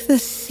lack the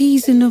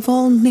season of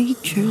all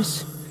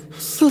natures.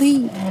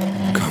 Sleep.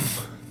 Come,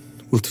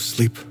 will to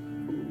sleep.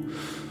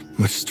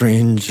 My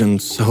strange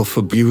and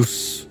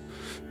self-abuse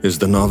is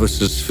the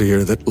novice's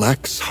fear that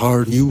lacks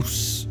hard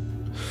use.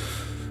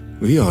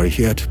 We are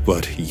yet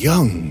but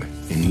young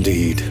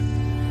indeed.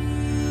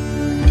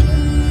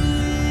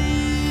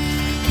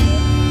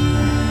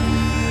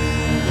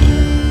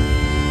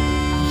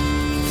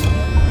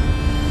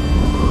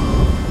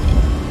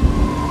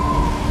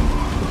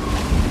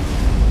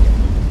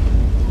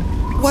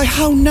 Why,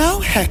 how now,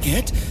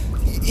 Hecate?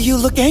 You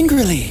look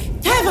angrily.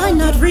 Have I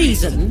not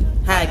reason,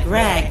 hag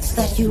rags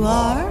that you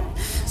are?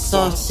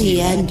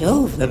 Saucy and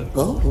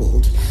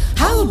overbold.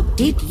 How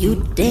did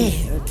you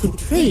dare to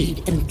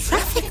trade and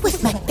traffic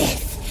with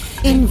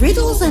Macbeth in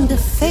riddles and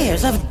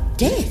affairs of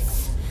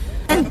death?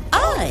 And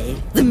I,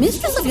 the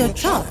mistress of your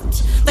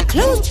charms, the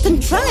closed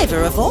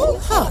contriver of all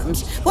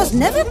harms, was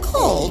never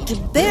called to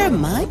bear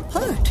my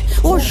part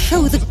or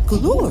show the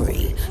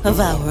glory of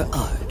our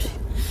art.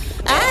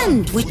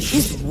 And which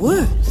is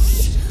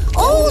worse,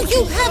 all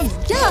you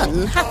have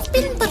done hath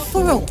been but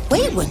for a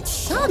wayward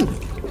son.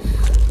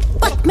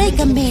 But make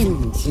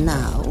amends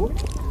now.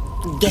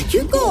 Get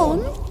you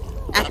gone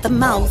at the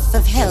mouth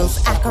of hell's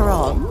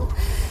Acheron.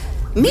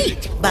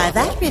 Meet by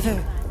that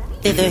river.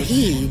 Thither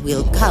he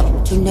will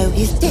come to know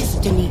his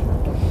destiny.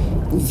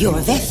 Your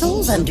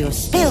vessels and your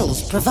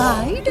spells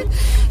provide,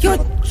 your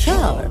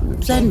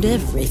charms and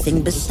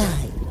everything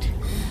beside.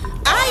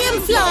 I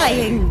am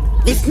flying.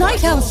 This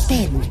night I'll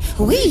spend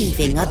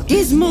weaving a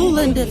dismal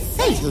and a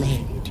fatal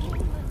end.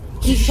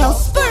 He shall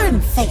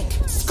spurn fate,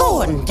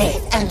 scorn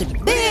death,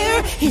 and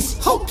bear his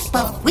hopes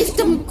of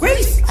wisdom,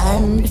 grace,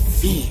 and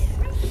fear.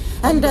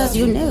 And as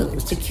you know,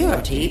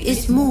 security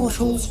is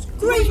mortal's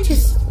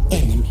greatest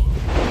enemy.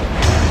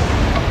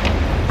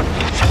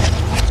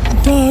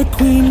 Dark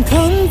Queen,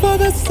 come for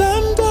the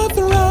sun doth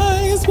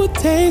rise, will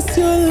taste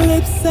your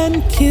lips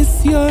and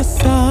kiss your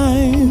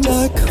sides.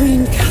 Dark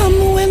Queen,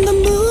 come when the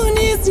moon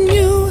is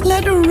new,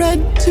 let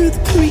red-toothed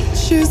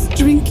creatures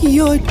drink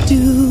your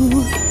dew.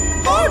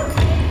 Hark!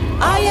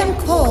 I am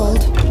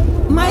called.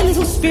 My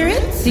little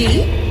spirit,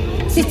 see,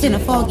 sits in a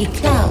foggy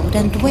cloud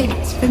and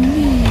waits for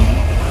me.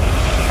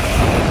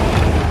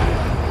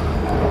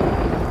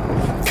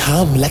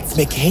 Come, let's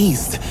make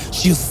haste.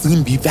 She'll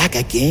soon be back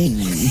again.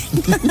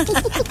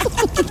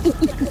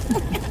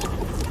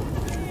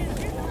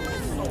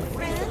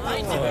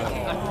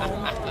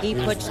 He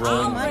puts too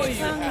much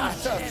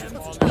tongue.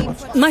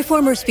 My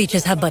former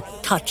speeches have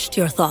but touched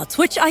your thoughts,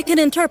 which I can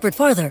interpret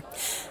farther.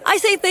 I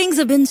say things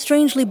have been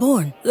strangely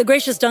born. The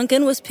gracious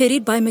Duncan was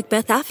pitied by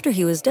Macbeth after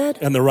he was dead.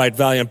 And the right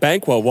valiant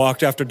Banquo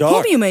walked after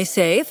dark. Whom you may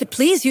say, if it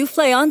please you,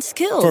 Fleance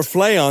killed. For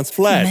Fleance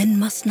fled. Men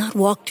must not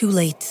walk too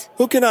late.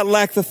 Who cannot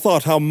lack the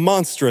thought how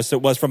monstrous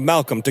it was for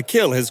Malcolm to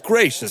kill his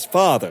gracious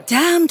father?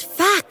 Damned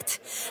fact!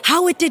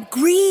 How it did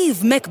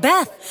grieve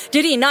Macbeth!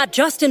 Did he not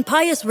just in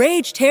pious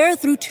rage tear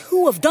through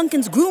 2 of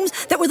Duncan's grooms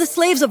that were the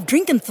slaves of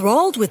drink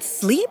enthralled with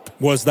sleep?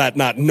 Was that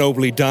not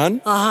nobly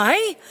done?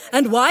 Aye,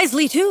 and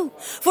wisely too,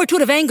 for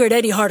 'twould have angered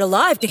any heart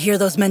alive to hear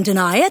those men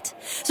deny it.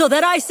 So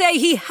that I say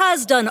he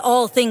has done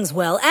all things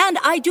well, and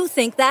I do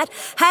think that,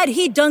 had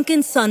he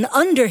Duncan's son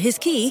under his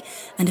key,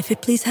 and if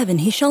it please heaven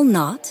he shall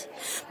not,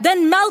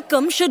 then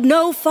Malcolm should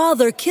know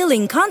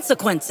father-killing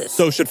consequences.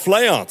 So should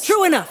Fleance.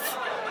 True enough.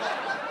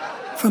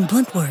 From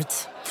blunt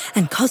words,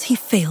 and 'cause he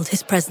failed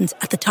his presence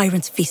at the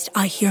tyrant's feast,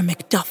 I hear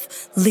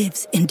Macduff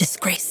lives in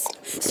disgrace.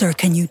 Sir,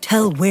 can you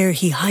tell where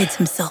he hides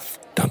himself?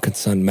 Duncan's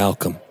son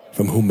Malcolm,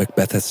 from whom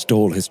Macbeth has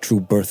stole his true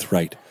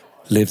birthright,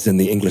 lives in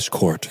the English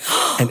court,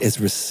 and is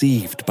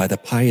received by the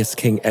pious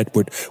King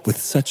Edward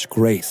with such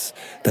grace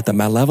that the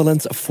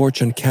malevolence of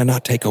fortune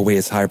cannot take away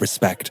his high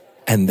respect.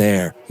 And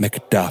there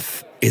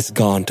Macduff is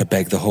gone to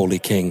beg the Holy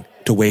King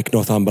to wake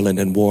Northumberland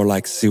and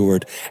warlike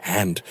Seward,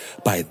 and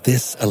by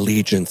this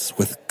allegiance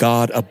with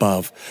God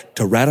above,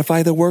 to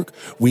ratify the work,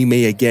 we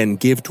may again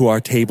give to our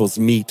tables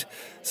meat,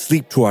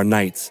 sleep to our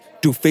nights,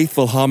 do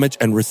faithful homage,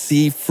 and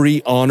receive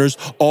free honors,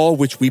 all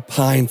which we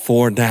pine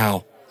for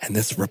now. And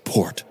this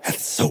report hath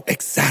so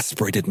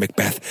exasperated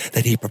Macbeth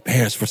that he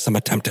prepares for some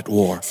attempt at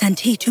war.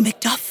 Sent he to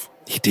Macduff?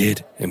 He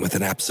did, and with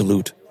an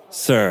absolute.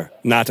 Sir,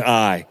 not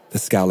I. The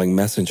scowling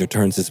messenger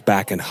turns his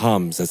back and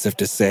hums as if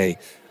to say,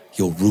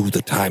 you'll rue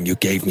the time you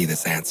gave me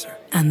this answer.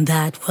 And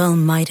that well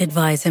might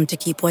advise him to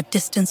keep what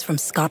distance from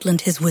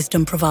Scotland his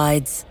wisdom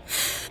provides.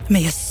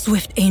 May a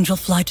swift angel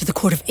fly to the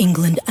court of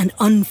England and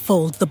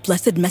unfold the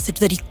blessed message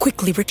that he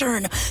quickly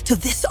return to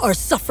this our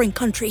suffering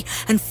country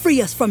and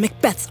free us from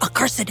Macbeth's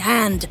accursed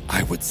hand.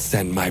 I would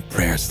send my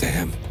prayers to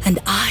him. And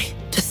I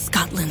to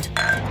Scotland.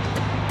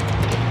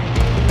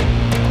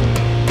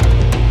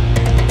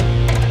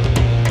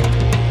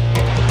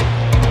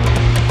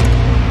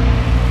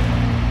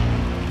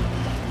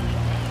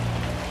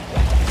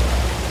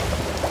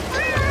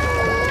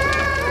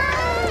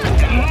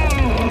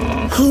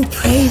 Who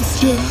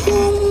prays your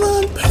home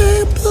on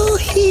purple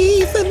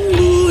heath, and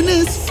moon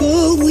is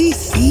full, we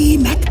see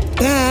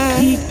Macbeth.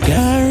 He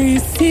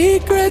carries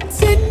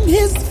secrets in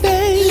his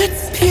veins.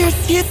 Let's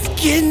pierce his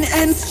skin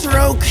and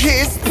stroke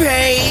his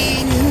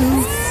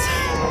pains.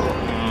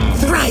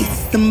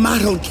 Thrice the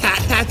mottled cat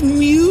hath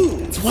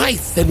mewed.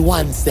 Twice and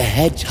once the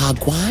hedgehog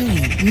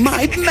whined.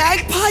 My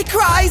magpie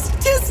cries,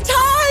 'tis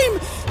time!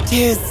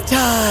 'Tis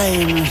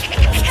time!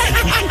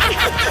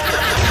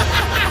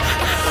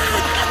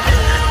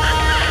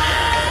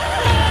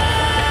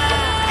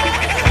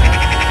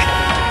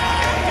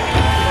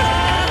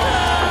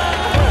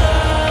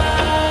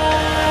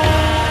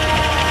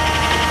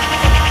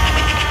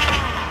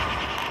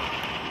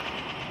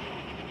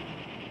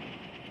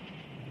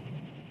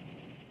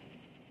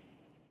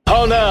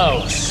 How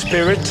now,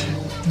 spirit?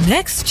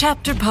 Next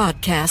Chapter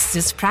Podcasts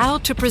is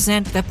proud to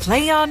present the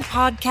Play On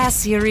podcast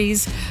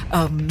series,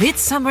 A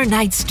Midsummer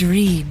Night's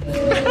Dream.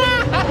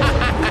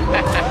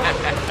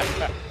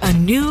 A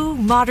new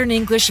modern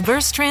English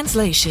verse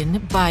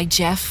translation by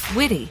Jeff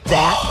Whitty.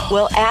 That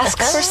will ask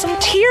for some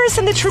tears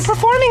in the true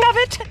performing of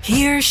it.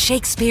 Here's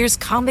Shakespeare's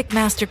comic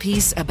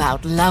masterpiece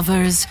about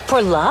lovers.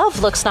 For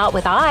love looks not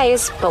with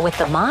eyes, but with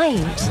the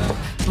mind.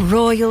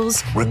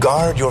 Royals.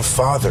 Regard your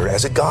father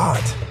as a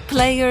god.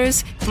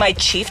 Players. My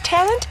chief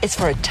talent is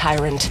for a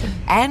tyrant.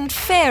 And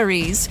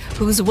fairies,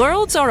 whose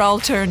worlds are all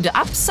turned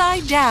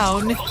upside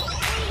down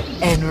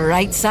and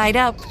right side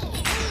up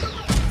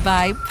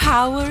by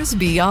powers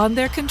beyond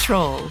their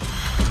control.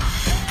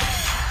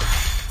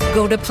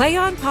 Go to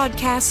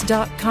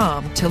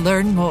playonpodcast.com to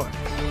learn more.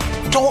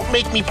 Don't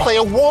make me play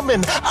a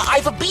woman.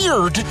 I've a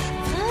beard.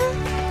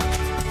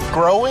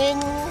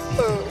 Growing.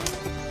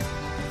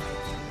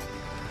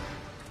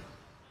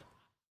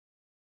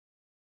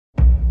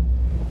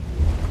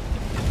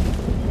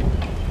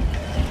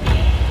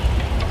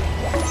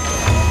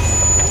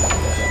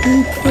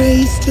 Who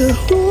prays to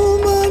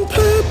whom on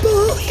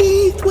purple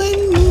heath,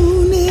 when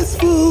moon is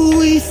full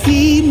we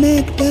see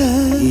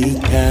Macbeth. He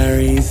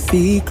carries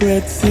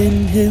secrets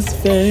in his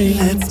veins.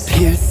 Let's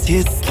pierce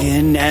his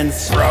skin and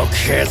stroke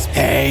his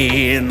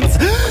pains.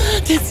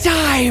 'Tis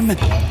time!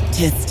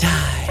 'Tis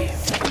time!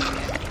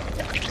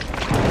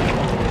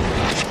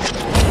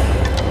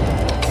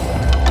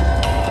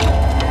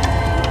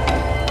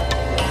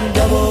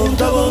 Double,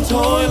 double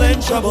toil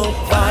and trouble,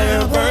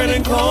 fire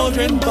burning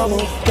cauldron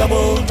bubble.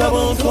 Double,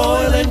 double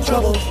toil and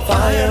trouble,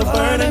 fire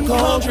burning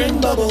cauldron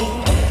bubble.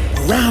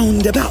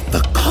 Round about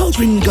the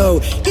cauldron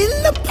go, in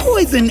the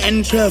poison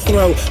entrail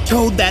throw,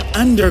 told that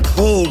under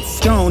cold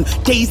stone,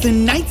 days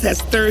and nights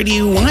as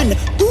 31,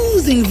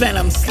 oozing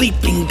venom,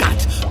 sleeping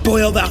gut,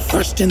 boil thou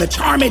first in the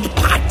charmed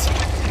pot.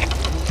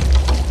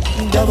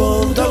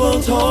 Double,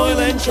 double toil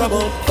and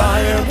trouble,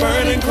 fire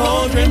burning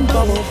cauldron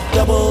bubble.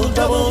 Double,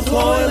 double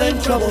toil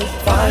and trouble,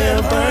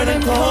 fire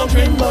burning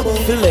cauldron bubble.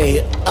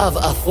 Fillet of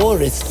a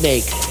forest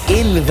snake,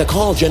 in the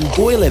cauldron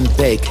boil and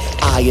bake.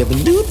 Eye of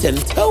newt and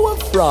toe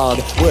of frog,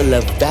 whirl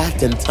of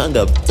bat and tongue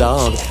of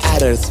dog.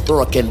 Adder's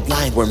fork and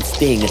blindworm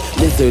sting,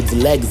 lizard's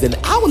legs and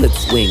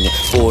owlet's wing.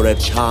 For a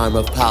charm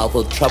of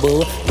powerful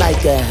trouble,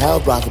 like a hell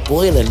broth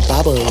boiling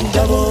bubble.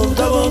 Double,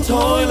 double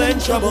toil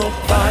and trouble,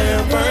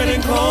 fire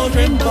burning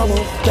cauldron bubble.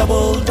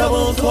 Double,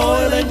 double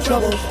toil and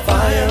trouble,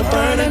 fire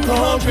burning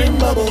cauldron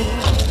bubble.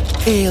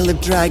 Ale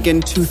of dragon,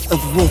 tooth of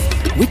wolf,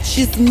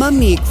 witch's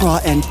mummy, craw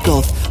and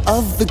gulf,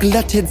 of the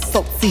glutted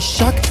salty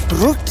shark,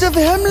 root of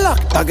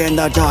hemlock, bug in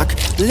the dark,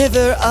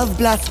 liver of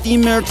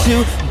blasphemer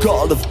too,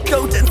 gall of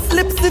goat and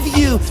slips of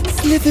you,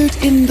 slithered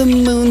in the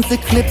moon's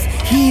eclipse,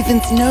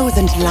 heathen's nose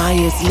and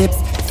liar's lips,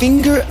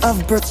 finger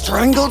of birth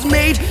strangled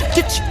maid,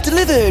 ditch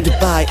delivered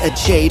by a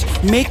jade,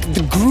 make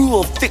the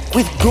gruel thick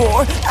with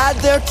gore, add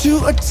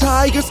thereto a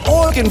tiger's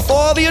organ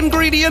for the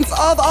ingredients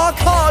of our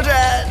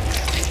cauldron.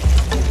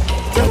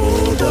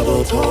 Double,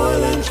 double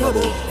toil and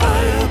trouble,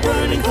 fire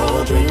burning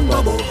cauldron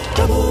bubble.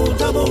 Double,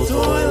 double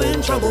toil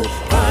and trouble,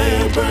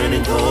 fire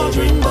burning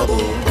cauldron bubble.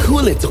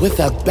 Cool it with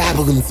a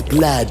baboon's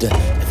blood,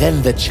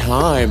 then the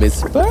charm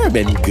is firm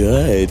and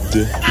good.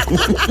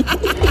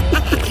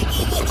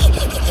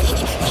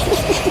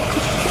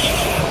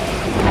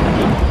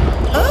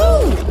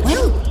 Oh,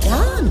 well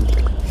done.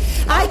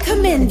 I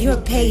commend your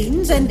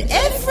pains, and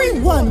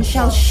everyone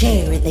shall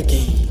share the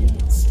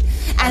gains.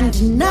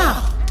 And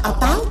now,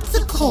 about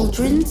the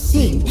cauldron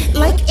sing,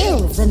 like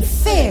elves and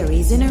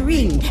fairies in a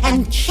ring,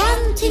 and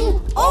chanting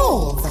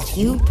all that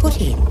you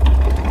put in.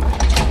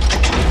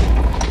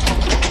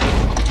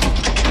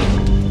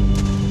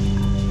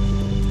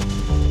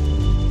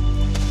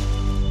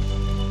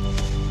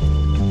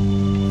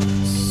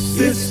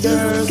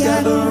 Sisters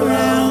gather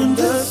round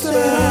the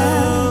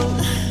spell.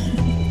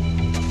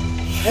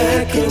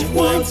 Hecate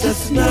wants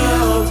us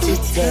now to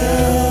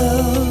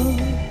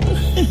tell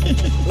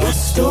a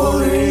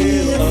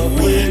story of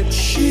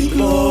witchy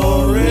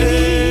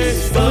glory,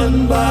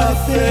 spun by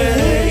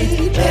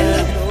fate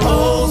and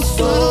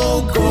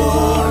also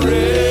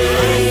gory.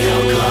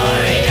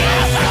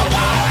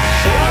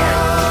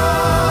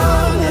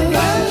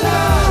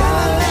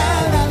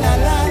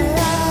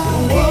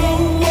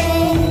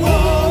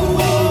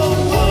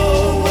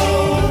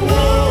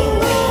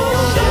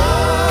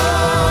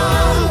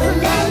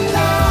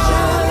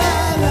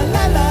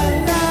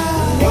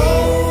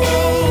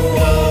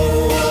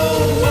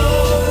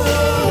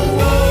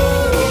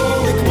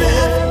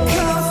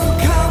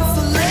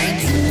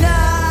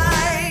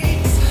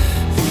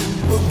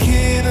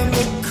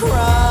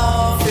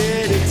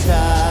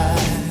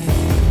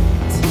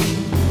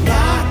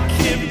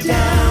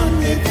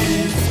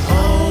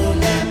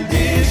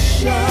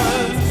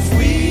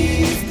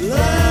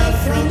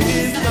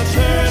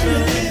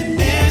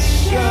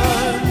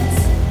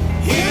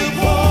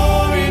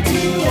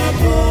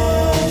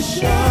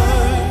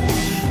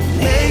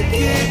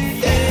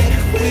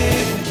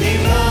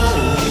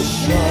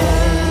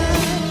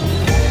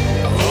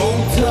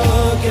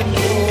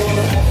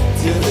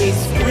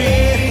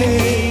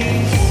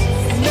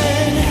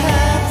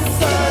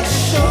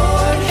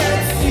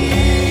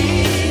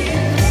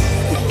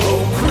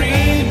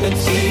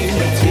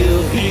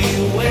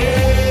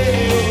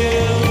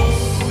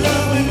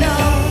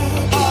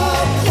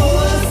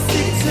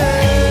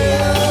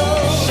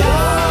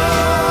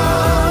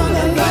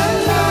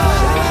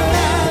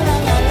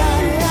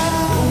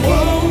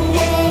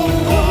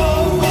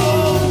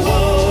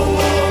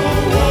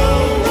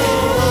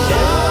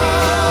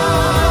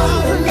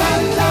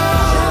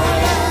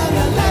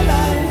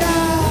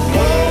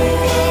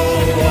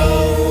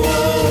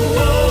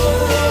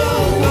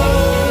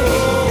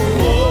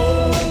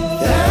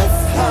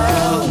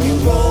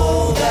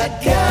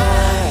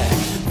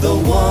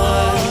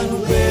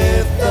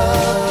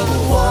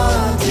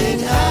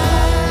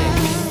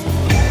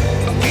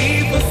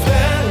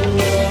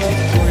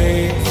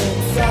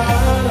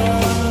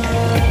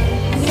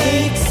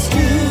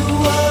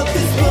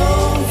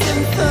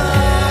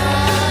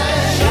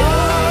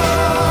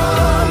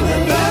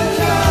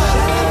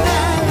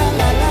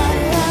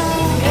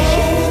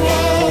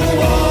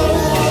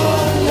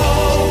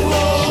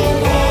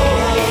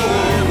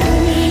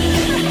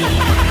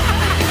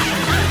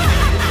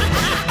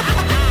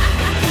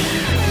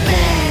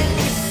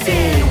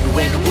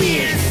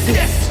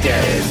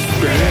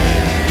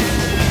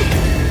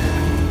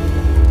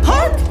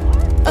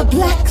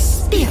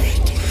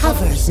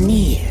 hovers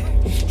near.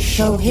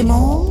 Show him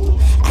all,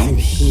 and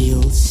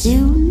he'll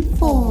soon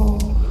fall.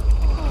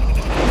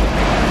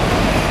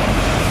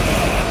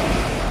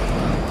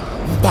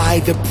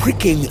 By the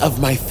pricking of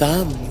my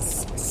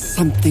thumbs.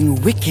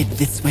 Something wicked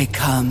this way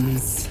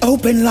comes.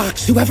 Open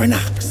locks, whoever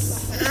knocks.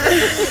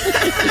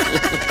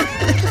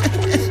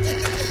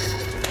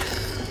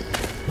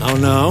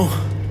 Now,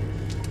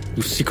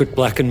 you secret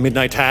black and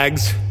midnight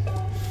hags.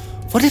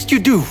 What did you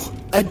do?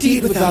 A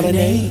deed without a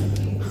name.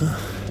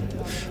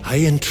 I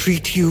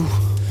entreat you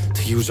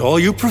to use all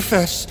you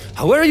profess,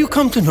 however you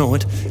come to know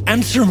it.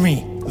 Answer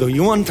me. Though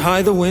you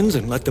untie the winds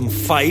and let them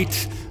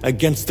fight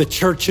against the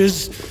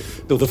churches,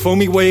 though the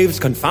foamy waves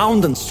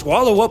confound and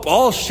swallow up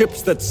all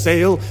ships that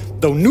sail,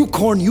 though new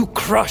corn you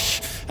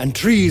crush and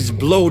trees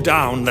blow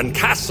down, then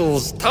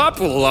castles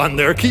topple on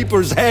their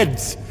keepers'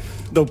 heads,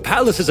 though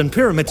palaces and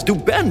pyramids do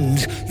bend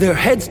their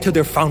heads to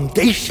their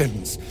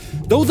foundations,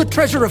 though the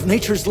treasure of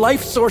nature's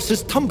life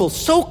sources tumble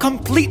so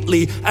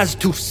completely as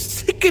to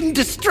sicken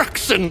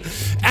destruction,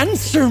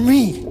 answer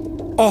me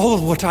all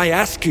what I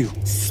ask you.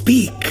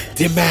 Speak.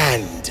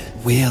 Demand.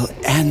 We'll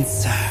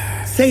answer.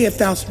 Say if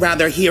thou'st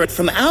rather hear it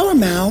from our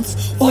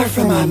mouths or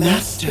from our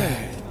master.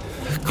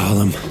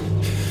 Call him.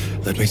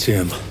 Let me see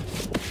him.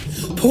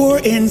 Pour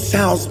in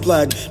sow's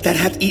blood that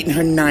hath eaten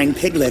her 9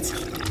 piglets.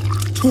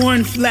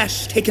 Torn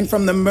flesh taken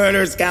from the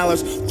murderer's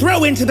gallows.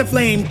 Throw into the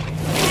flame.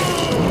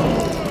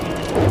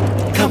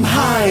 Come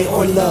high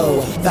or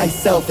low,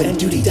 thyself and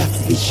duty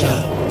doth thee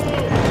show.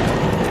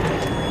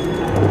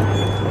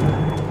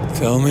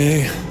 Tell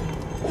me,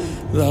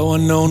 thou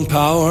unknown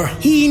power.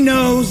 He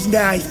knows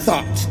thy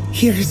thought.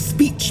 Hear his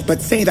speech,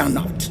 but say thou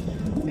not.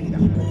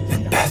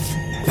 Macbeth,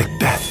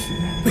 Macbeth,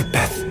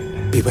 Macbeth.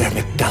 Beware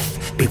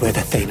Macduff, beware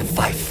the Thane of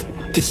Fife.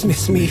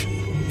 Dismiss me.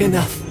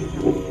 Enough.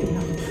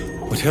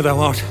 Whatever thou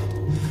art,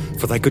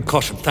 for thy good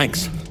caution,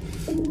 thanks.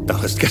 Thou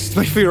hast guessed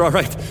my fear, all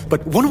right,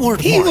 but one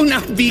word He more. will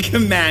not be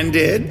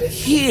commanded.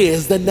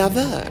 Here's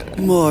another.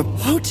 More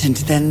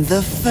potent than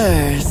the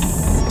first.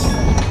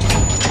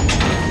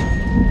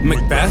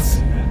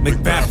 Macbeth,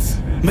 Macbeth,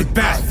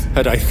 Macbeth.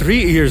 Had I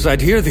 3 ears,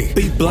 I'd hear thee.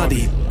 Be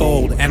bloody,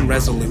 bold, and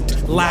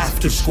resolute. Laugh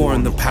to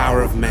scorn the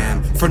power of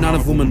man, for none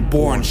of woman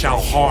born shall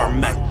harm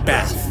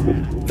Macbeth.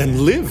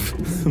 Then live,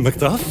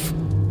 Macduff.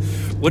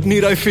 What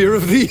need I fear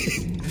of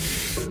thee?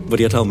 But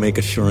yet I'll make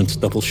assurance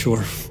double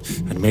sure,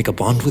 and make a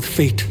bond with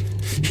fate.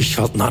 He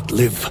shalt not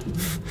live.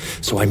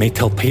 So I may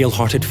tell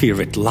pale-hearted fear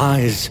it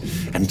lies,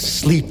 and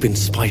sleep in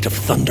spite of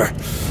thunder.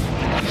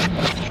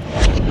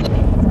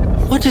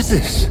 What is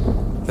this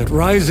that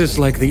rises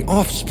like the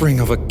offspring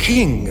of a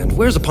king, and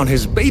wears upon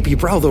his baby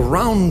brow the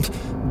round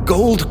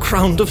gold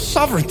crown of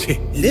sovereignty?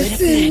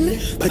 Listen,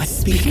 but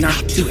speak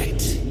not to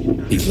it.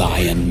 Be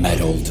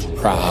lion-mettled,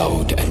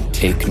 proud, and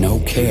take no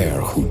care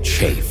who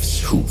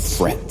chafes, who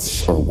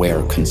frets, or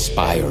where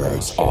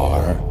conspirers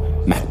are.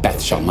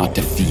 Macbeth shall not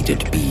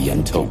defeated be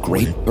until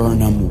great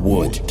Burnham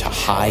Wood to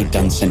high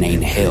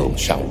Dunsinane Hill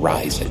shall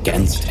rise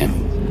against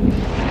him.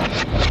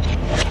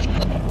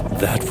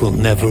 That will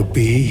never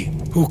be.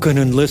 Who can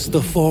enlist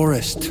the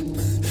forest?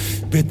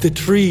 Bid the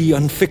tree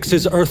unfix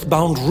his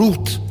earthbound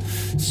root.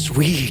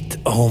 Sweet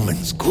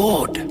omens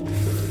good.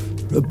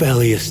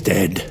 Rebellious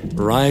dead,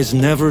 rise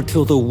never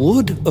till the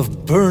wood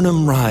of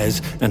Burnham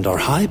rise, and our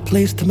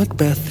high-placed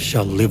Macbeth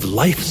shall live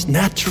life's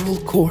natural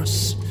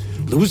course,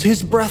 lose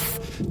his breath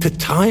to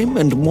time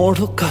and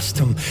mortal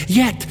custom.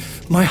 Yet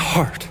my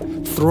heart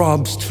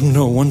throbs to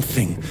know one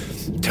thing.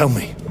 Tell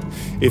me,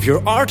 if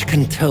your art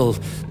can tell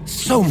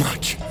so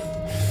much,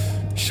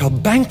 shall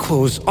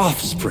Banquo's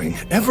offspring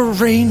ever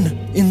reign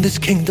in this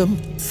kingdom?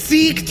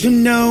 Seek to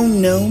know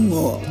no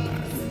more.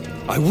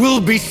 I will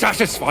be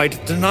satisfied.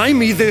 Deny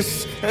me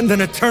this, and an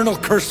eternal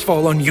curse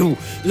fall on you.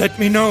 Let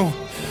me know.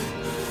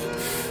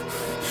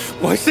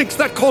 Why sinks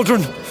that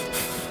cauldron?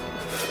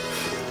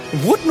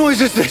 What noise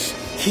is this?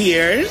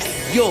 Here's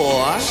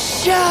your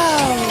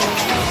show.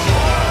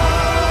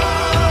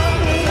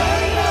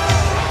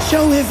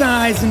 Show his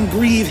eyes and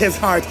grieve his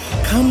heart.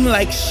 Come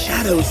like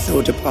shadows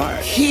so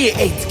depart. Here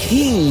 8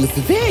 kings,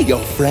 they're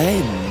your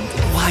friend.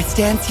 Why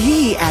stands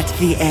he at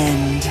the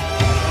end?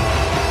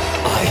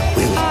 I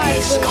will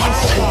be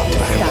Scotland.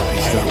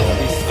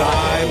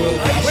 I will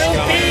be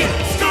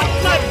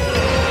Scotland.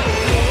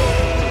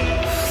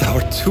 Thou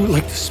art too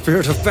like the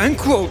spirit of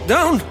Banquo.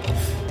 Down!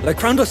 Thy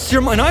crown doth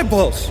sear mine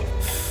eyeballs.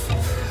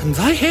 And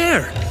thy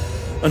hair,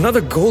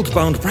 another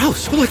gold-bound brow,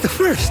 so like the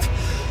first.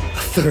 A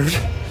third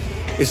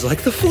is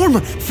like the former.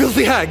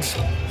 Filthy hags!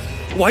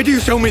 Why do you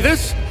show me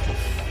this?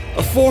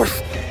 A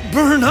fourth,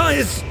 burn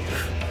eyes.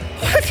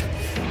 What?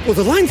 Will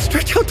the line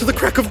stretch out to the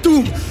crack of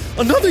doom?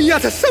 Another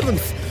yet, a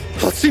 7th.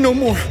 I'll see no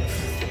more.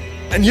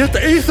 And yet the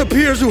 8th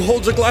appears who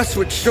holds a glass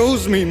which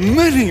shows me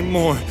many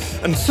more.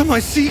 And some I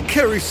see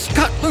carry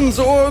Scotland's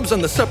orbs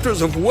and the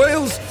scepters of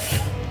Wales.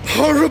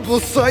 Horrible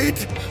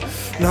sight.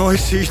 Now I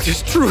see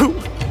 'tis true.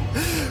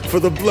 For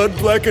the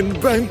blood-blackened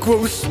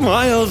Banquo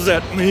smiles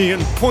at me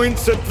and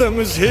points at them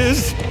as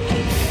his.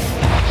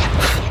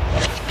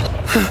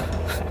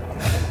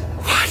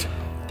 What?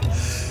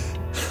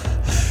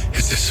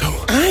 Is this so?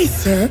 Aye,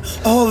 sir,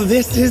 all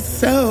this is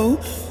so.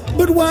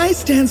 But why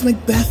stands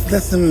Macbeth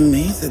thus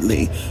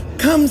amazedly?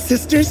 Come,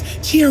 sisters,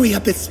 cheer we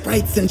up its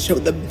sprites and show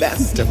the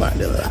best of our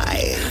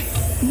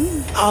delights.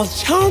 I'll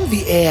charm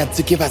the air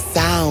to give a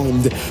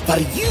sound,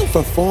 while you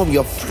perform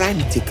your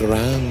frantic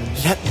round.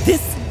 Let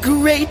this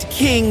great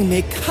king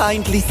may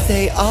kindly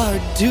say our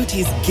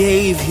duties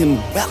gave him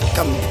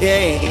welcome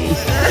pay.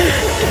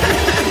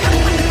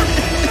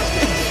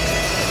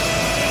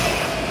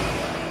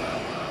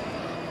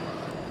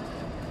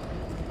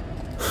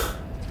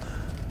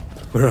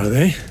 Where are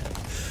they?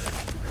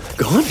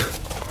 Gone?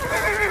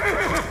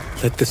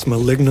 Let this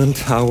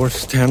malignant hour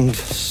stand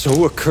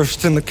so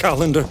accursed in the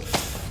calendar.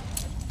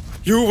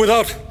 You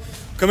without,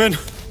 come in.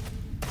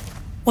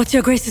 What's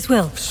your grace's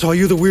will? Saw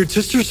you the weird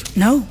sisters?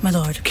 No, my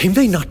lord. Came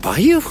they not by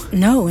you?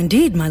 No,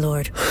 indeed, my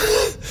lord.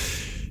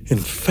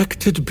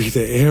 Infected be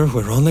the air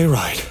whereon they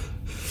ride,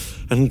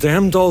 and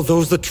damned all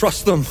those that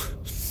trust them.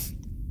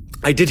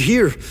 I did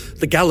hear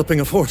the galloping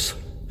of horse.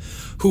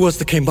 Who was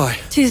that came by?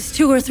 'Tis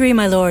 2 or 3,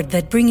 my lord,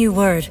 that bring you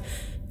word.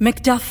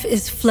 Macduff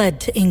is fled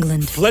to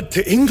England. Fled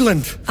to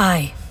England?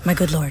 Aye, my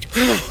good lord.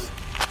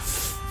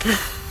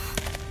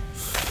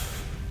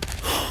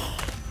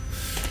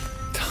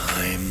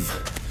 Time.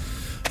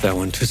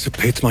 Thou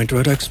anticipates my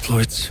dread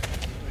exploits.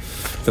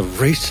 The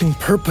racing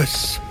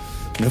purpose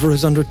never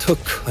is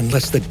undertook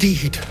unless the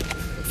deed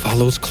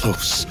follows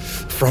close.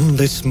 From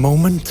this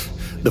moment,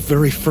 the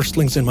very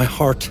firstlings in my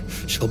heart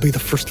shall be the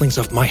firstlings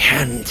of my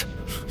hand.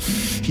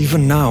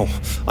 Even now,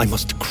 I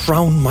must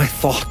crown my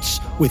thoughts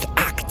with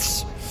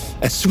acts.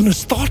 As soon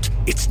as thought,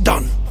 it's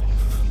done.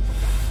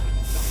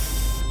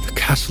 The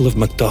castle of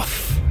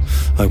Macduff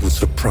I will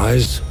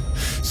surprise,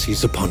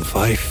 seize upon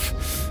Fife,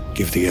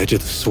 give the edge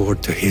of the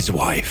sword to his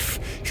wife,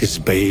 his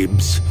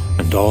babes,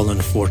 and all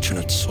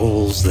unfortunate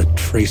souls that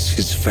trace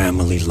his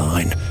family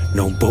line.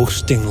 No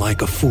boasting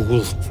like a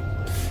fool.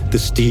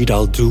 This deed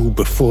I'll do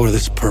before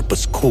this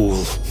purpose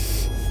cool.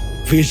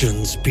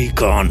 Visions be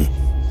gone.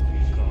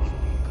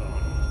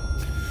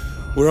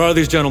 Where are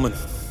these gentlemen?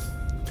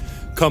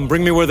 Come,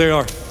 bring me where they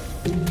are.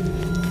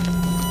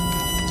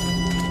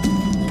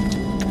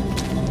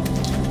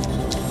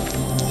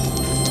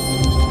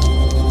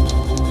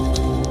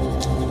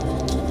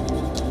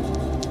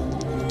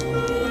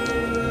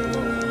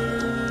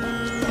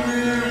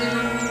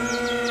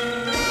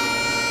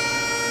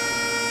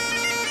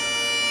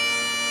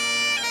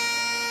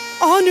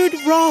 Honored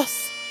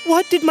Ross,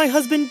 what did my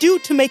husband do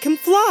to make him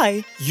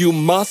fly? You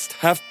must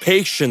have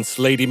patience,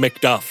 Lady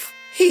Macduff.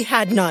 He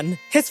had none.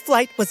 His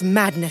flight was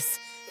madness.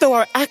 Though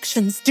our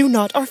actions do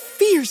not, our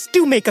fears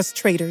do make us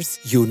traitors.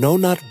 You know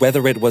not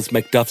whether it was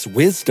Macduff's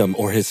wisdom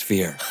or his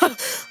fear.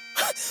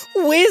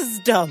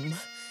 Wisdom!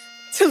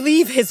 To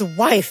leave his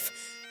wife,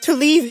 to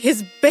leave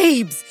his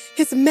babes,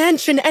 his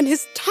mansion and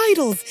his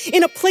titles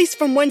in a place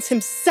from whence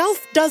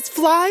himself does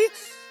fly?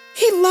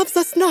 He loves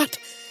us not.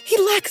 He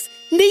lacks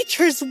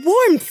nature's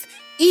warmth.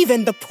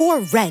 Even the poor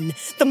wren,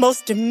 the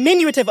most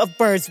diminutive of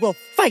birds, will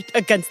fight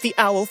against the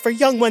owl for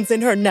young ones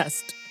in her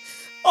nest.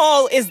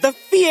 All is the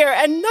fear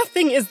and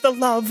nothing is the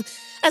love.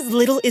 As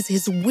little is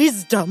his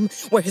wisdom,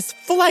 where his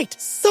flight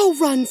so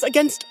runs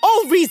against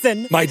all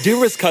reason. My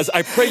dearest coz,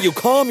 I pray you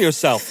calm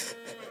yourself.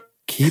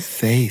 Keep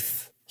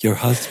faith. Your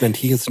husband,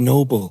 he is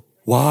noble,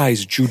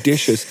 wise,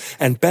 judicious,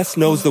 and best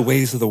knows the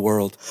ways of the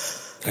world.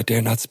 I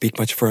dare not speak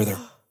much further,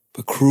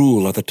 but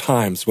cruel are the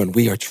times when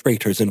we are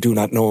traitors and do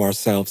not know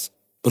ourselves,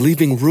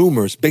 believing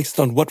rumors based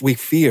on what we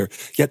fear,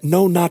 yet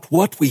know not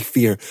what we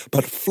fear,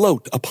 but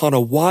float upon a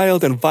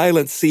wild and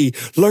violent sea,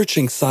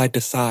 lurching side to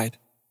side.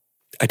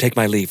 I take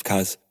my leave,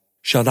 coz.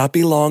 Shall not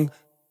be long,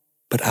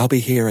 but I'll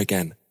be here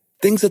again.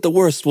 Things at the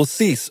worst will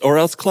cease, or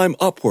else climb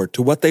upward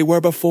to what they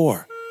were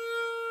before.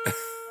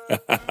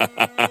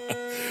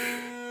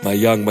 My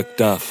young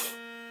Macduff,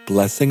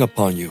 blessing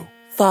upon you.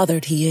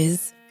 Fathered he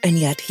is, and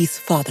yet he's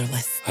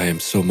fatherless. I am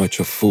so much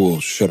a fool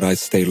should I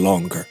stay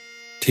longer.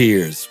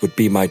 Tears would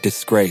be my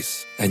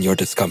disgrace and your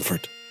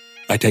discomfort.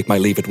 I take my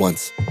leave at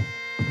once.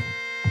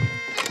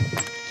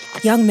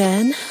 Young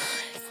man,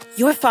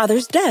 your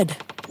father's dead.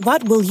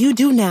 What will you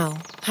do now?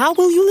 How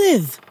will you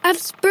live?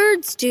 As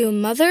birds do,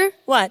 Mother.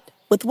 What?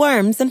 With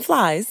worms and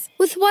flies?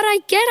 With what I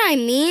get, I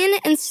mean,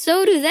 and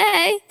so do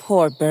they.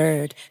 Poor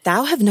bird,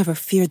 thou have never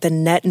feared the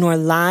net nor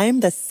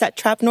lime, the set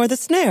trap nor the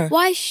snare.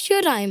 Why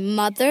should I,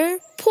 Mother?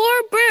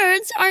 Poor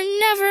birds are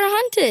never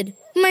hunted.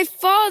 My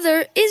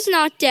father is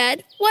not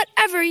dead,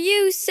 whatever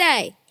you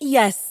say.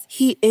 Yes,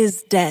 he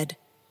is dead.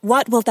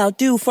 What wilt thou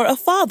do for a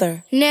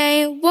father?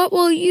 Nay, what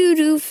will you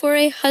do for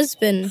a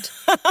husband?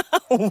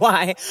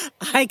 Why,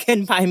 I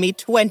can buy me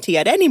 20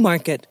 at any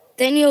market.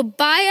 Then you'll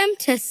buy 'em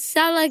to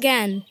sell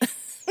again.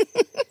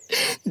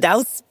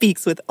 Thou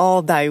speaks with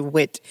all thy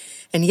wit,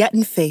 and yet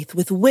in faith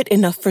with wit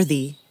enough for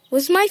thee.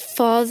 Was my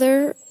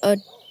father a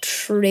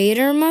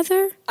traitor,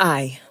 Mother?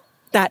 Aye,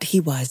 that he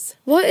was.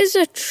 What is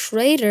a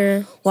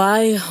traitor?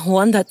 Why,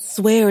 one that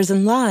swears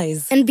and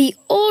lies. And be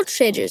all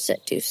traitors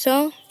that do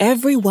so?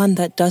 Every one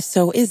that does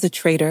so is a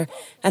traitor,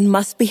 and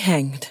must be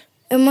hanged.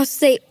 And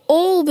must they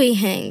all be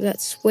hanged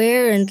that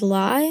swear and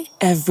lie?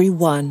 Every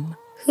one.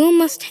 Who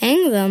must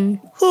hang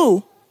them?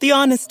 Who? The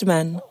honest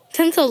men.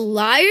 Then the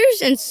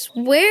liars and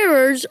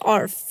swearers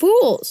are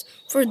fools,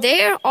 for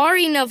there are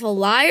enough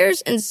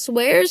liars and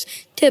swearers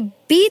to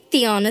beat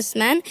the honest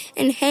men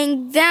and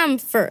hang them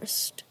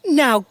first.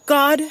 Now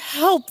God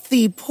help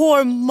thee,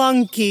 poor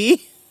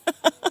monkey.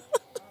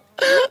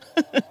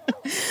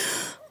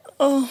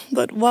 Oh,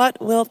 but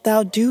what wilt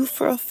thou do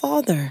for a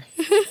father?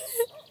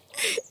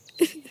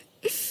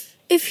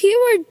 If he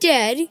were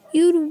dead,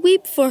 you'd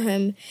weep for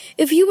him.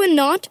 If he were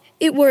not,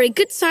 it were a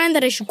good sign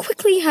that I should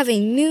quickly have a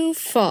new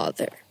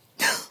father.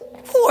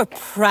 Poor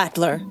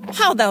prattler,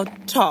 how thou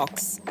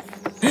talks.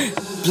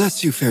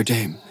 Bless you, fair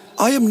dame.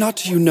 I am not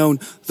to you known,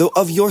 though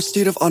of your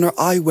state of honor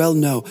I well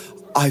know.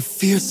 I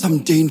fear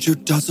some danger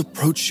does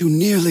approach you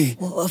nearly.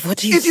 Well, what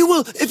do you... If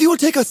you will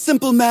take a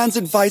simple man's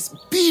advice,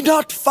 be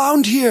not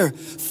found here.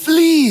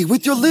 Flee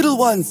with your little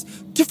ones.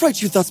 To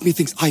fright you thus,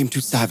 methinks I am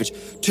too savage.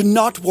 To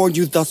not warn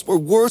you thus were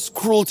worse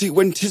cruelty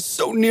when 'tis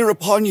so near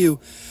upon you.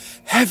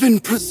 Heaven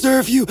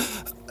preserve you.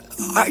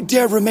 I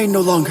dare remain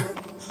no longer.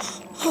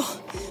 Oh,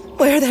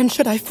 where then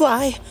should I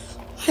fly?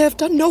 I have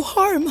done no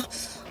harm.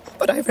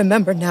 But I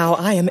remember now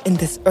I am in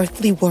this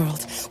earthly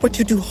world, where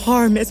to do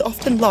harm is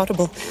often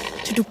laudable,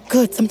 to do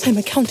good sometimes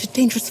accounted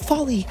dangerous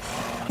folly.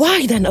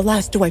 Why then,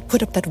 alas, do I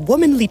put up that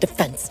womanly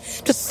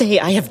defense to say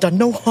I have done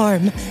no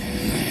harm?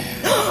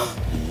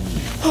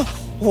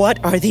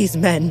 What are these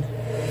men?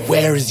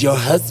 Where is your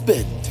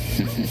husband?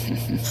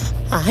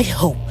 I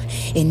hope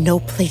in no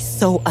place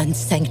so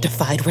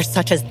unsanctified where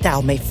such as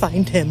thou may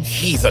find him.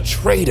 He's a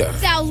traitor.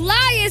 Thou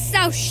liest,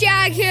 thou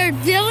shag-haired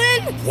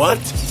villain! What?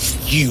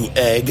 You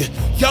egg?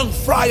 Young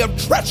fry of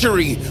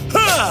treachery!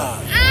 Ha!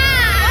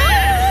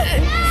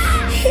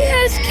 He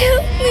has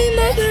killed me,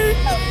 Mother.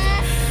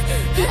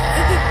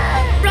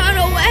 Run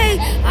away,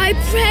 I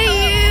pray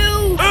you!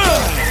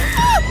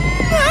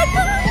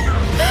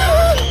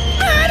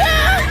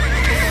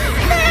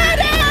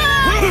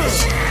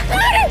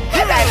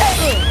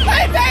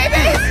 My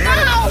babies!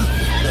 No!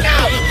 No!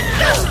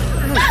 No!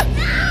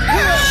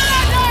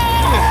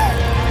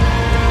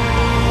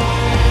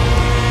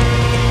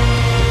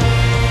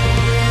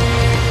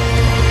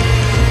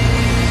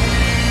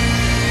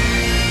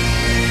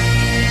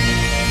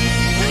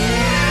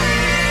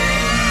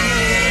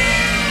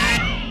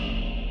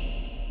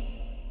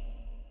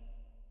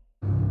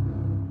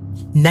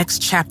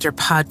 Next Chapter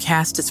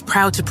Podcast is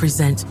proud to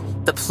present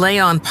the Play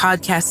On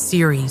podcast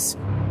series,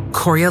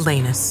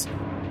 Coriolanus,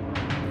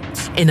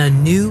 in a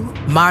new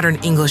modern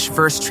English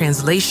verse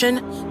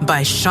translation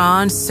by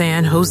Sean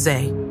San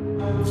Jose.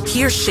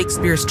 Hear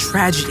Shakespeare's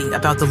tragedy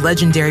about the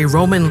legendary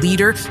Roman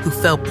leader who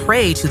fell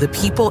prey to the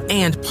people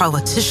and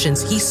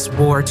politicians he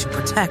swore to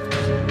protect.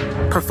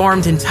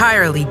 Performed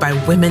entirely by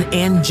women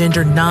and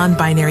gender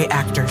non-binary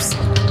actors.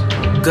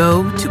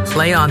 Go to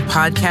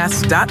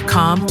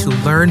playonpodcast.com to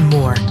learn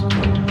more.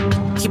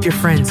 Keep your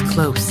friends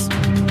close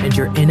and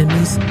your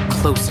enemies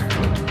closer.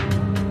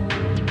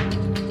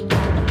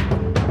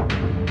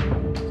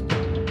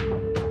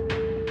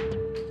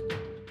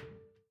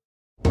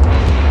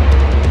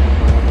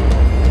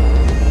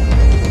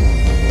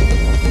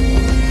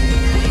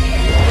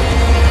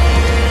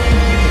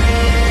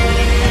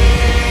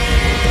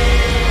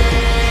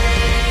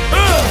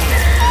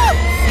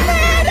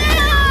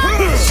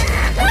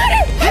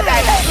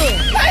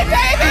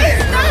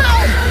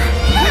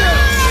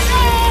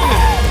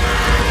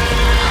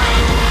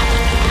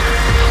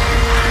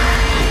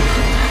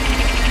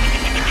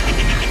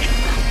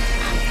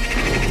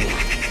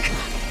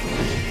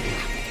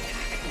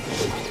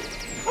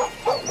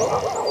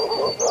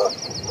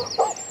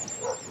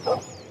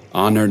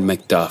 Honored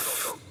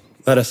Macduff,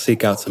 let us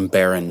seek out some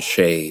barren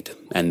shade,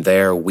 and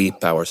there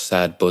weep our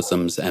sad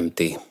bosoms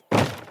empty.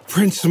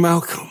 Prince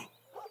Malcolm,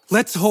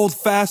 let's hold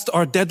fast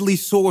our deadly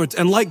swords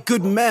and like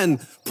good men,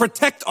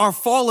 protect our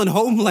fallen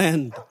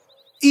homeland.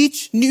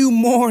 Each new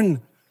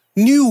morn,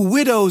 new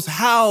widows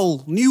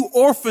howl, new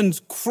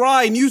orphans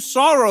cry, new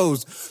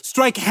sorrows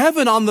strike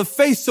heaven on the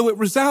face so it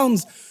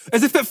resounds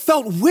as if it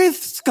felt with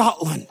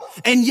Scotland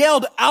and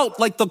yelled out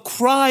like the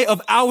cry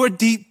of our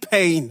deep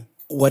pain.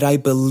 What I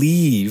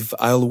believe,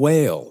 I'll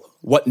wail.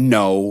 What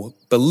know,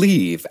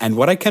 believe. And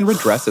what I can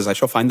redress as I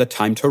shall find the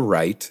time to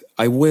write,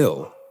 I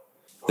will.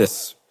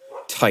 This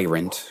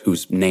tyrant,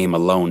 whose name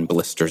alone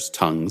blisters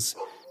tongues,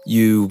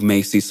 you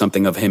may see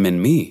something of him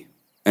in me,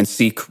 and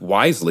seek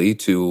wisely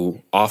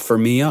to offer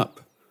me up.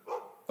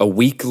 A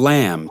weak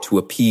lamb to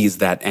appease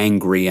that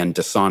angry and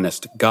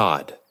dishonest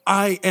god.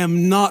 I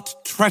am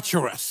not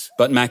treacherous.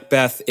 But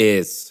Macbeth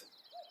is.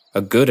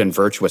 A good and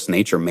virtuous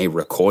nature may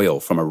recoil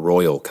from a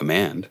royal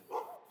command.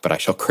 But I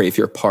shall crave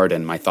your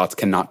pardon. My thoughts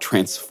cannot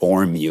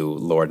transform you,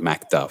 Lord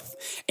Macduff.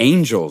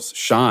 Angels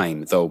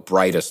shine, though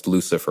brightest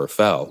Lucifer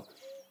fell.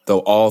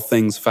 Though all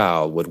things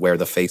foul would wear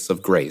the face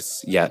of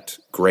grace, yet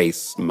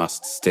grace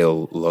must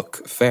still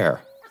look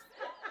fair.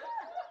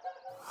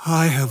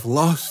 I have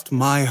lost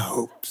my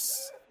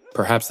hopes.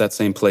 Perhaps that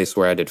same place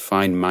where I did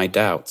find my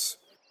doubts.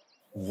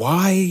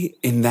 Why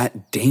in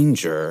that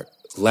danger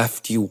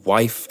left you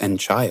wife and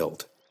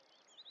child.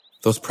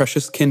 Those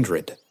precious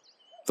kindred,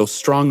 those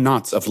strong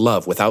knots of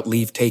love without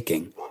leave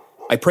taking.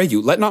 I pray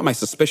you, let not my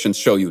suspicions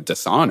show you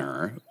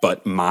dishonor,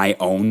 but my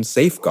own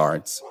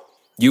safeguards.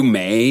 You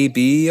may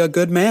be a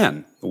good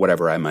man,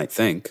 whatever I might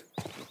think.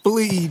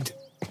 Bleed,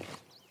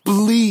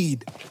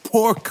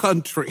 poor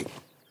country.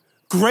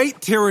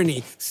 Great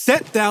tyranny,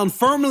 set down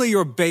firmly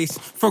your base,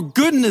 for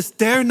goodness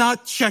dare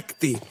not check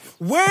thee.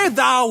 Wear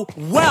thou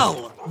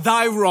well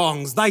thy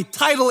wrongs, thy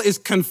title is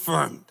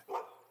confirmed.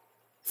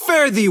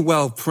 Fare thee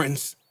well,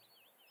 prince.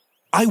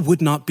 I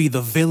would not be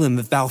the villain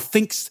that thou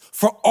think'st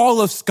for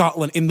all of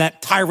Scotland in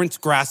that tyrant's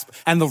grasp,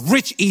 and the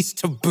rich East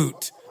to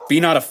boot. Be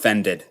not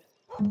offended.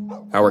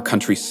 Our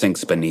country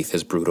sinks beneath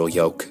his brutal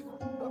yoke.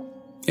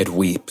 It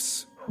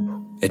weeps,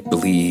 it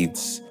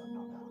bleeds,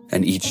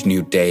 and each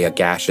new day a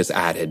gash is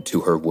added to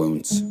her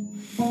wounds.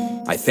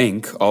 I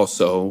think,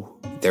 also,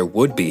 there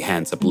would be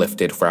hands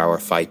uplifted for our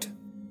fight.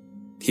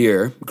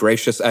 Here,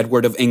 gracious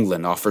Edward of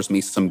England offers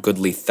me some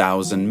goodly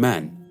 1,000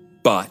 men.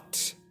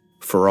 But,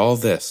 for all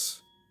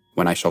this,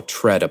 when I shall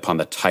tread upon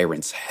the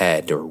tyrant's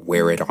head or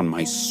wear it on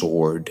my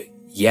sword,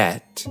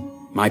 yet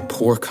my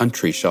poor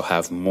country shall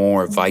have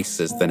more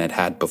vices than it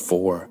had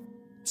before,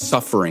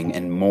 suffering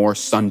in more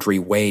sundry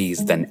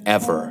ways than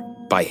ever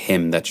by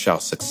him that shall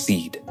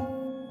succeed.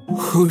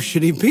 Who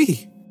should he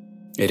be?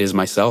 It is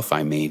myself,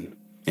 I mean,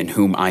 in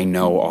whom I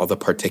know all the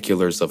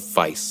particulars of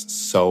vice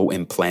so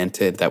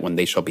implanted that when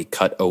they shall be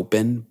cut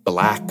open,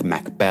 black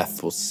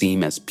Macbeth will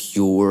seem as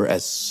pure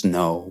as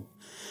snow,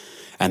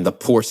 and the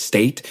poor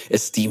state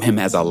esteem him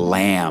as a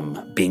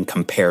lamb being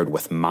compared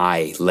with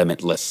my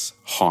limitless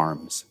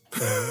harms.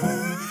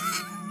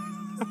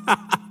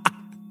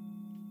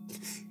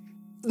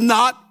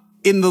 Not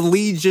in the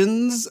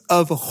legions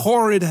of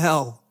horrid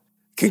hell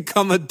can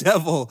come a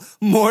devil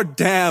more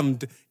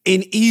damned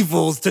in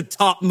evils to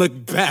top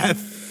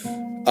Macbeth.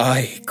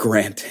 I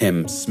grant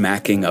him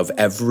smacking of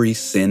every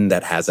sin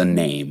that has a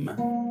name,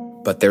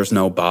 but there's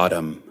no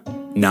bottom,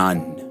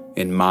 none,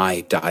 in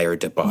my dire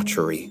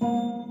debauchery.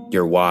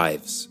 Your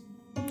wives,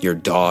 your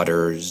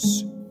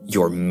daughters,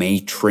 your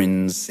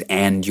matrons,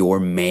 and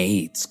your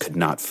maids could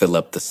not fill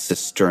up the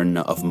cistern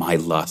of my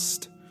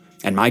lust,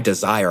 and my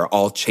desire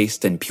all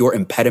chaste and pure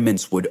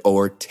impediments would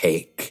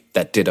o'ertake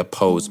that did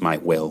oppose my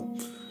will.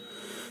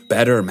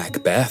 Better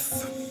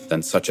Macbeth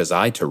than such as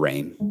I to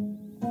reign.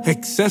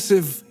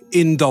 Excessive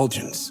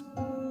indulgence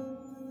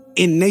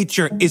in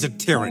nature is a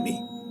tyranny.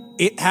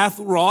 It hath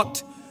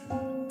wrought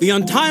the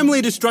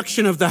untimely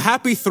destruction of the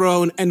happy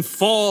throne and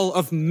fall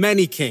of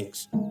many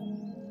kings.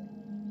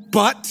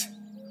 But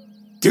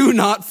do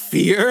not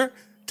fear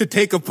to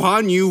take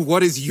upon you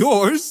what is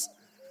yours.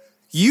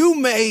 You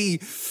may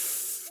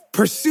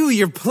pursue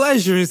your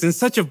pleasures in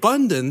such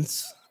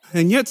abundance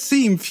and yet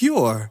seem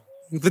pure.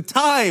 The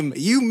time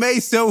you may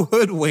so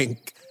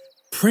hoodwink.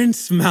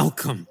 Prince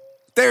Malcolm,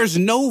 there's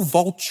no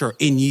vulture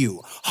in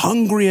you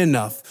hungry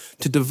enough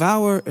to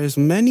devour as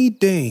many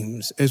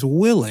dames as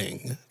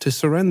willing to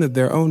surrender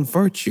their own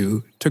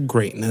virtue to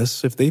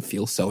greatness if they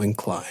feel so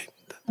inclined.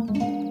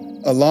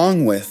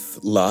 Along with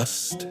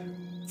lust,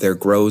 there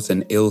grows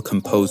an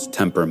ill-composed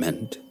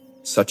temperament,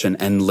 such an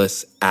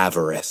endless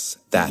avarice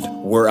that,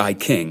 were I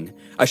king,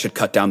 I should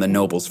cut down the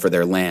nobles for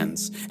their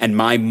lands, and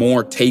my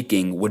more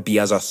taking would be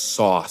as a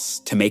sauce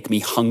to make me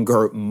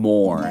hunger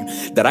more,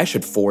 that I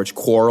should forge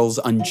quarrels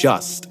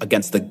unjust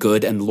against the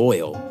good and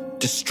loyal,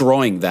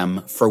 destroying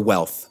them for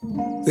wealth.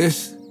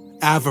 This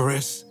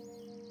avarice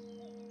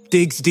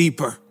digs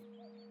deeper,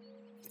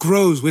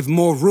 grows with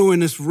more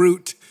ruinous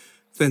root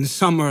than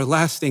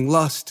summer-lasting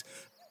lust,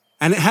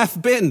 and it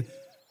hath been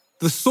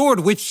the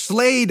sword which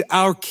slayed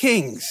our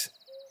kings.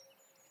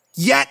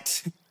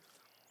 Yet,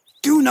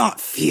 do not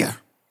fear.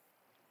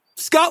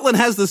 Scotland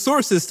has the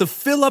sources to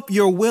fill up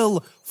your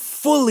will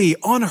fully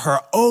on her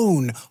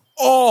own.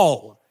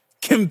 All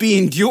can be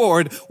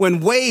endured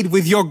when weighed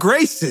with your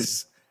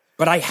graces.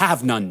 But I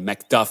have none,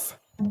 Macduff.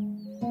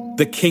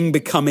 The king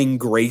becoming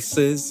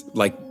graces,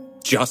 like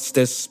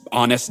justice,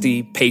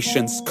 honesty,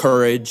 patience,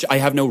 courage, I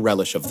have no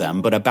relish of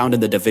them, but abound in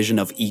the division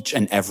of each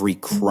and every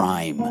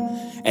crime,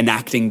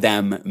 enacting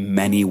them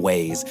many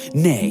ways.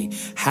 Nay,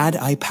 had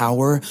I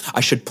power,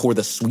 I should pour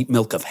the sweet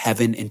milk of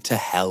heaven into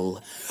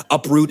hell,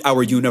 uproot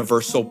our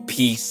universal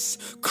peace,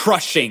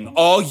 crushing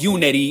all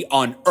unity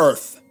on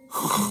earth.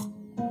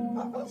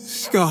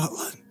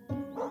 Scotland.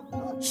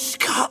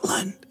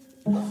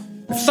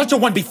 If such a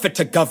one be fit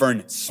to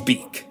govern,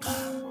 speak.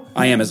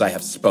 I am as I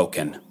have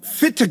spoken.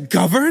 Fit to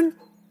govern?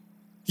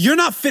 You're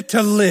not fit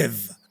to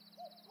live.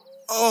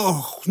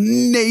 Oh,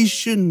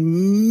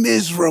 nation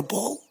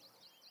miserable.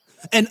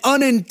 An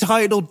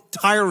unentitled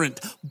tyrant,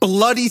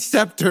 bloody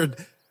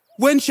sceptered.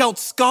 When shall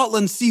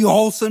Scotland see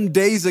wholesome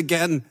days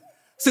again?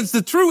 Since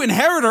the true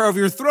inheritor of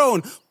your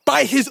throne,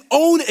 by his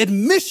own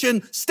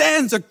admission,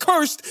 stands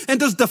accursed and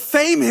does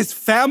defame his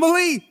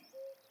family?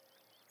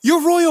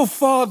 Your royal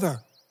father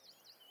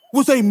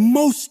was a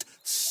most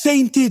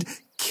sainted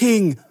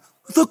king.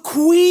 The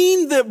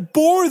queen that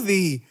bore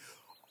thee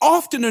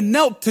oftener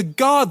knelt to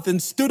God than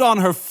stood on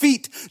her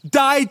feet,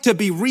 died to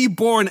be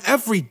reborn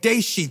every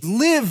day she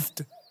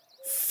lived.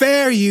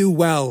 Fare you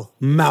well,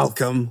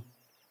 Malcolm.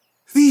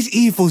 These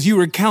evils you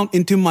recount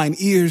into mine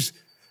ears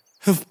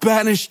have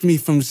banished me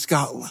from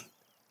Scotland.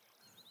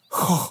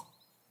 Oh,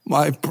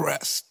 my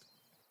breast,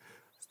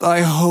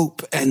 thy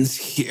hope ends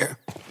here.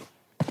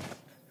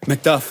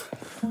 Macduff,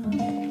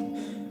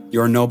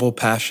 your noble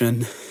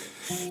passion,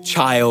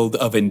 child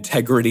of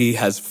integrity,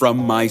 has from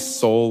my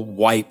soul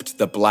wiped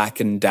the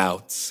blackened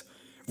doubts,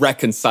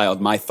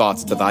 reconciled my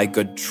thoughts to thy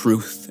good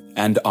truth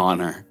and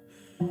honor.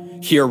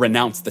 Here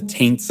renounce the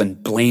taints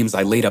and blames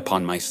I laid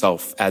upon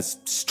myself as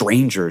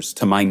strangers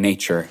to my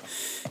nature.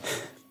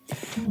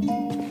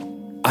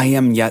 I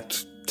am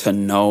yet to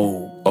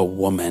know a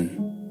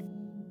woman.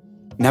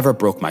 Never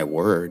broke my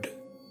word.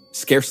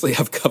 Scarcely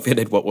have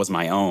coveted what was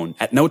my own.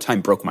 At no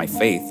time broke my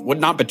faith. Would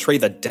not betray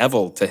the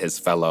devil to his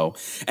fellow.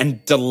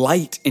 And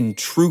delight in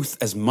truth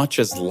as much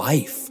as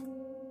life.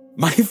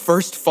 My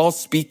first false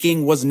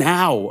speaking was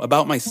now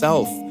about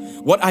myself.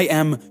 What I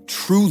am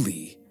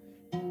truly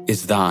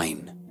is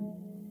thine,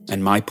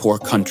 and my poor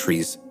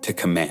country's to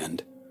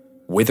command.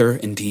 Whither,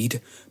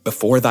 indeed,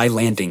 before thy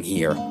landing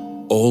here,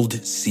 old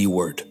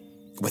Seaward,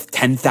 with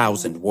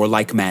 10,000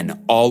 warlike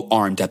men, all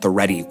armed at the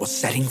ready, was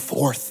setting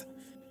forth.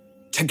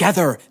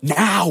 Together,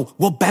 now,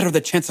 we'll better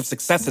the chance of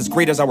success as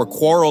great as our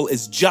quarrel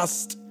is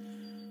just.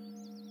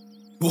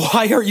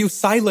 Why are you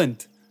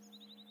silent?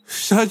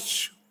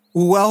 Such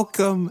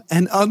welcome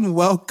and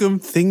unwelcome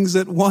things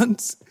at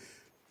once.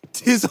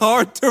 'Tis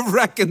hard to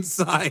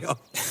reconcile.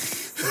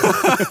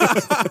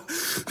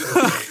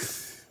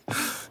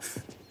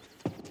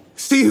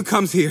 See who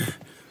comes here.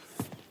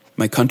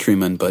 My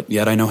countryman, but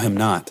yet I know him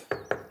not.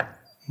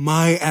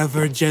 My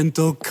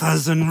ever-gentle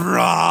cousin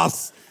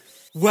Ross.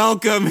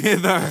 Welcome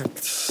hither.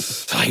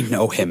 I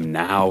know him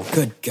now.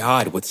 Good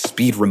God, with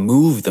speed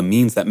remove the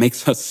means that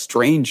makes us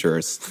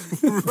strangers.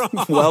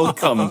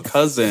 Welcome,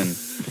 cousin.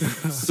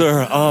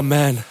 Sir,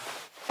 amen.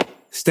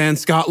 Stand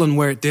Scotland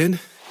where it did?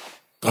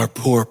 Our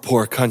poor,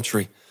 poor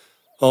country,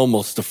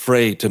 almost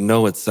afraid to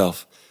know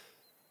itself.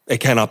 It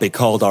cannot be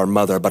called our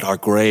mother, but our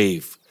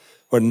grave,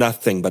 where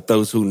nothing but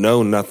those who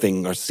know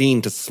nothing are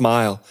seen to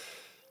smile,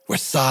 where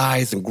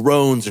sighs and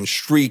groans and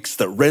shrieks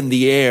that rend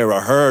the air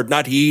are heard,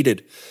 not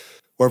heeded,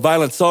 where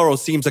violent sorrow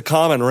seems a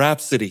common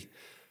rhapsody.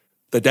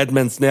 The dead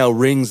man's knell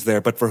rings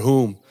there, but for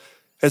whom?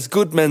 As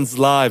good men's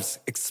lives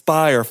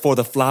expire for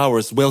the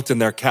flowers wilt in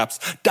their caps,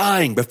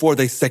 dying before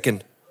they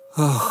sicken.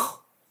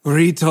 Oh,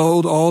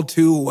 retold all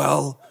too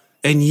well,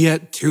 and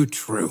yet too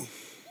true.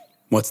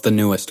 What's the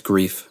newest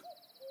grief?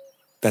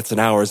 That's an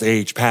hour's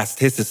age past,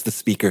 hisses the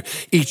speaker.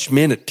 Each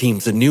minute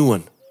teems a new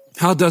one.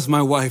 How does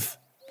my wife?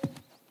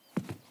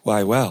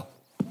 Why, well.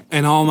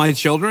 And all my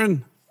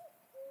children?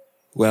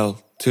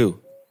 Well, too.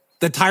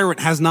 The tyrant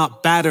has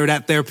not battered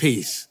at their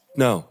peace.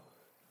 No.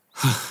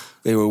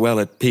 They were well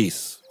at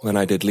peace when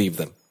I did leave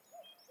them.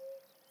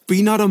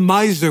 Be not a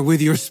miser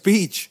with your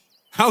speech.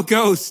 How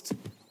goest?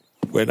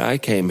 When I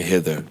came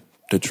hither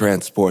to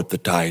transport the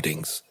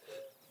tidings,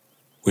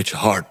 which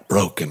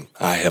heartbroken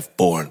I have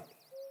borne,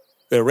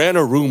 there ran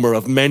a rumor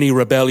of many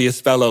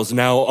rebellious fellows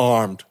now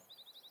armed,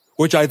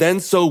 which I then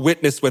so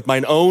witnessed with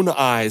mine own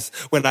eyes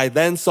when I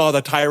then saw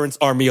the tyrant's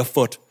army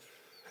afoot.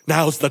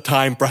 Now's the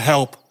time for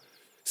help.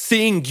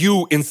 Seeing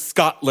you in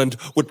Scotland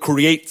would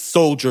create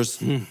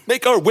soldiers,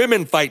 make our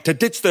women fight to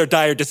ditch their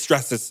dire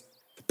distresses.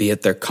 Be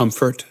it their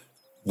comfort,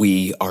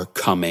 we are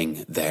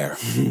coming there.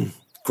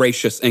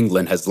 Gracious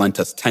England has lent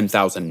us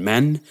 10,000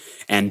 men,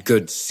 and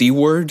good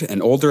seaward,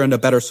 an older and a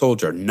better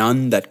soldier,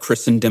 none that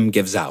Christendom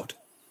gives out.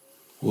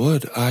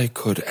 Would I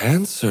could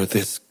answer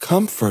this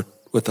comfort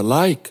with the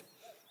like.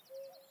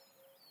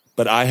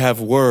 But I have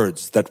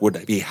words that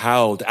would be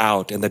howled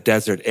out in the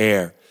desert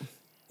air,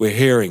 where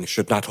hearing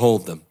should not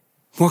hold them.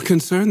 What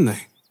concern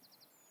they?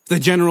 The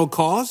general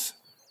cause?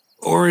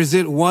 Or is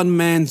it one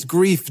man's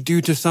grief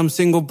due to some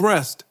single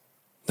breast?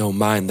 No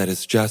mind that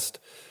is just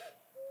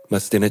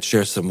must in it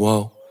share some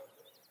woe,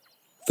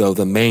 though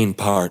the main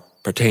part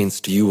pertains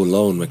to you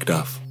alone,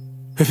 Macduff.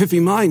 If it be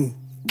mine,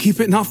 keep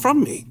it not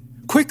from me.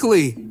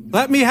 Quickly,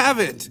 let me have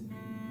it.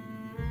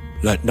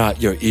 Let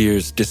not your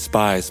ears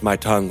despise my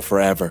tongue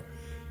forever,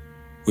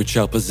 which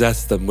shall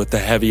possess them with the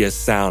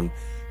heaviest sound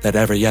that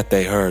ever yet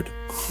they heard.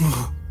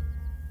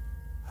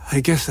 I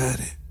guess at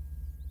it.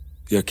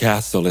 Your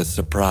castle is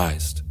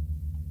surprised.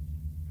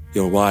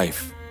 Your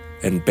wife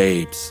and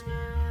babes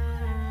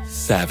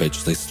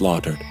savagely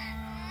slaughtered.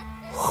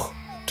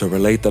 To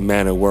relate the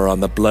manner were on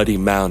the bloody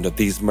mound of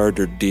these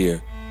murdered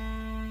deer,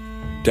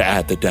 to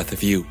add the death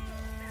of you.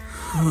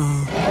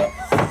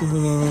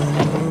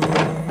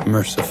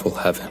 Merciful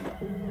heaven.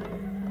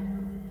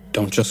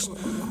 Don't just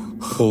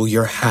pull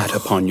your hat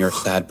upon your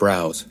sad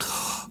brows.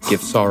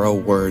 Give sorrow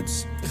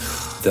words.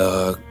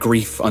 The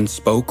grief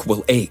unspoke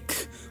will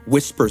ache,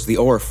 whispers the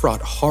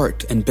o'erfraught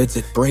heart and bids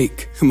it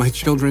break. My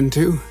children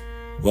too?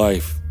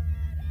 Wife,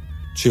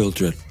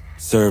 children,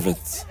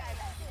 servants,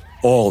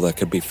 all that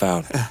could be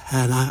found.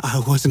 And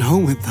I wasn't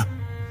home with them.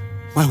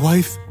 My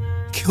wife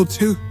killed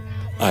too?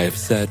 I have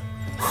said.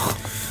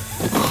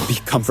 Be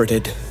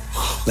comforted.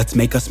 Let's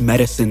make us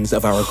medicines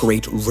of our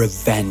great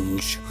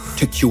revenge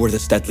to cure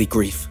this deadly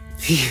grief.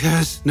 He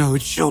has no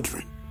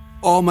children.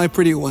 All my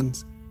pretty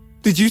ones.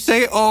 Did you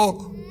say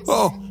all?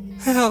 Oh,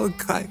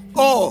 Helkai.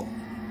 All.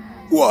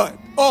 What?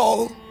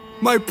 All.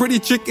 My pretty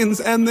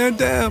chickens and their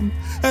dam.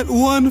 At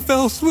one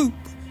fell swoop.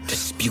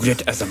 Dispute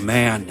it as a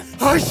man.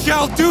 I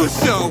shall do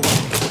so.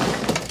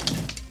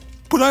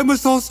 But I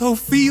must also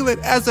feel it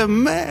as a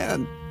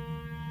man.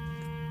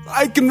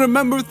 I can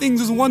remember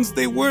things as once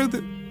they were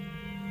that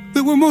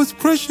were most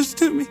precious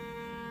to me.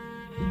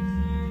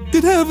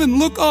 Did heaven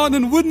look on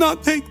and would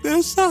not take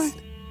their side?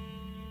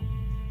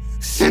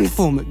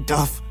 Sinful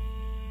Macduff.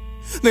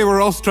 They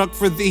were all struck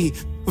for thee,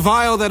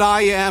 vile that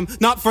I am,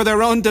 not for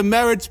their own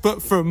demerits,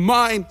 but for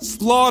mine.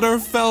 Slaughter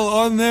fell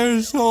on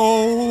their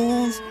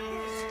souls.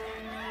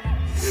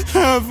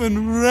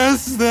 Heaven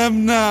rest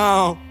them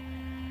now.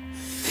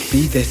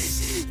 Be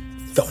this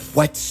the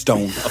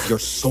whetstone of your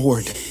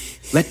sword.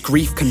 Let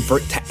grief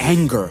convert to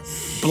anger.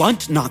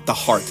 Blunt not the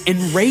heart,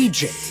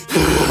 enrage it.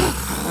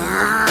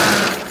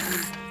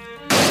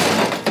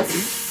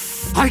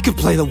 I could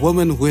play the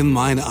woman with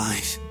mine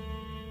eyes,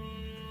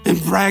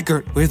 and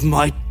braggart with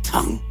my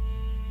tongue.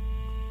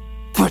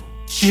 But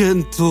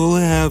gentle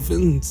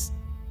heavens,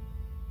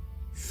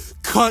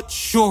 cut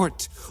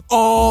short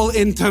all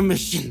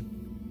intermission.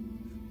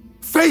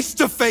 Face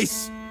to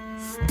face,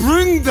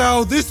 bring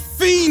thou this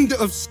fiend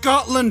of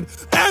Scotland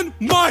and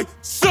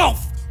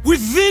myself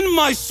within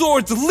my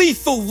sword's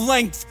lethal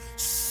length.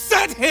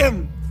 Set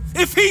him,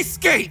 if he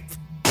escape.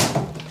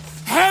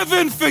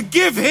 Heaven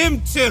forgive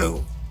him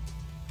too.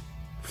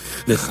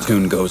 This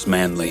tune goes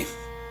manly.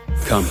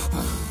 Come,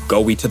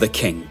 go we to the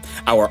king.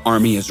 Our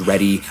army is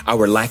ready.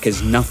 Our lack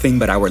is nothing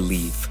but our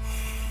leave.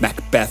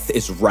 Macbeth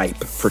is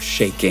ripe for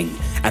shaking,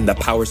 and the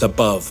powers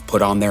above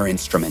put on their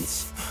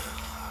instruments.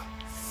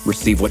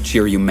 Receive what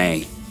cheer you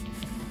may.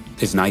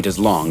 His night is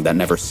long that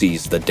never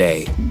sees the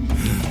day.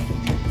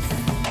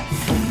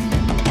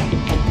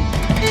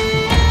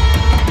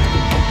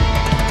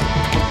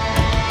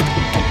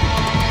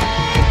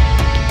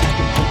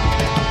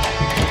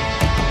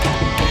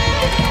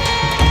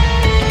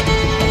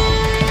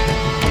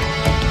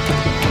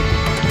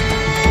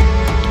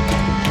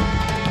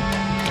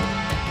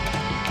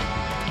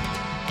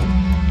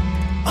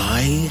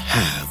 I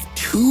have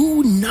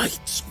 2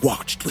 nights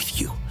watched with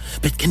you,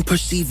 but can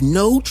perceive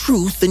no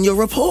truth in your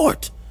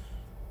report.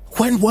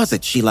 When was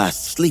it she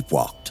last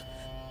sleepwalked?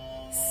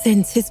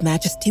 Since His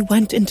Majesty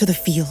went into the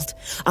field,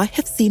 I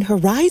have seen her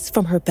rise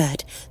from her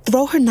bed,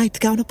 throw her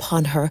nightgown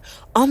upon her,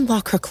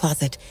 unlock her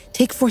closet,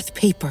 take forth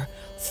paper,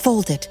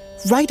 fold it,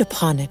 write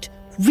upon it,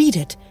 read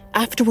it,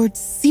 afterwards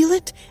seal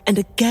it, and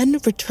again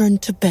return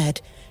to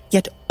bed.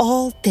 Yet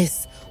all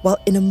this while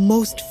in a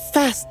most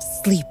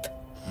fast sleep.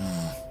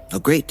 A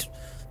great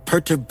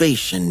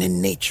perturbation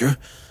in nature,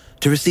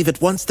 to receive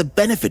at once the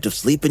benefit of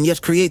sleep and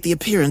yet create the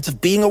appearance of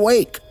being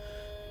awake.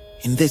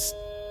 In this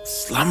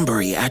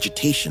slumbery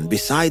agitation,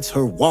 besides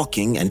her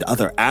walking and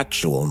other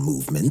actual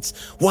movements,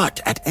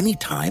 what at any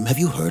time have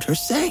you heard her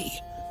say?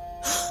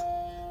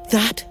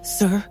 That,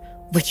 sir,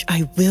 which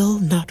I will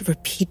not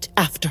repeat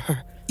after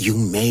her. You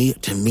may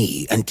to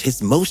me, and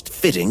 'tis most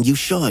fitting you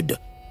should.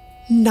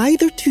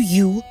 Neither to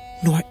you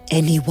nor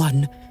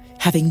anyone,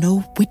 having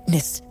no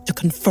witness to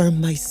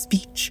confirm my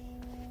speech.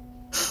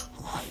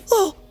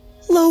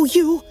 Lo,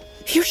 you,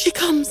 here she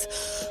comes.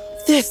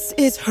 This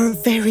is her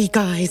very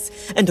guise,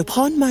 and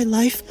upon my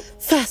life,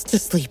 fast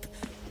asleep.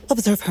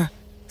 Observe her.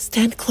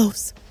 Stand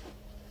close.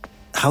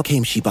 How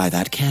came she by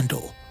that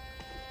candle?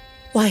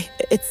 Why,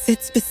 it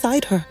sits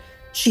beside her.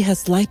 She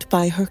has light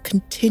by her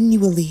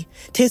continually.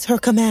 'Tis her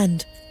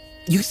command.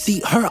 You see,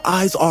 her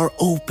eyes are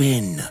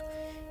open.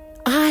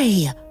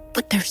 Aye,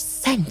 but their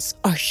scents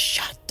are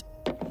shut.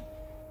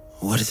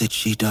 What is it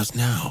she does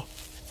now?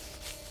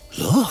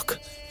 Look,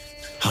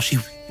 how she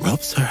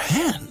rubs her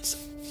hands.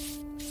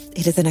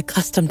 It is an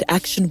accustomed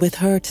action with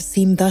her to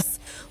seem thus,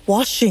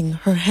 washing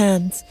her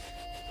hands.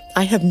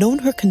 I have known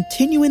her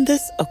continue in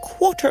this a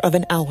quarter of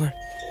an hour.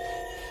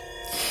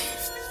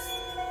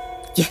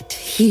 Yet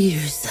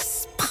here's a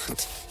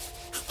spot.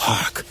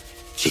 Hark,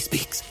 she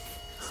speaks.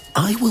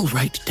 I will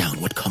write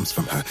down what comes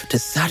from her to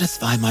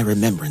satisfy my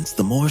remembrance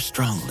the more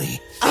strongly.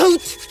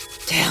 Out!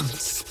 Damn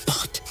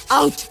spot!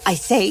 Out, I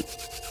say!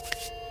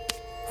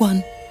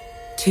 1,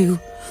 2.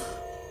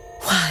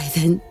 Why,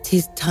 then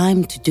 'tis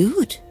time to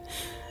do it.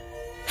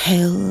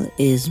 Hell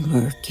is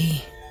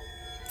murky.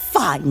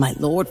 Fie, my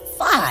lord,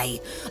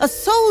 fie! A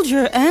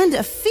soldier and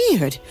a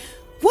feared.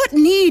 What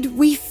need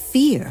we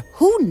fear?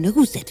 Who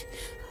knows it?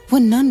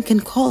 When none can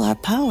call our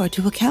power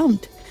to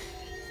account.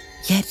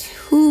 Yet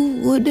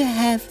who would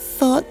have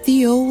thought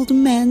the old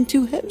man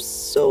to have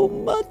so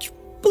much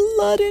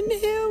blood in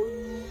him?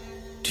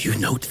 Do you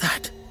note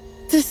that?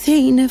 The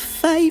Thane of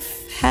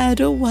Fife had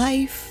a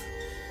wife.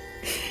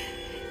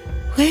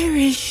 Where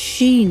is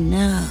she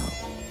now?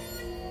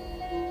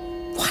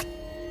 What?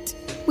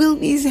 will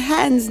these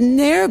hands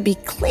ne'er be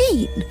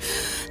clean.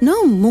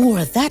 No more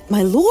of that,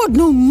 my lord,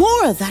 no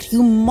more of that.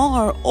 You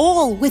mar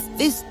all with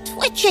this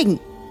twitching.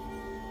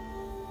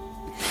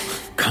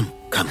 Come,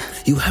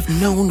 you have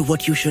known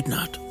what you should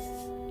not.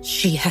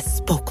 She has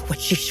spoke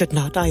what she should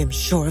not, I am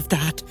sure of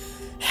that.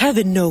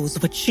 Heaven knows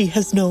what she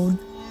has known.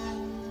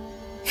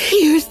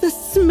 Here's the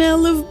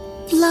smell of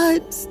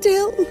blood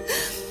still.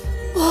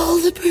 All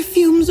the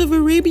perfumes of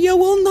Arabia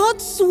will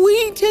not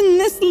sweeten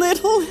this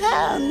little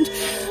hand.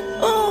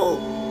 Oh!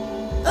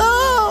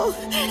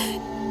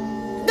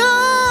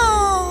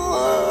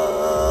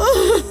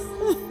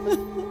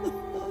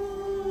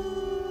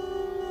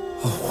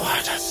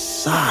 What a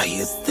sigh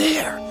is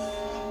there!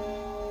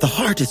 The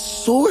heart is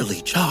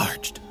sorely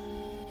charged.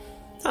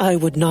 I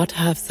would not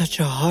have such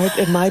a heart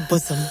in my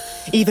bosom,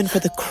 even for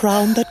the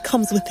crown that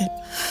comes with it.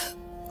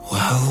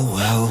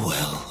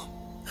 Well.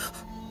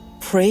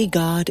 Pray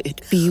God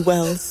it be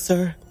well,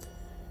 sir.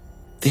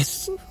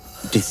 This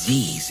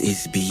disease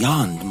is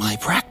beyond my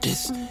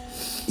practice.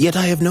 Yet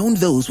I have known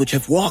those which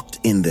have walked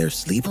in their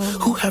sleep,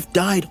 who have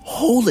died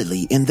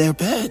holily in their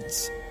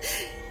beds.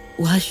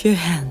 Wash your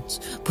hands,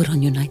 put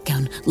on your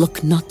nightgown,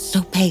 look not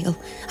so pale.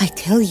 I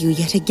tell you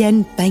yet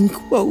again,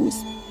 Banquo's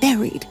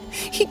buried.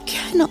 He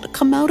cannot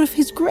come out of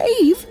his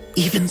grave.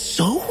 Even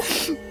so?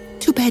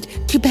 To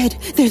bed,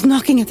 there's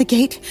knocking at the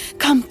gate.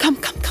 Come,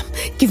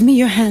 give me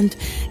your hand.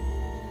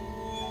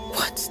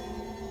 What's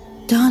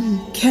done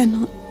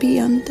cannot be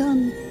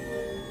undone.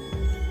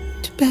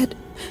 To bed.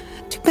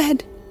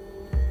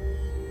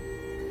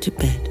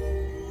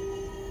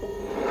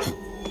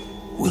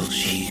 Will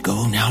she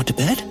go now to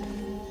bed?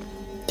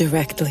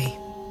 Directly.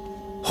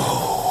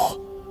 Oh,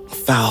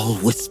 foul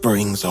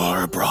whisperings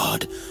are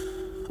abroad.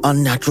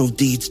 Unnatural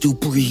deeds do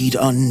breed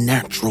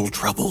unnatural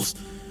troubles.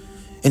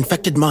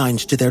 Infected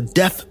minds to their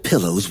deaf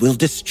pillows will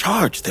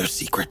discharge their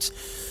secrets.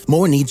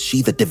 More needs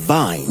she the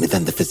divine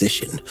than the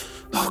physician.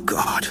 Oh,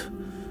 God.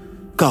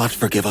 God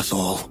forgive us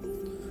all.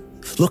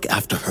 Look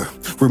after her.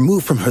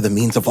 Remove from her the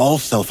means of all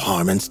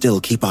self-harm and still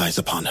keep eyes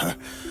upon her.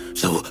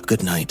 So,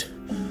 good night.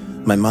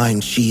 My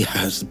mind she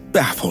has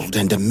baffled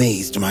and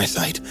amazed my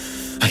sight.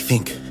 I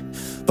think,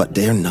 but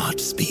dare not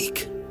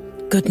speak.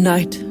 Good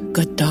night,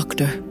 good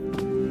doctor.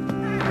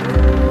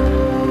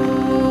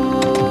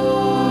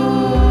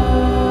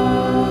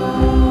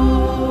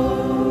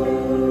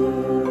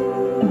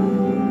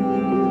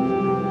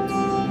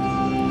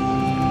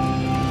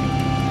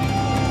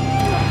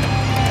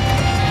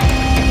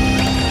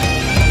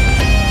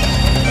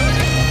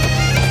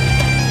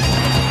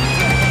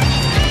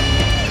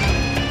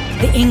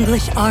 The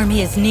English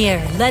army is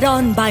near, led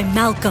on by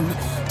Malcolm,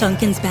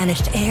 Duncan's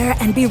banished heir,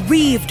 and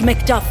bereaved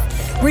Macduff.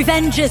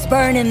 Revenges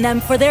burn in them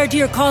for their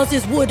dear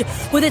causes would,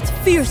 with its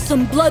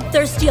fearsome,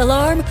 bloodthirsty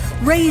alarm,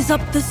 raise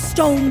up the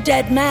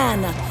stone-dead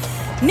man.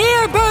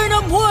 Near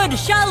Burnham Wood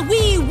shall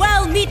we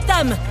well meet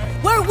them,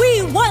 where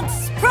we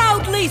once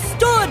proudly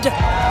stood.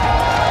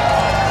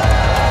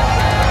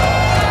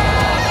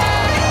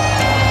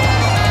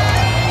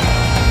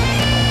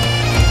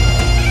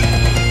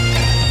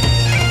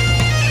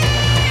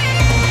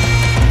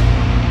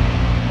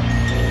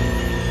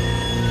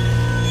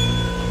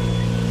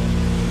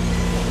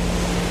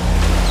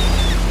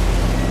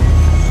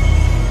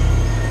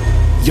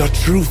 Your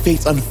true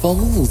fate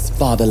unfolds,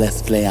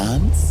 fatherless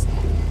Fleance.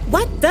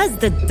 What does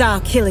the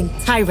dark-killing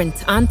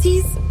tyrant,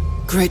 aunties?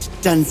 Great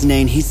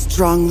Dunsnane he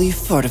strongly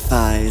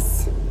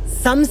fortifies.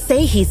 Some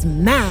say he's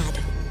mad.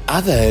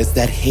 Others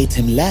that hate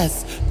him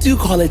less do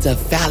call it a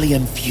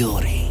valiant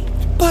fury.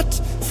 But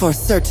for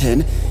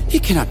certain, he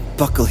cannot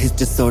buckle his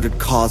disordered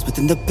cause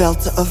within the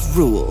belt of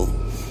rule.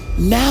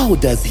 Now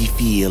does he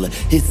feel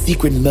his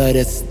secret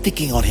murder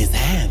sticking on his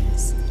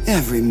hands?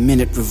 Every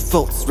minute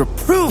revolts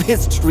reprove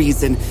his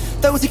treason.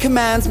 Those he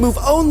commands move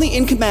only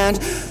in command,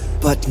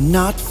 but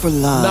not for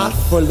love. Not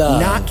for love.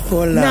 Not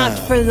for love. Not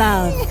for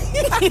love.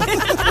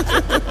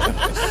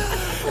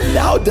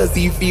 Now does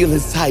he feel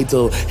his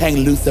title hang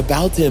loose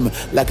about him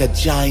like a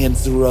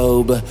giant's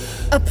robe?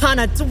 Upon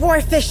a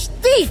dwarfish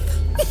thief!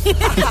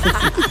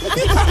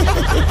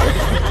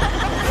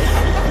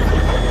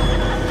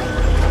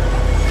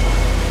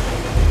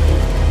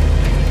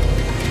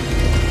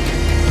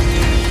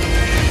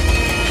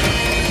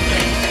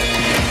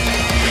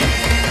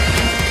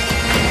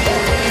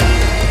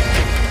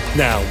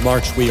 Now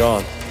march we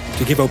on,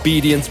 to give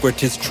obedience where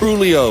 'tis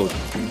truly owed.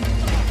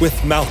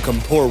 With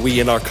Malcolm pour we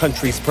in our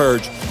country's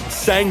purge,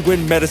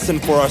 sanguine medicine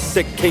for our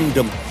sick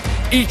kingdom,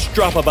 each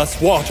drop of us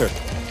water,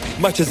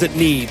 much as it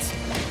needs,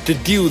 to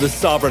dew the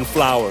sovereign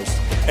flowers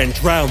and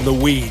drown the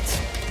weeds.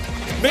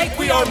 Make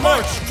we our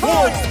march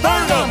towards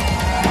Burnham!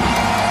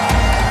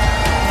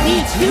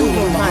 We too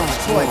will march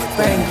towards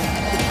Burnham.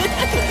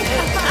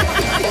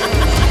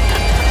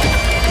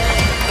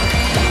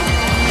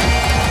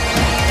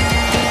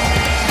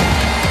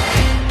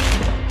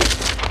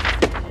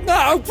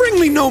 Now, bring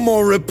me no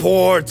more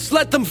reports.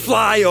 Let them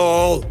fly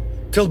all.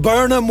 Till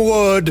Burnham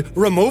Wood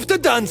remove the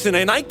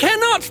Dunsnane, I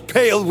cannot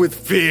pale with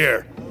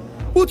fear.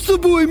 What's the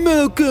boy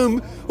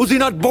Malcolm? Was he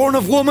not born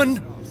of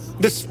woman?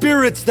 The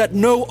spirits that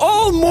know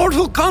all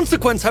mortal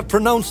consequence have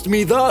pronounced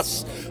me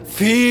thus.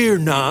 Fear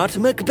not,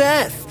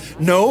 Macbeth.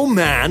 No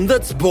man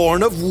that's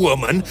born of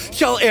woman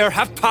shall e'er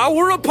have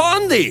power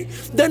upon thee.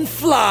 Then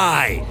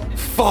fly,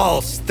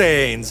 false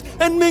thanes,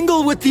 and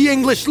mingle with the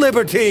English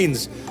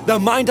libertines. The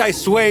mind I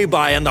sway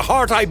by and the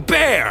heart I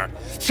bear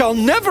shall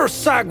never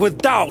sag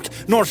with doubt,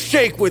 nor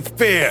shake with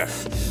fear.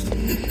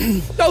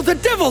 Oh, the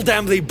devil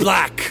damn thee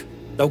black,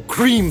 thou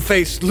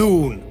cream-faced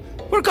loon.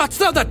 Where gotst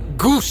thou that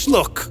goose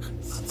look?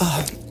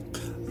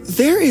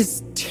 There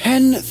is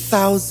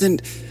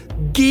 10,000...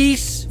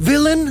 Geese,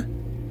 villain?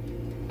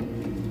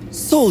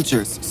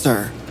 Soldiers,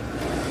 sir.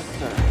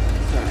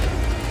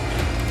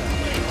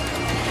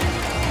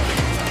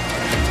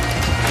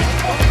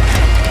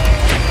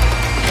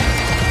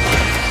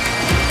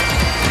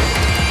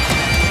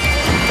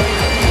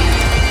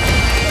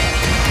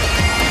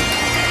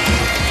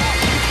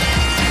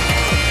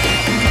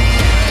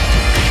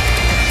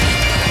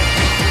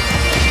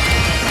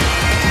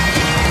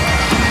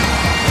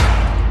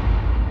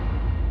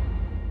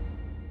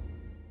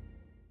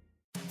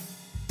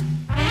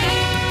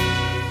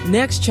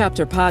 Next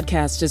Chapter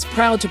Podcast is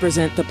proud to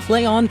present the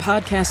Play On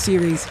podcast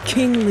series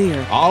King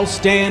Lear. I'll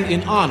stand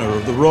in honor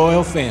of the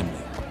royal family.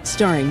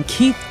 Starring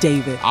Keith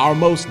David. Our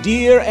most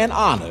dear and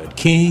honored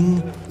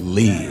King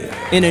Lear.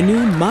 In a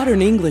new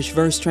modern English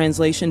verse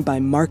translation by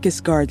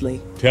Marcus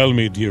Gardley. Tell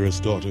me,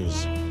 dearest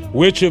daughters,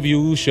 which of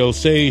you shall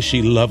say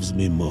she loves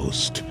me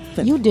most?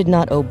 You did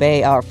not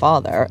obey our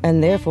father,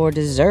 and therefore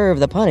deserve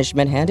the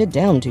punishment handed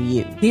down to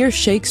you. Hear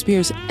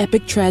Shakespeare's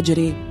epic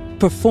tragedy,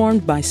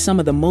 performed by some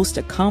of the most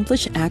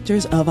accomplished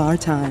actors of our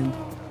time.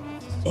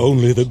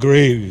 Only the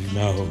grave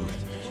now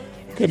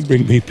can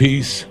bring me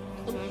peace.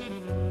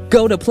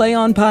 Go to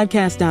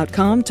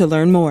playonpodcast.com to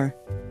learn more.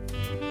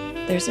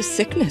 There's a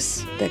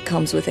sickness that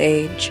comes with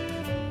age.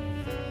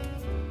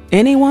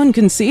 Anyone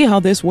can see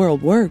how this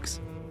world works.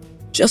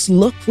 Just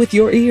look with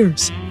your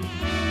ears.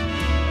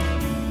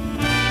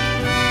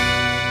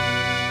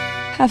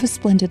 Have a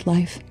splendid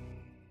life.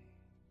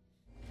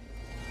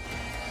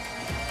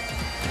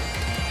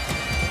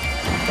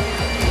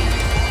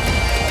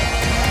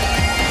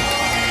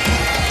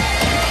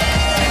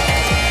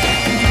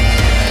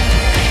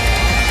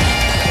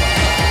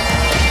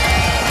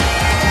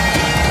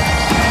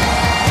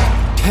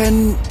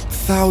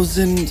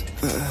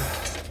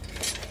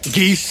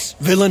 Geese,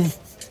 villain?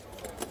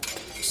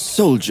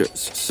 Soldiers,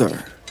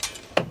 sir.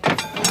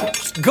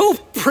 Go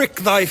prick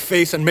thy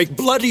face and make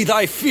bloody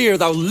thy fear,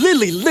 thou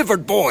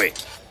lily-livered boy!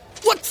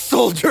 What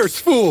soldiers,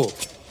 fool?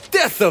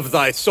 Death of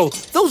thy soul!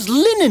 Those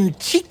linen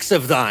cheeks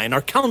of thine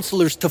are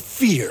counselors to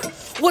fear.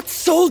 What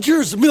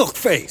soldiers,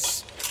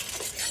 milk-face?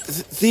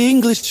 The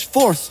English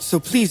force, so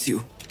please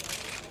you.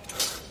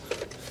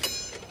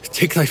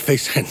 Take thy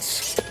face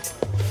hence.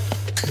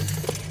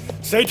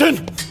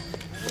 Satan!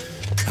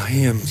 I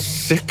am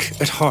sick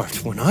at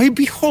heart when I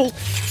behold...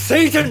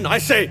 Satan, I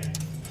say!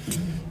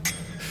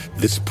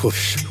 This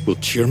push will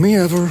cheer me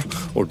ever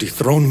or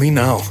dethrone me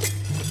now.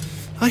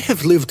 I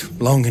have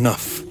lived long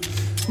enough.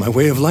 My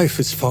way of life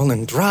is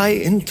fallen dry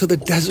into the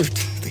desert,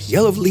 the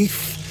yellow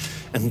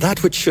leaf, and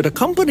that which should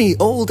accompany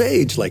old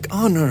age like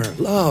honor,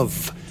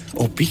 love,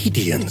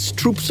 obedience,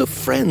 troops of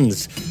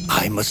friends,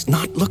 I must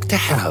not look to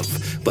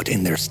have, but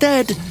in their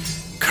stead,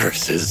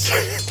 curses.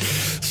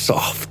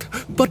 Soft,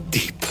 but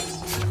deep,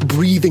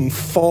 breathing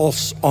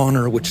false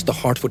honor which the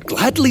heart would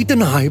gladly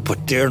deny,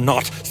 but dare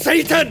not.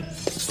 Satan!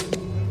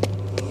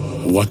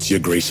 What's your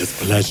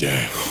gracious pleasure?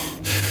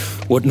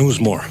 What news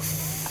more?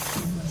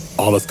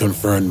 All is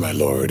confirmed, my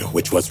lord,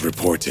 which was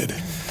reported.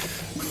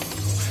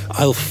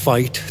 I'll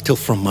fight till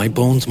from my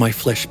bones my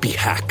flesh be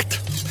hacked.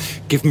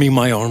 Give me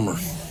my armor.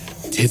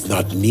 'Tis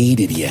not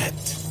needed yet.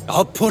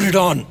 I'll put it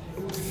on.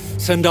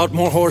 Send out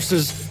more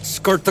horses,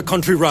 skirt the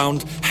country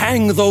round,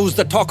 hang those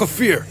that talk of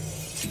fear.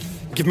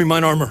 Give me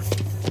mine armor.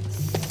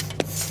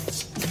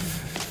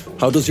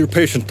 How does your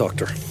patient,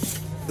 doctor?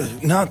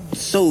 Not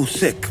so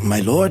sick, my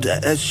lord,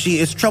 as she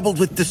is troubled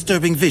with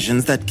disturbing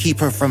visions that keep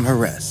her from her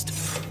rest.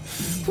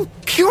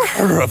 Cure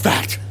her of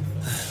that!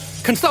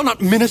 Canst thou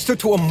not minister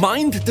to a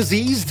mind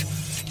diseased?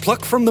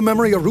 Pluck from the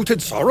memory a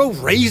rooted sorrow,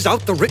 raise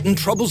out the written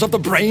troubles of the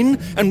brain,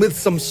 and with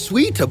some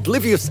sweet,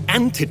 oblivious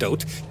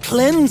antidote,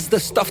 cleanse the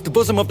stuffed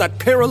bosom of that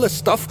perilous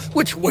stuff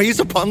which weighs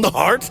upon the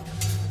heart?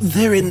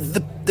 Therein,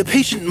 the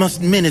patient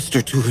must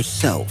minister to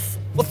herself.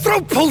 Well,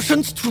 throw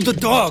potions to the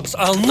dogs.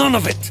 I'll none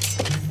of it.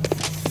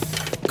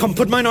 Come,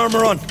 put mine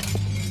armor on.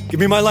 Give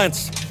me my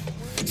lance.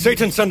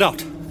 Satan, send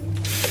out.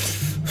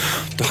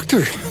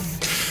 Doctor,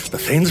 the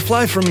thanes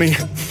fly from me.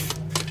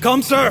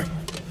 Come, sir.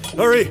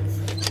 Hurry.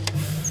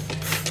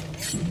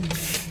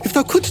 If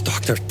thou couldst,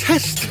 doctor,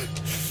 test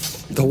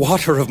the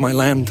water of my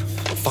land,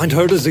 find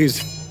her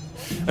disease,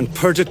 and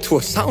purge it to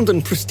a sound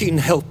and pristine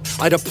health,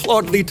 I'd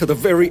applaud thee to the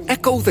very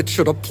echo that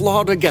should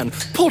applaud again.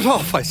 Pull it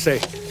off, I say.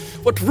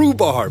 What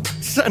rhubarb,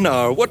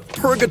 sennar, what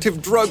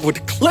purgative drug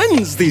would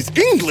cleanse these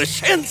English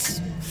hence?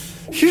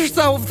 Hear'st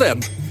thou of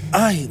them?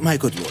 Aye, my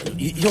good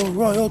lord. Your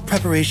royal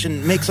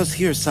preparation makes us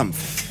hear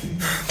something.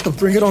 Well,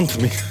 bring it on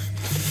to me.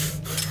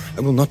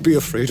 I will not be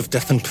afraid of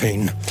death and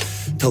pain,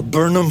 till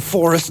Burnham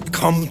Forest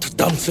come to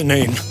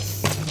Dunsinane.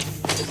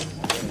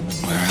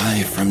 Were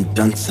I from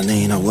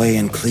Dunsinane away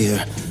and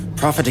clear,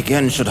 profit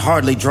again should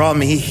hardly draw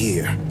me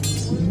here.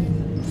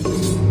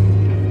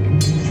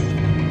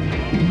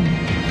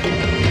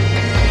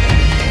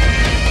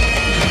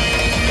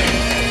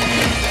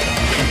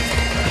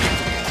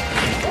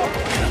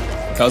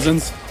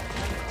 Cousins,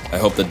 I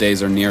hope the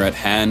days are near at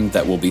hand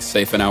that we'll be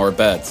safe in our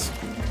beds.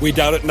 We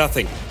doubt it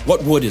nothing.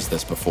 What wood is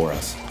this before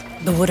us?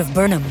 The wood of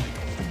Burnham.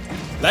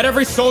 Let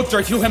every soldier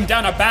hew him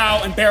down a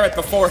bough and bear it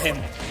before him.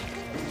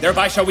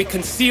 Thereby shall we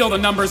conceal the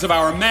numbers of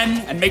our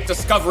men and make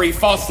discovery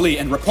falsely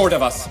in report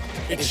of us.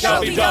 It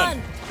shall be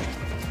done.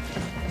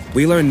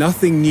 We learn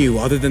nothing new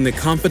other than the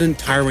confident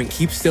tyrant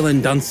keeps still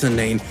in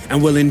Dunsinane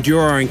and will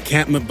endure our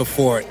encampment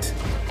before it.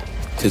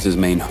 'Tis his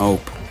main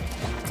hope.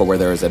 For where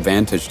there is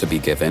advantage to be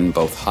given,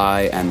 both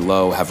high and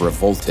low have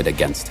revolted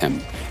against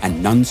him,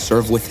 and none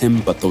serve with him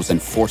but those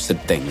enforced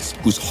things,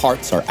 whose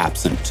hearts are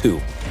absent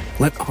too.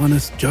 Let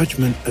honest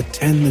judgment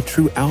attend the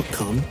true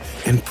outcome,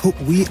 and put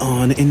we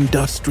on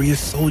industrious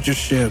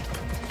soldiership.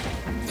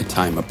 The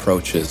time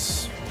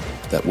approaches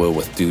that will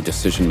with due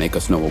decision make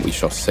us know what we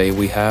shall say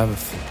we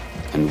have,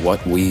 and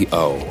what we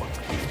owe.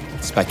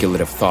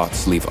 Speculative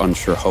thoughts leave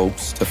unsure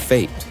hopes to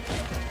fate,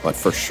 but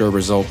for sure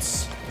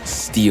results,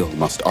 steel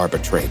must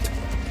arbitrate.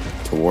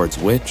 Towards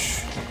which...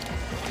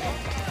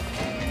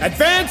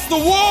 Advance the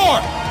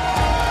war!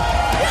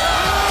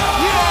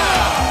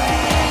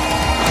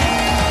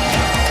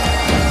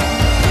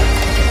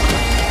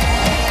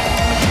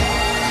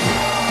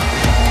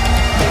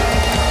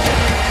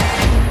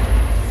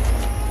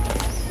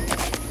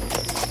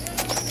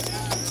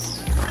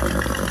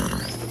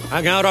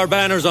 Hang out our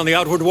banners on the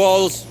outward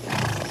walls.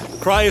 The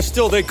cry is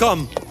still they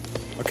come.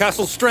 Our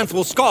castle's strength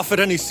will scoff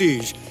at any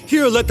siege.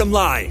 Here let them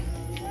lie,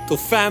 till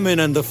famine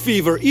and the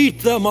fever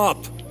eat them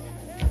up.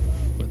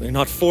 Were they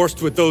not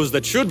forced with those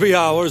that should be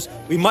ours,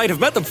 we might have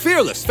met them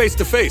fearless, face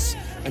to face,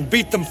 and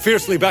beat them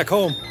fiercely back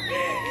home.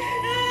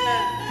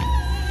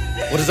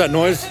 What is that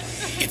noise?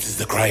 It is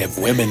the cry of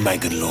women, my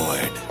good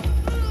lord.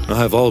 I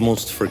have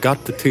almost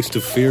forgot the taste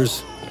of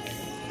fears.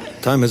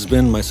 Time has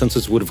been, my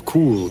senses would have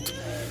cooled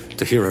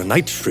to hear a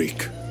night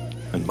shriek,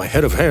 and my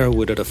head of hair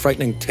would at a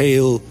frightening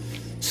tale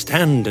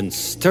stand and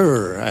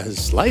stir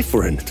as life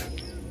were in it.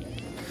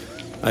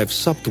 I have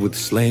supped with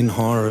slain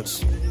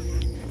horrors.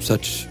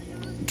 Such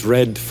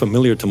dread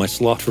familiar to my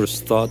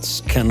slaughterous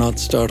thoughts cannot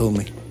startle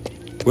me.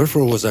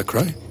 Wherefore was that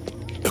cry?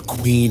 The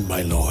queen,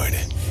 my lord,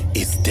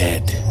 is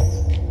dead.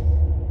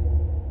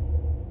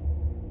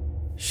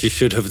 She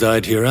should have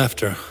died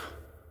hereafter.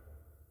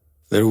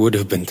 There would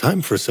have been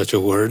time for such a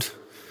word.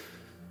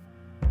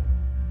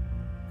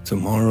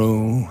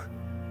 Tomorrow,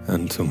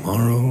 and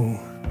tomorrow,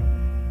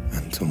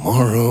 and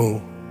tomorrow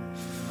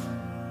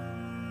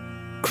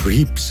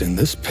creeps in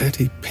this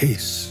petty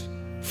pace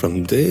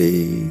from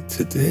day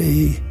to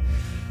day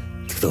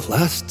to the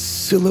last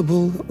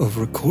syllable of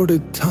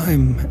recorded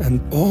time,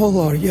 and all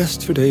our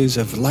yesterdays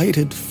have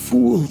lighted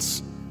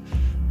fools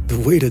the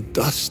way to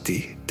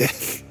dusty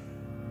death.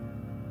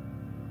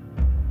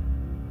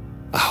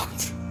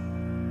 Out,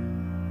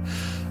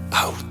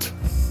 out,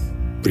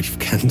 brief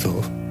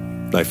candle.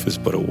 Life is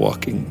but a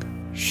walking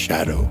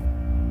shadow,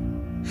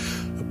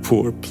 a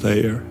poor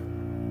player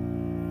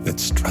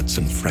that struts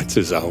and frets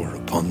his hour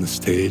upon the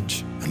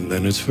stage, and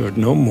then is heard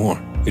no more.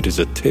 It is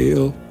a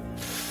tale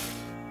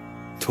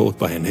told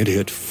by an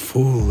idiot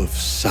full of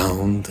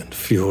sound and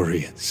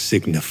fury,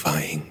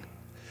 signifying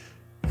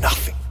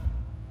nothing.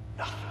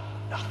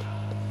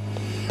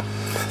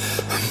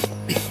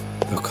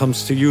 Thou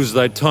comest to use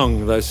thy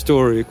tongue, thy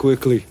story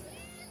quickly.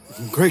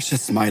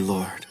 Gracious my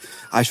lord,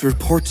 I shall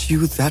report to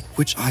you that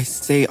which I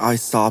say I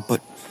saw,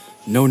 but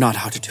know not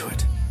how to do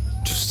it.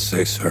 Just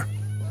say, sir.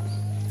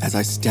 As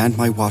I stand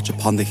my watch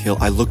upon the hill,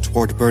 I look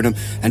toward Burnham,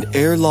 and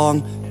ere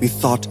long,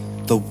 methought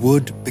the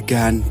wood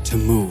began to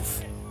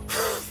move.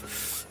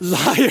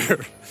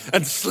 Liar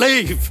and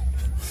slave!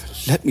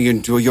 Let me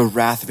endure your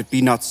wrath if it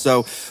be not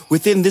so.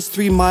 Within this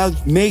 3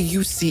 miles may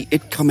you see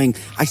it coming.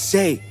 I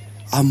say,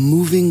 a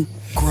moving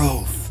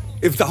grove.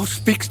 If thou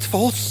speakst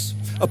false,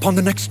 upon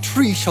the next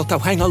tree shalt thou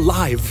hang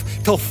alive,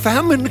 till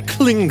famine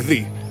cling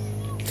thee.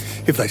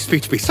 If thy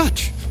speech be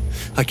such,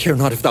 I care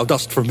not if thou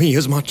dost for me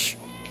as much.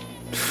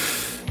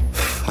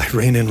 I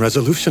rein in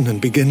resolution and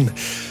begin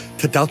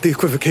to doubt the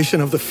equivocation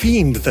of the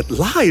fiend that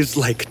lies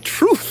like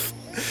truth.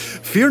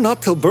 Fear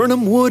not till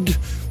Burnham wood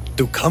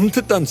do come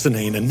to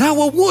Dunsinane, and now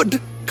a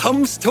wood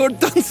comes toward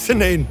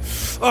Dunsinane.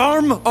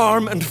 Arm,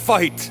 arm, and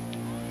fight.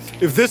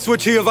 If this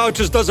which he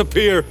avouches does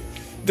appear,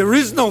 there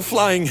is no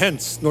flying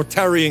hence, nor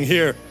tarrying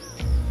here.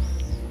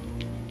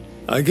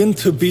 I begin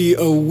to be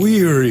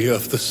a-weary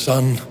of the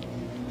sun,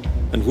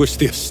 and wish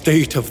the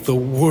estate of the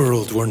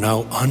world were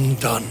now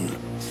undone.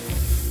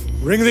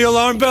 Ring the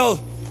alarm bell.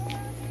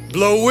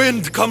 Blow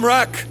wind, come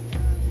rack.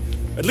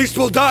 At least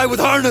we'll die with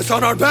harness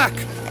on our back.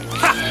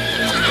 Ha!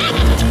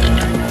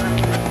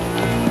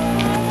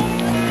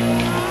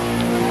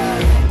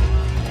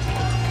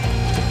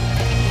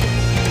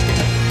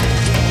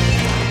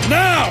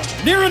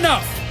 Now! Near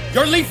enough!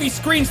 Your leafy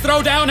screens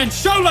throw down and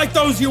show like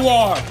those you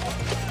are!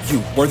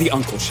 You, worthy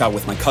uncle, shall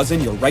with my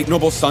cousin, your right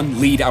noble son,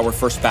 lead our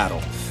first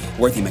battle.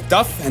 Worthy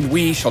Macduff and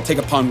we shall take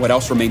upon what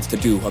else remains to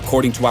do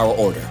according to our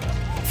order.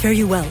 Fare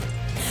you well.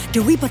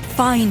 Do we but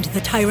find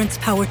the tyrant's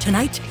power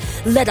tonight?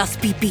 Let us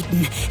be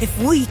beaten if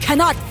we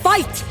cannot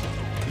fight!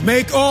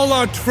 Make all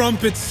our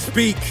trumpets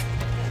speak.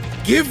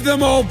 Give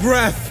them all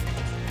breath.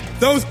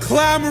 Those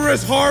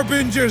clamorous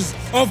harbingers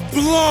of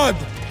blood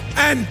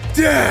and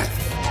death.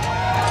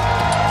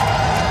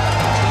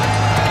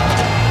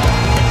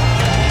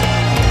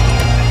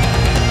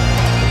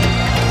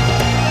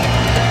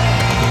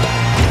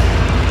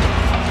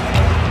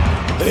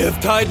 They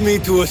have tied me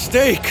to a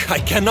stake. I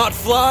cannot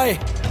fly.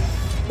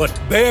 But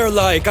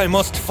bear-like I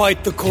must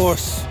fight the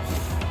course.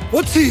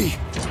 What's he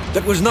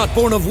that was not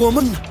born of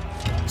woman?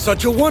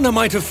 Such a one am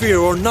I to fear,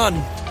 or none.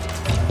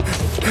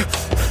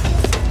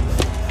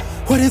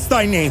 What is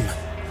thy name?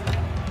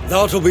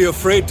 Thou'lt be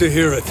afraid to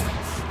hear it.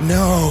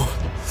 No,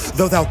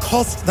 though thou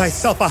call'st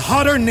thyself a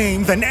hotter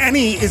name than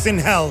any is in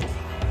hell.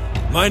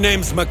 My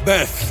name's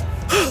Macbeth.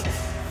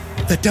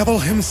 The devil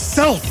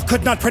himself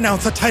could not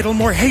pronounce a title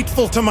more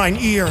hateful to mine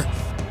ear.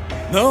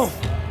 No,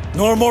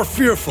 nor more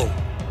fearful.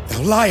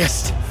 Thou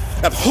liest,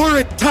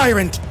 abhorred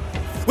tyrant!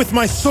 With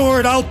my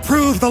sword I'll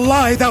prove the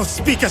lie thou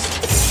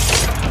speakest.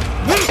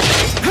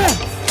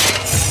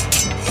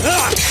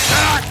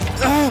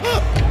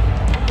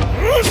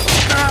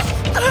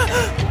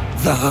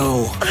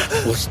 Thou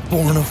wast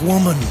born of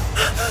woman,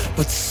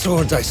 but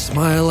swords I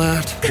smile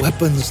at,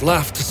 weapons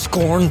laugh to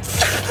scorn,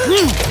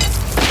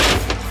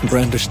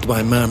 brandished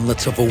by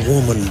manlets of a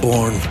woman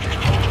born.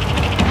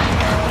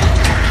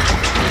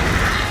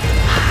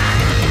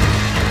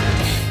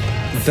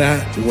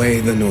 That way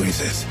the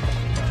noises.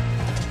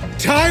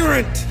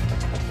 Tyrant!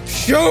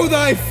 Show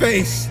thy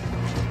face!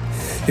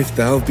 If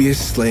thou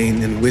beest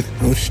slain, and with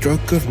no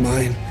stroke of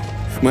mine,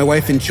 my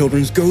wife and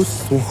children's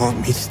ghosts will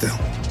haunt me still.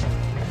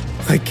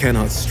 I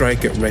cannot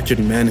strike at wretched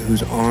men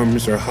whose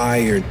arms are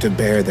hired to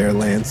bear their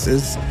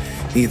lances.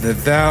 Either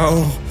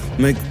thou,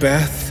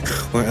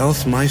 Macbeth, or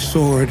else my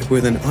sword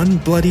with an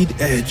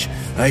unbloodied edge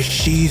I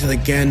sheathe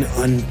again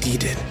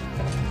undeeded.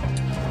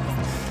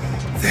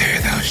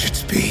 There thou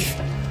shouldst be.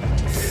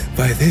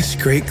 By this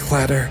great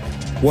clatter,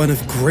 one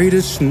of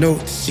greatest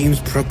note seems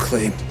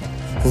proclaimed.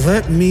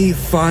 Let me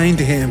find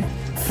him,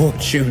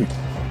 fortune,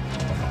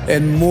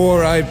 and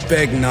more I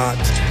beg not.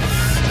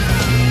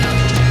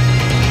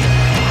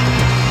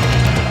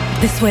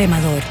 This way, my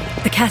lord.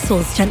 The castle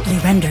is gently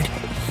rendered.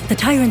 The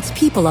tyrant's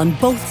people on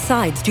both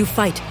sides do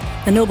fight.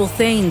 The noble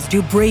thanes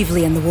do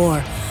bravely in the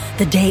war.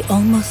 The day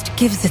almost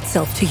gives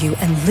itself to you,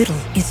 and little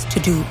is to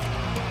do.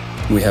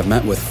 We have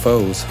met with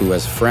foes who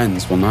as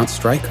friends will not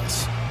strike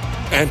us.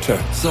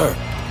 Enter, sir,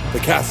 the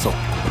castle.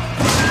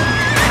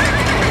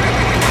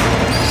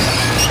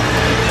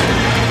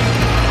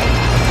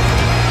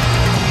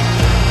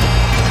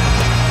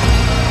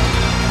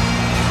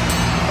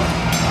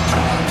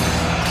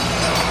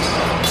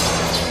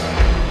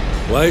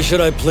 Why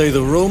should I play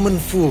the Roman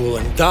fool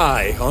and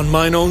die on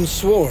mine own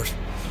sword?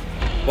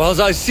 Whiles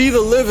I see the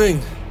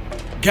living,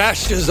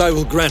 gashes I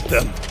will grant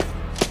them.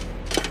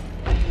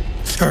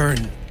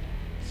 Turn.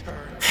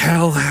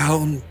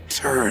 Hellhound,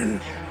 turn.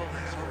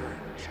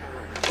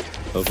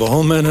 Of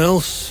all men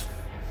else,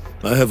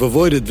 I have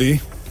avoided thee,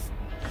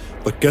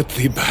 but get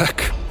thee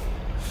back.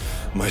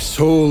 My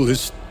soul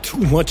is too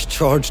much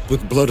charged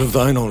with blood of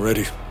thine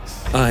already.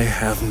 I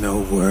have no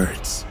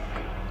words.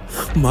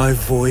 My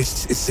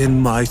voice is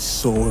in my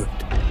sword.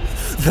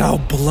 Thou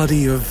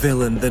bloodier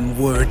villain than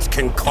words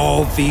can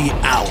call thee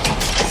out.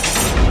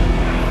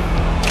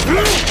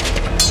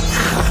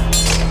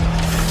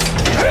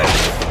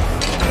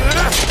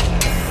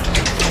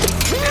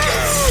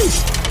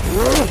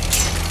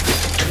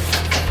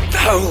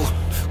 Thou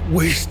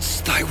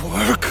wastes thy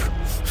work,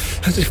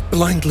 as if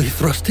blindly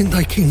thrusting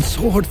thy keen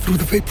sword through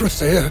the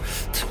vaporous air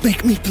to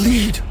make me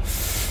bleed.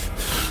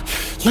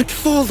 Let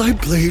fall thy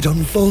blade on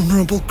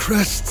vulnerable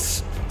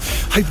crests.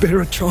 I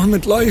bear a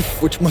charmed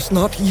life which must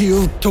not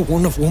yield to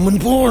one of woman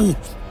born.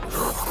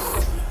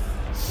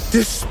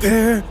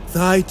 Despair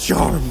thy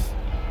charm,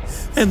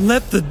 and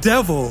let the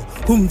devil,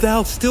 whom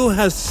thou still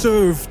hast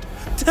served,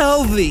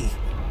 tell thee,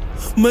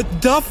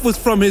 Macduff was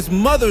from his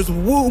mother's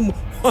womb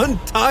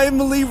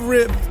untimely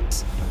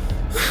ripped.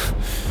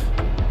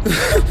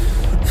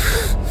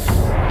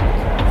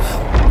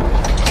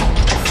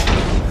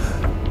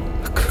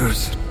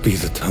 Accursed be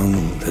the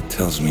tongue that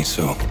tells me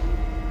so,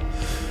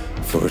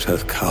 for it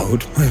hath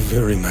cowed my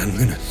very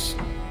manliness.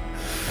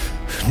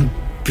 And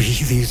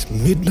be these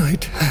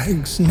midnight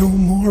hags no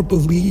more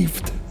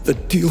believed,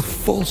 that deal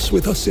false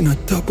with us in a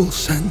double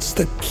sense,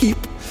 that keep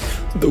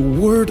the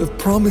word of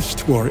promise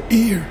to our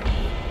ear,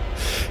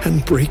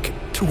 and break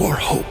it to our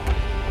hope.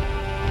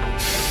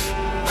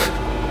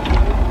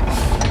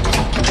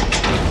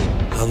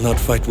 I'll not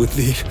fight with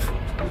thee.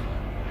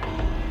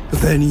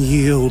 Then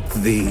yield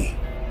thee,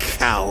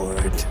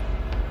 coward,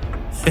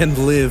 and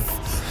live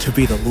to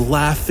be the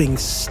laughing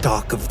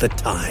stock of the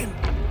time.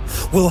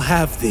 We'll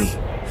have thee,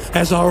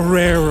 as our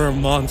rarer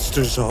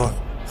monsters are,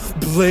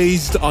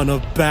 blazed on a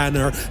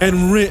banner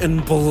and written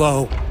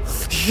below,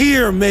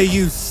 "Here may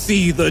you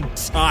see the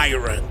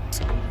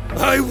tyrant."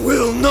 I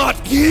will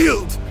not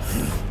yield!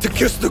 To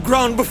kiss the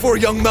ground before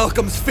young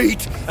Malcolm's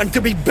feet, and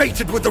to be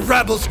baited with the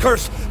rabble's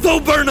curse,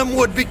 though Burnham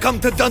would become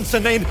to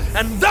Dunsinane,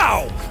 and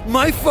thou,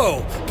 my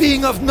foe,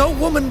 being of no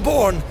woman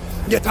born,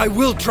 yet I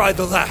will try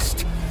the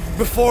last.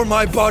 Before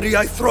my body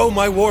I throw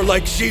my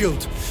warlike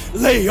shield.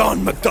 Lay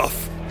on, Macduff,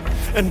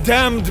 and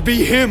damned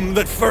be him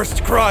that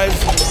first cries.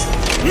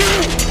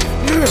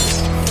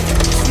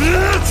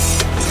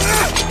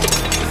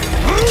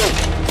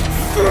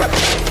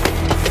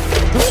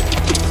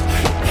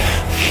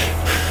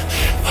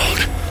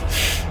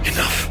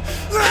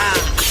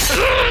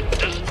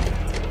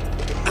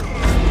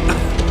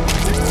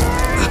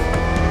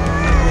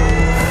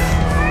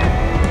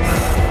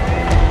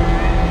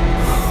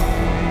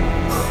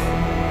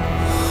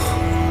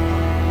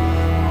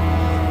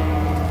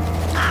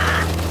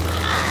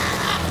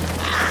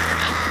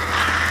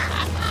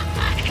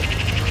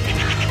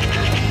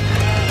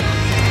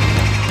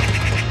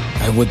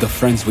 Would the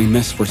friends we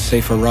missed were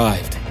safe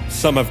arrived.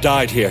 Some have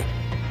died here,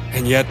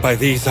 and yet by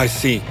these I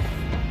see,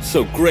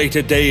 so great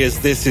a day as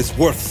this is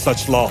worth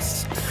such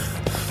loss.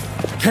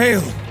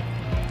 Hail,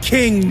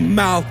 King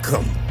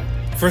Malcolm,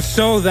 for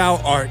so thou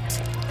art.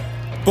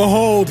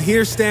 Behold,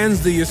 here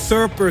stands the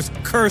usurper's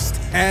cursed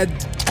head.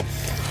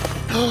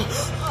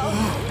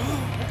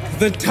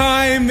 The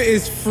time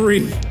is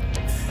free.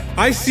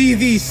 I see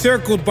thee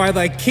circled by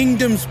thy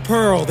kingdom's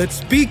pearl that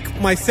speak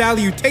my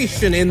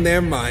salutation in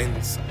their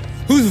minds,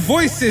 whose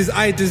voices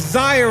I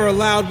desire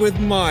aloud with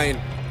mine.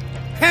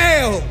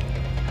 Hail,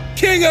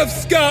 King of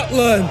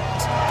Scotland!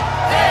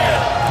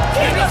 Hail,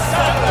 King of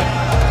Scotland!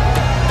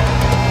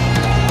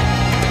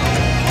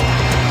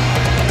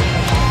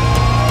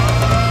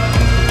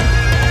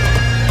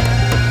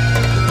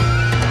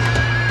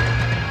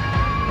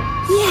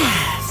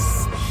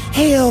 Yes,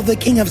 hail the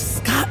King of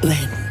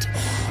Scotland,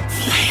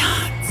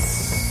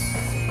 Fleance.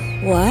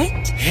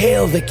 What?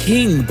 Hail the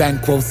king,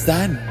 Banquo's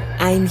son.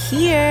 I'm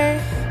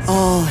here.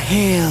 All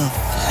hail,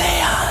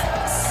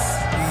 Fleance.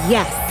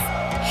 Yes,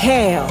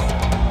 hail.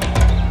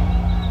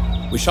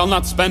 We shall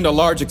not spend a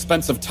large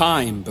expense of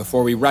time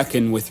before we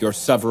reckon with your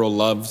several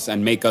loves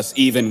and make us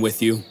even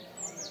with you.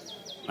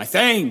 My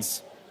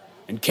thanes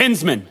and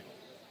kinsmen,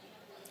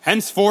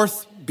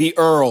 henceforth be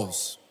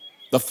earls,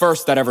 the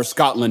first that ever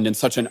Scotland in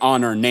such an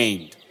honor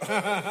named.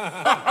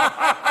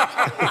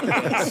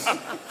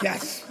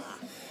 Yes.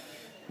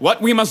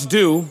 What we must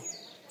do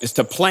is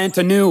to plant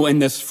anew in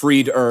this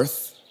freed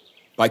earth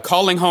by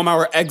calling home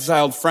our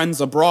exiled friends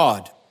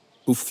abroad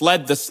who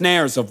fled the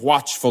snares of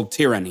watchful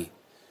tyranny.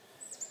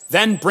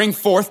 Then bring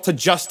forth to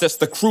justice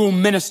the cruel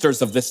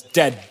ministers of this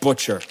dead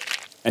butcher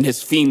and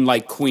his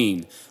fiend-like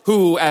queen,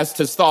 who, as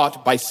 'tis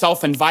thought, by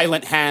self and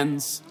violent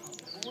hands,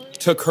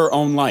 took her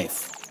own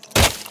life.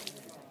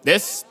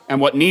 This,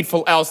 and what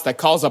needful else that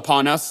calls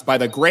upon us by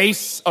the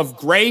grace of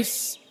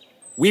grace,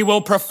 we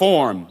will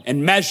perform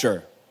in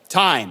measure,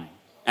 time,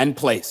 and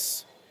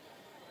place.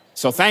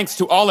 So thanks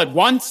to all at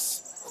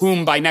once,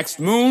 whom by next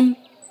moon,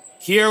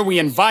 here we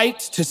invite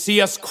to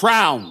see us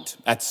crowned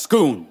at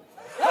Scone.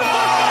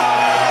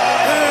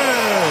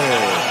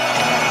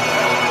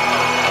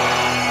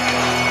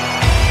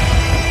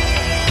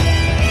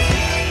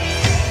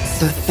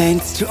 So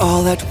thanks to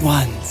all at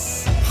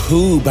once.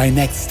 Who by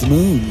next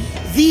moon?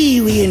 Thee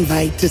we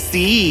invite to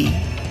see.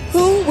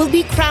 Who will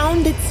be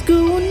crowned at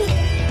Scone?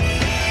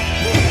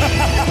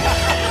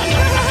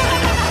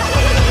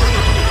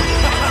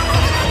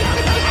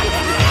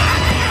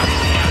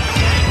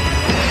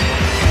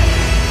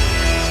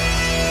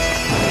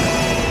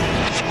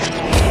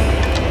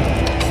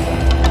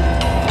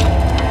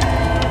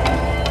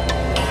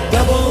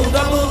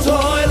 Double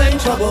toil and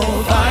trouble,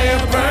 fire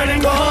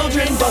burning,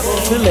 cauldron bubble.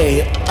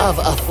 Fillet of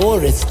a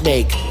forest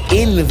make,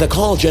 in the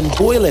cauldron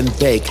boil and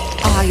bake.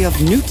 Eye of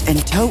newt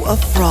and toe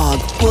of frog,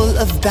 wool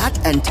of bat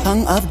and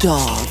tongue of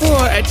dog.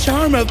 For a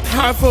charm of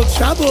powerful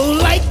trouble,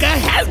 like a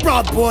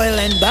has-brought boil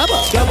and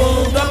bubble.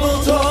 Double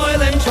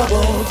toil and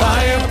trouble,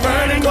 fire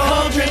burning,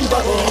 cauldron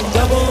bubble.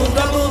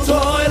 Double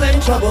toil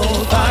and trouble,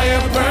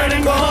 fire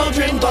burning,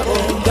 cauldron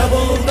bubble.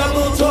 Double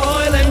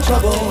toil and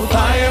trouble,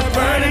 fire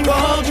burning,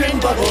 cauldron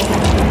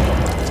bubble.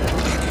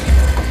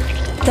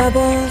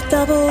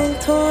 Double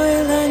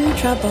toil and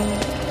trouble,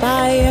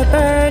 fire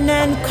burn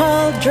and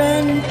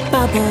cauldron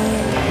bubble.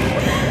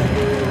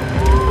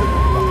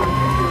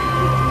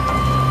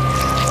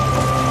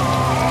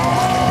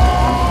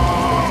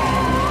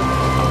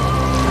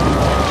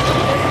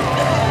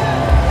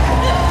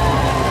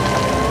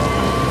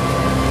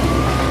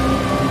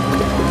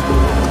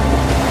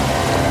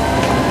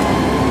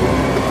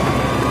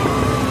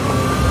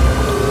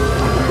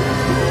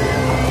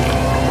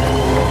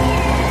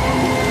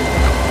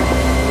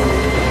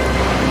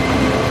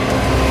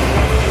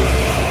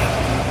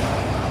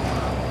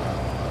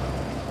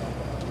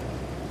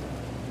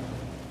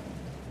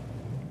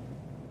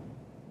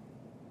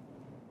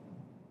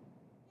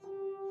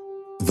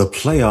 The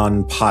Play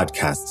On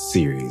podcast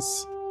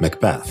series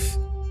Macbeth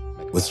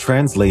was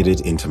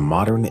translated into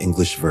modern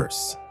English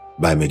verse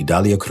by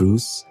Migdalia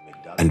Cruz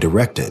and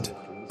directed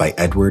by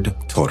Edward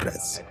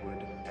Torres.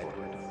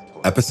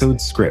 Episode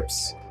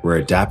scripts were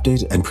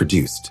adapted and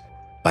produced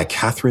by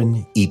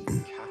Catherine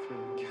Eaton.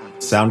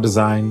 Sound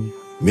design,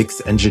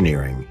 mix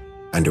engineering,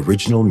 and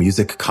original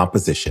music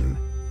composition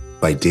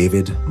by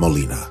David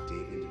Molina.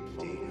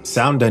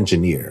 Sound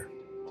engineer,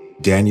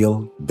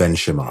 Daniel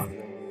Ben-Shimon.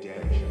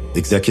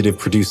 Executive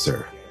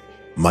producer,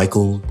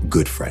 Michael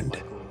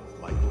Goodfriend.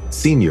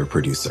 Senior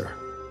producer,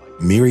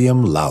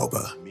 Miriam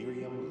Lauba.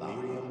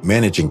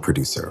 Managing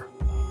producer,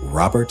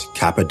 Robert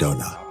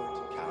Capadona.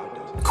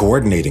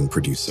 Coordinating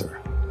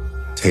producer,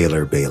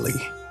 Taylor Bailey.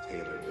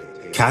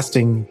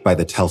 Casting by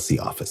the Telsey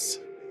office,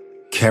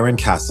 Karen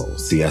Castle,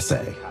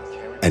 CSA,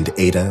 and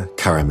Ada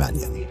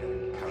Karamanyan.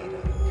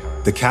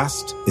 The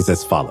cast is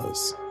as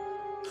follows.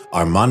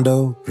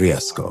 Armando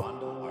Riesco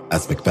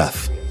as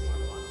Macbeth.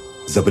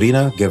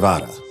 Sabrina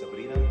Guevara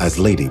as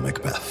Lady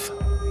Macbeth.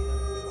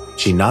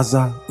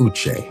 Chinaza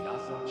Uche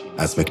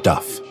as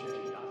Macduff.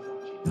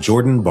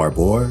 Jordan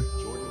Barbour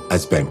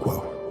as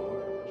Banquo.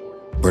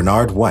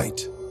 Bernard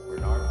White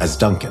as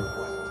Duncan.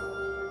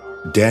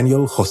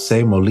 Daniel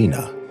Jose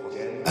Molina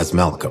as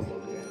Malcolm.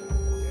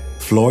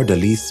 Flor de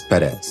Lis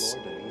Perez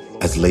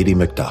as Lady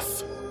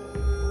Macduff.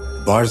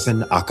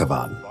 Barzan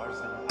Akavan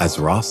as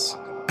Ross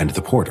and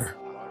the Porter.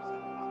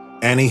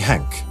 Annie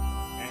Henk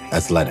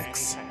as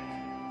Lennox.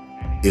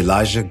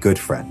 Elijah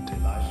Goodfriend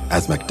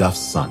as Macduff's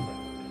son,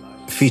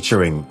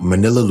 featuring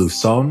Manila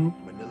Luzon,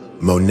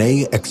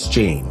 Monet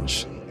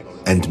Exchange,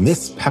 and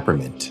Miss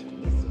Peppermint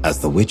as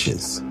the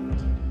witches.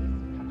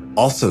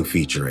 Also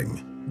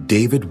featuring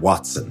David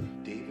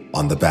Watson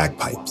on the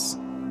bagpipes.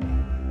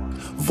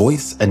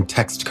 Voice and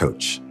text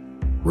coach,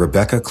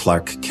 Rebecca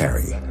Clark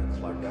Carey.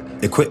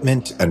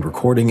 Equipment and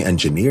recording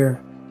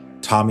engineer,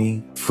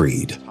 Tommy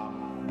Freed.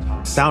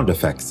 Sound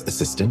effects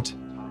assistant,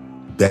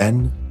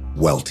 Ben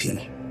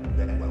Welty.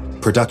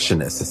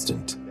 Production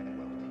assistant,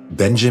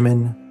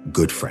 Benjamin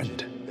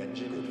Goodfriend.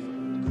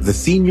 The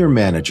senior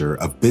manager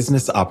of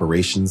business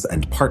operations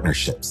and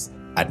partnerships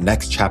at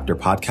Next Chapter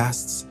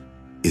Podcasts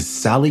is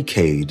Sally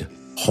Cade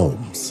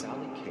Holmes.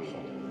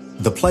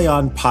 The Play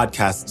On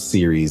podcast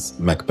series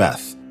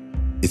Macbeth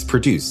is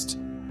produced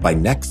by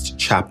Next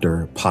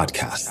Chapter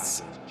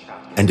Podcasts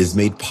and is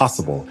made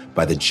possible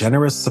by the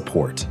generous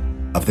support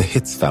of the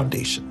Hits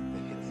Foundation.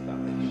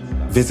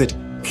 Visit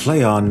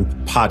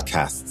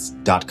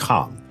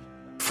playonpodcasts.com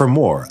for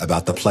more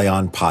about the Play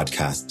On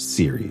podcast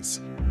series.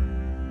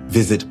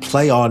 Visit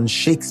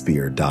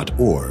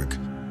playonshakespeare.org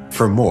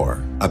for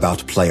more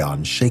about Play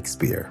On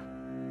Shakespeare.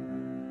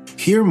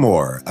 Hear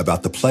more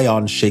about the Play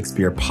On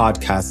Shakespeare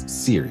podcast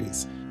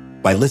series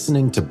by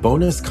listening to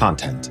bonus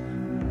content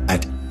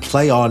at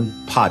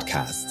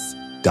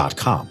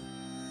playonpodcasts.com,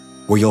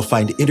 where you'll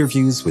find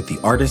interviews with the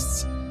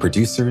artists,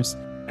 producers,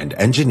 and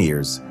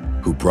engineers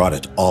who brought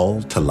it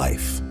all to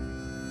life.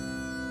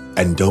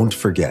 And don't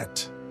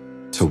forget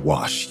to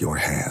wash your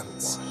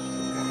hands.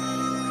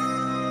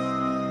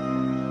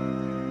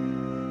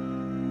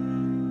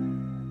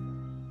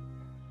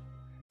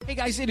 Hey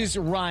guys, it is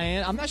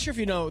Ryan. I'm not sure if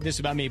you know this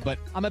about me, but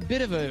I'm a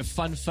bit of a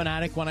fun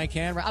fanatic when I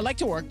can. I like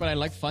to work, but I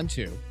like fun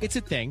too. It's a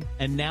thing.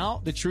 And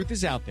now the truth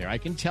is out there. I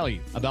can tell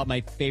you about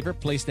my favorite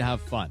place to have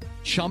fun.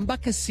 Chumba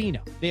Casino.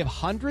 They have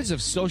hundreds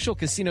of social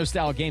casino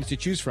style games to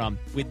choose from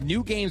with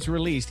new games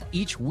released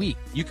each week.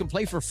 You can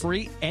play for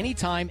free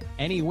anytime,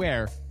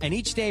 anywhere. And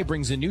each day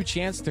brings a new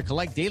chance to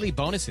collect daily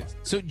bonuses.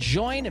 So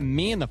join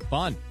me in the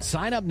fun.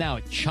 Sign up now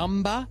at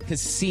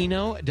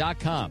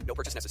ChumbaCasino.com. No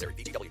purchase necessary.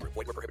 VGW Group.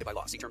 Void where prohibited by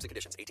law. See terms and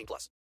conditions. 18+.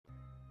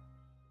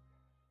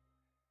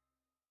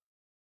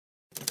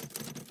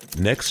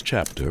 Next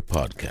Chapter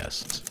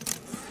Podcasts.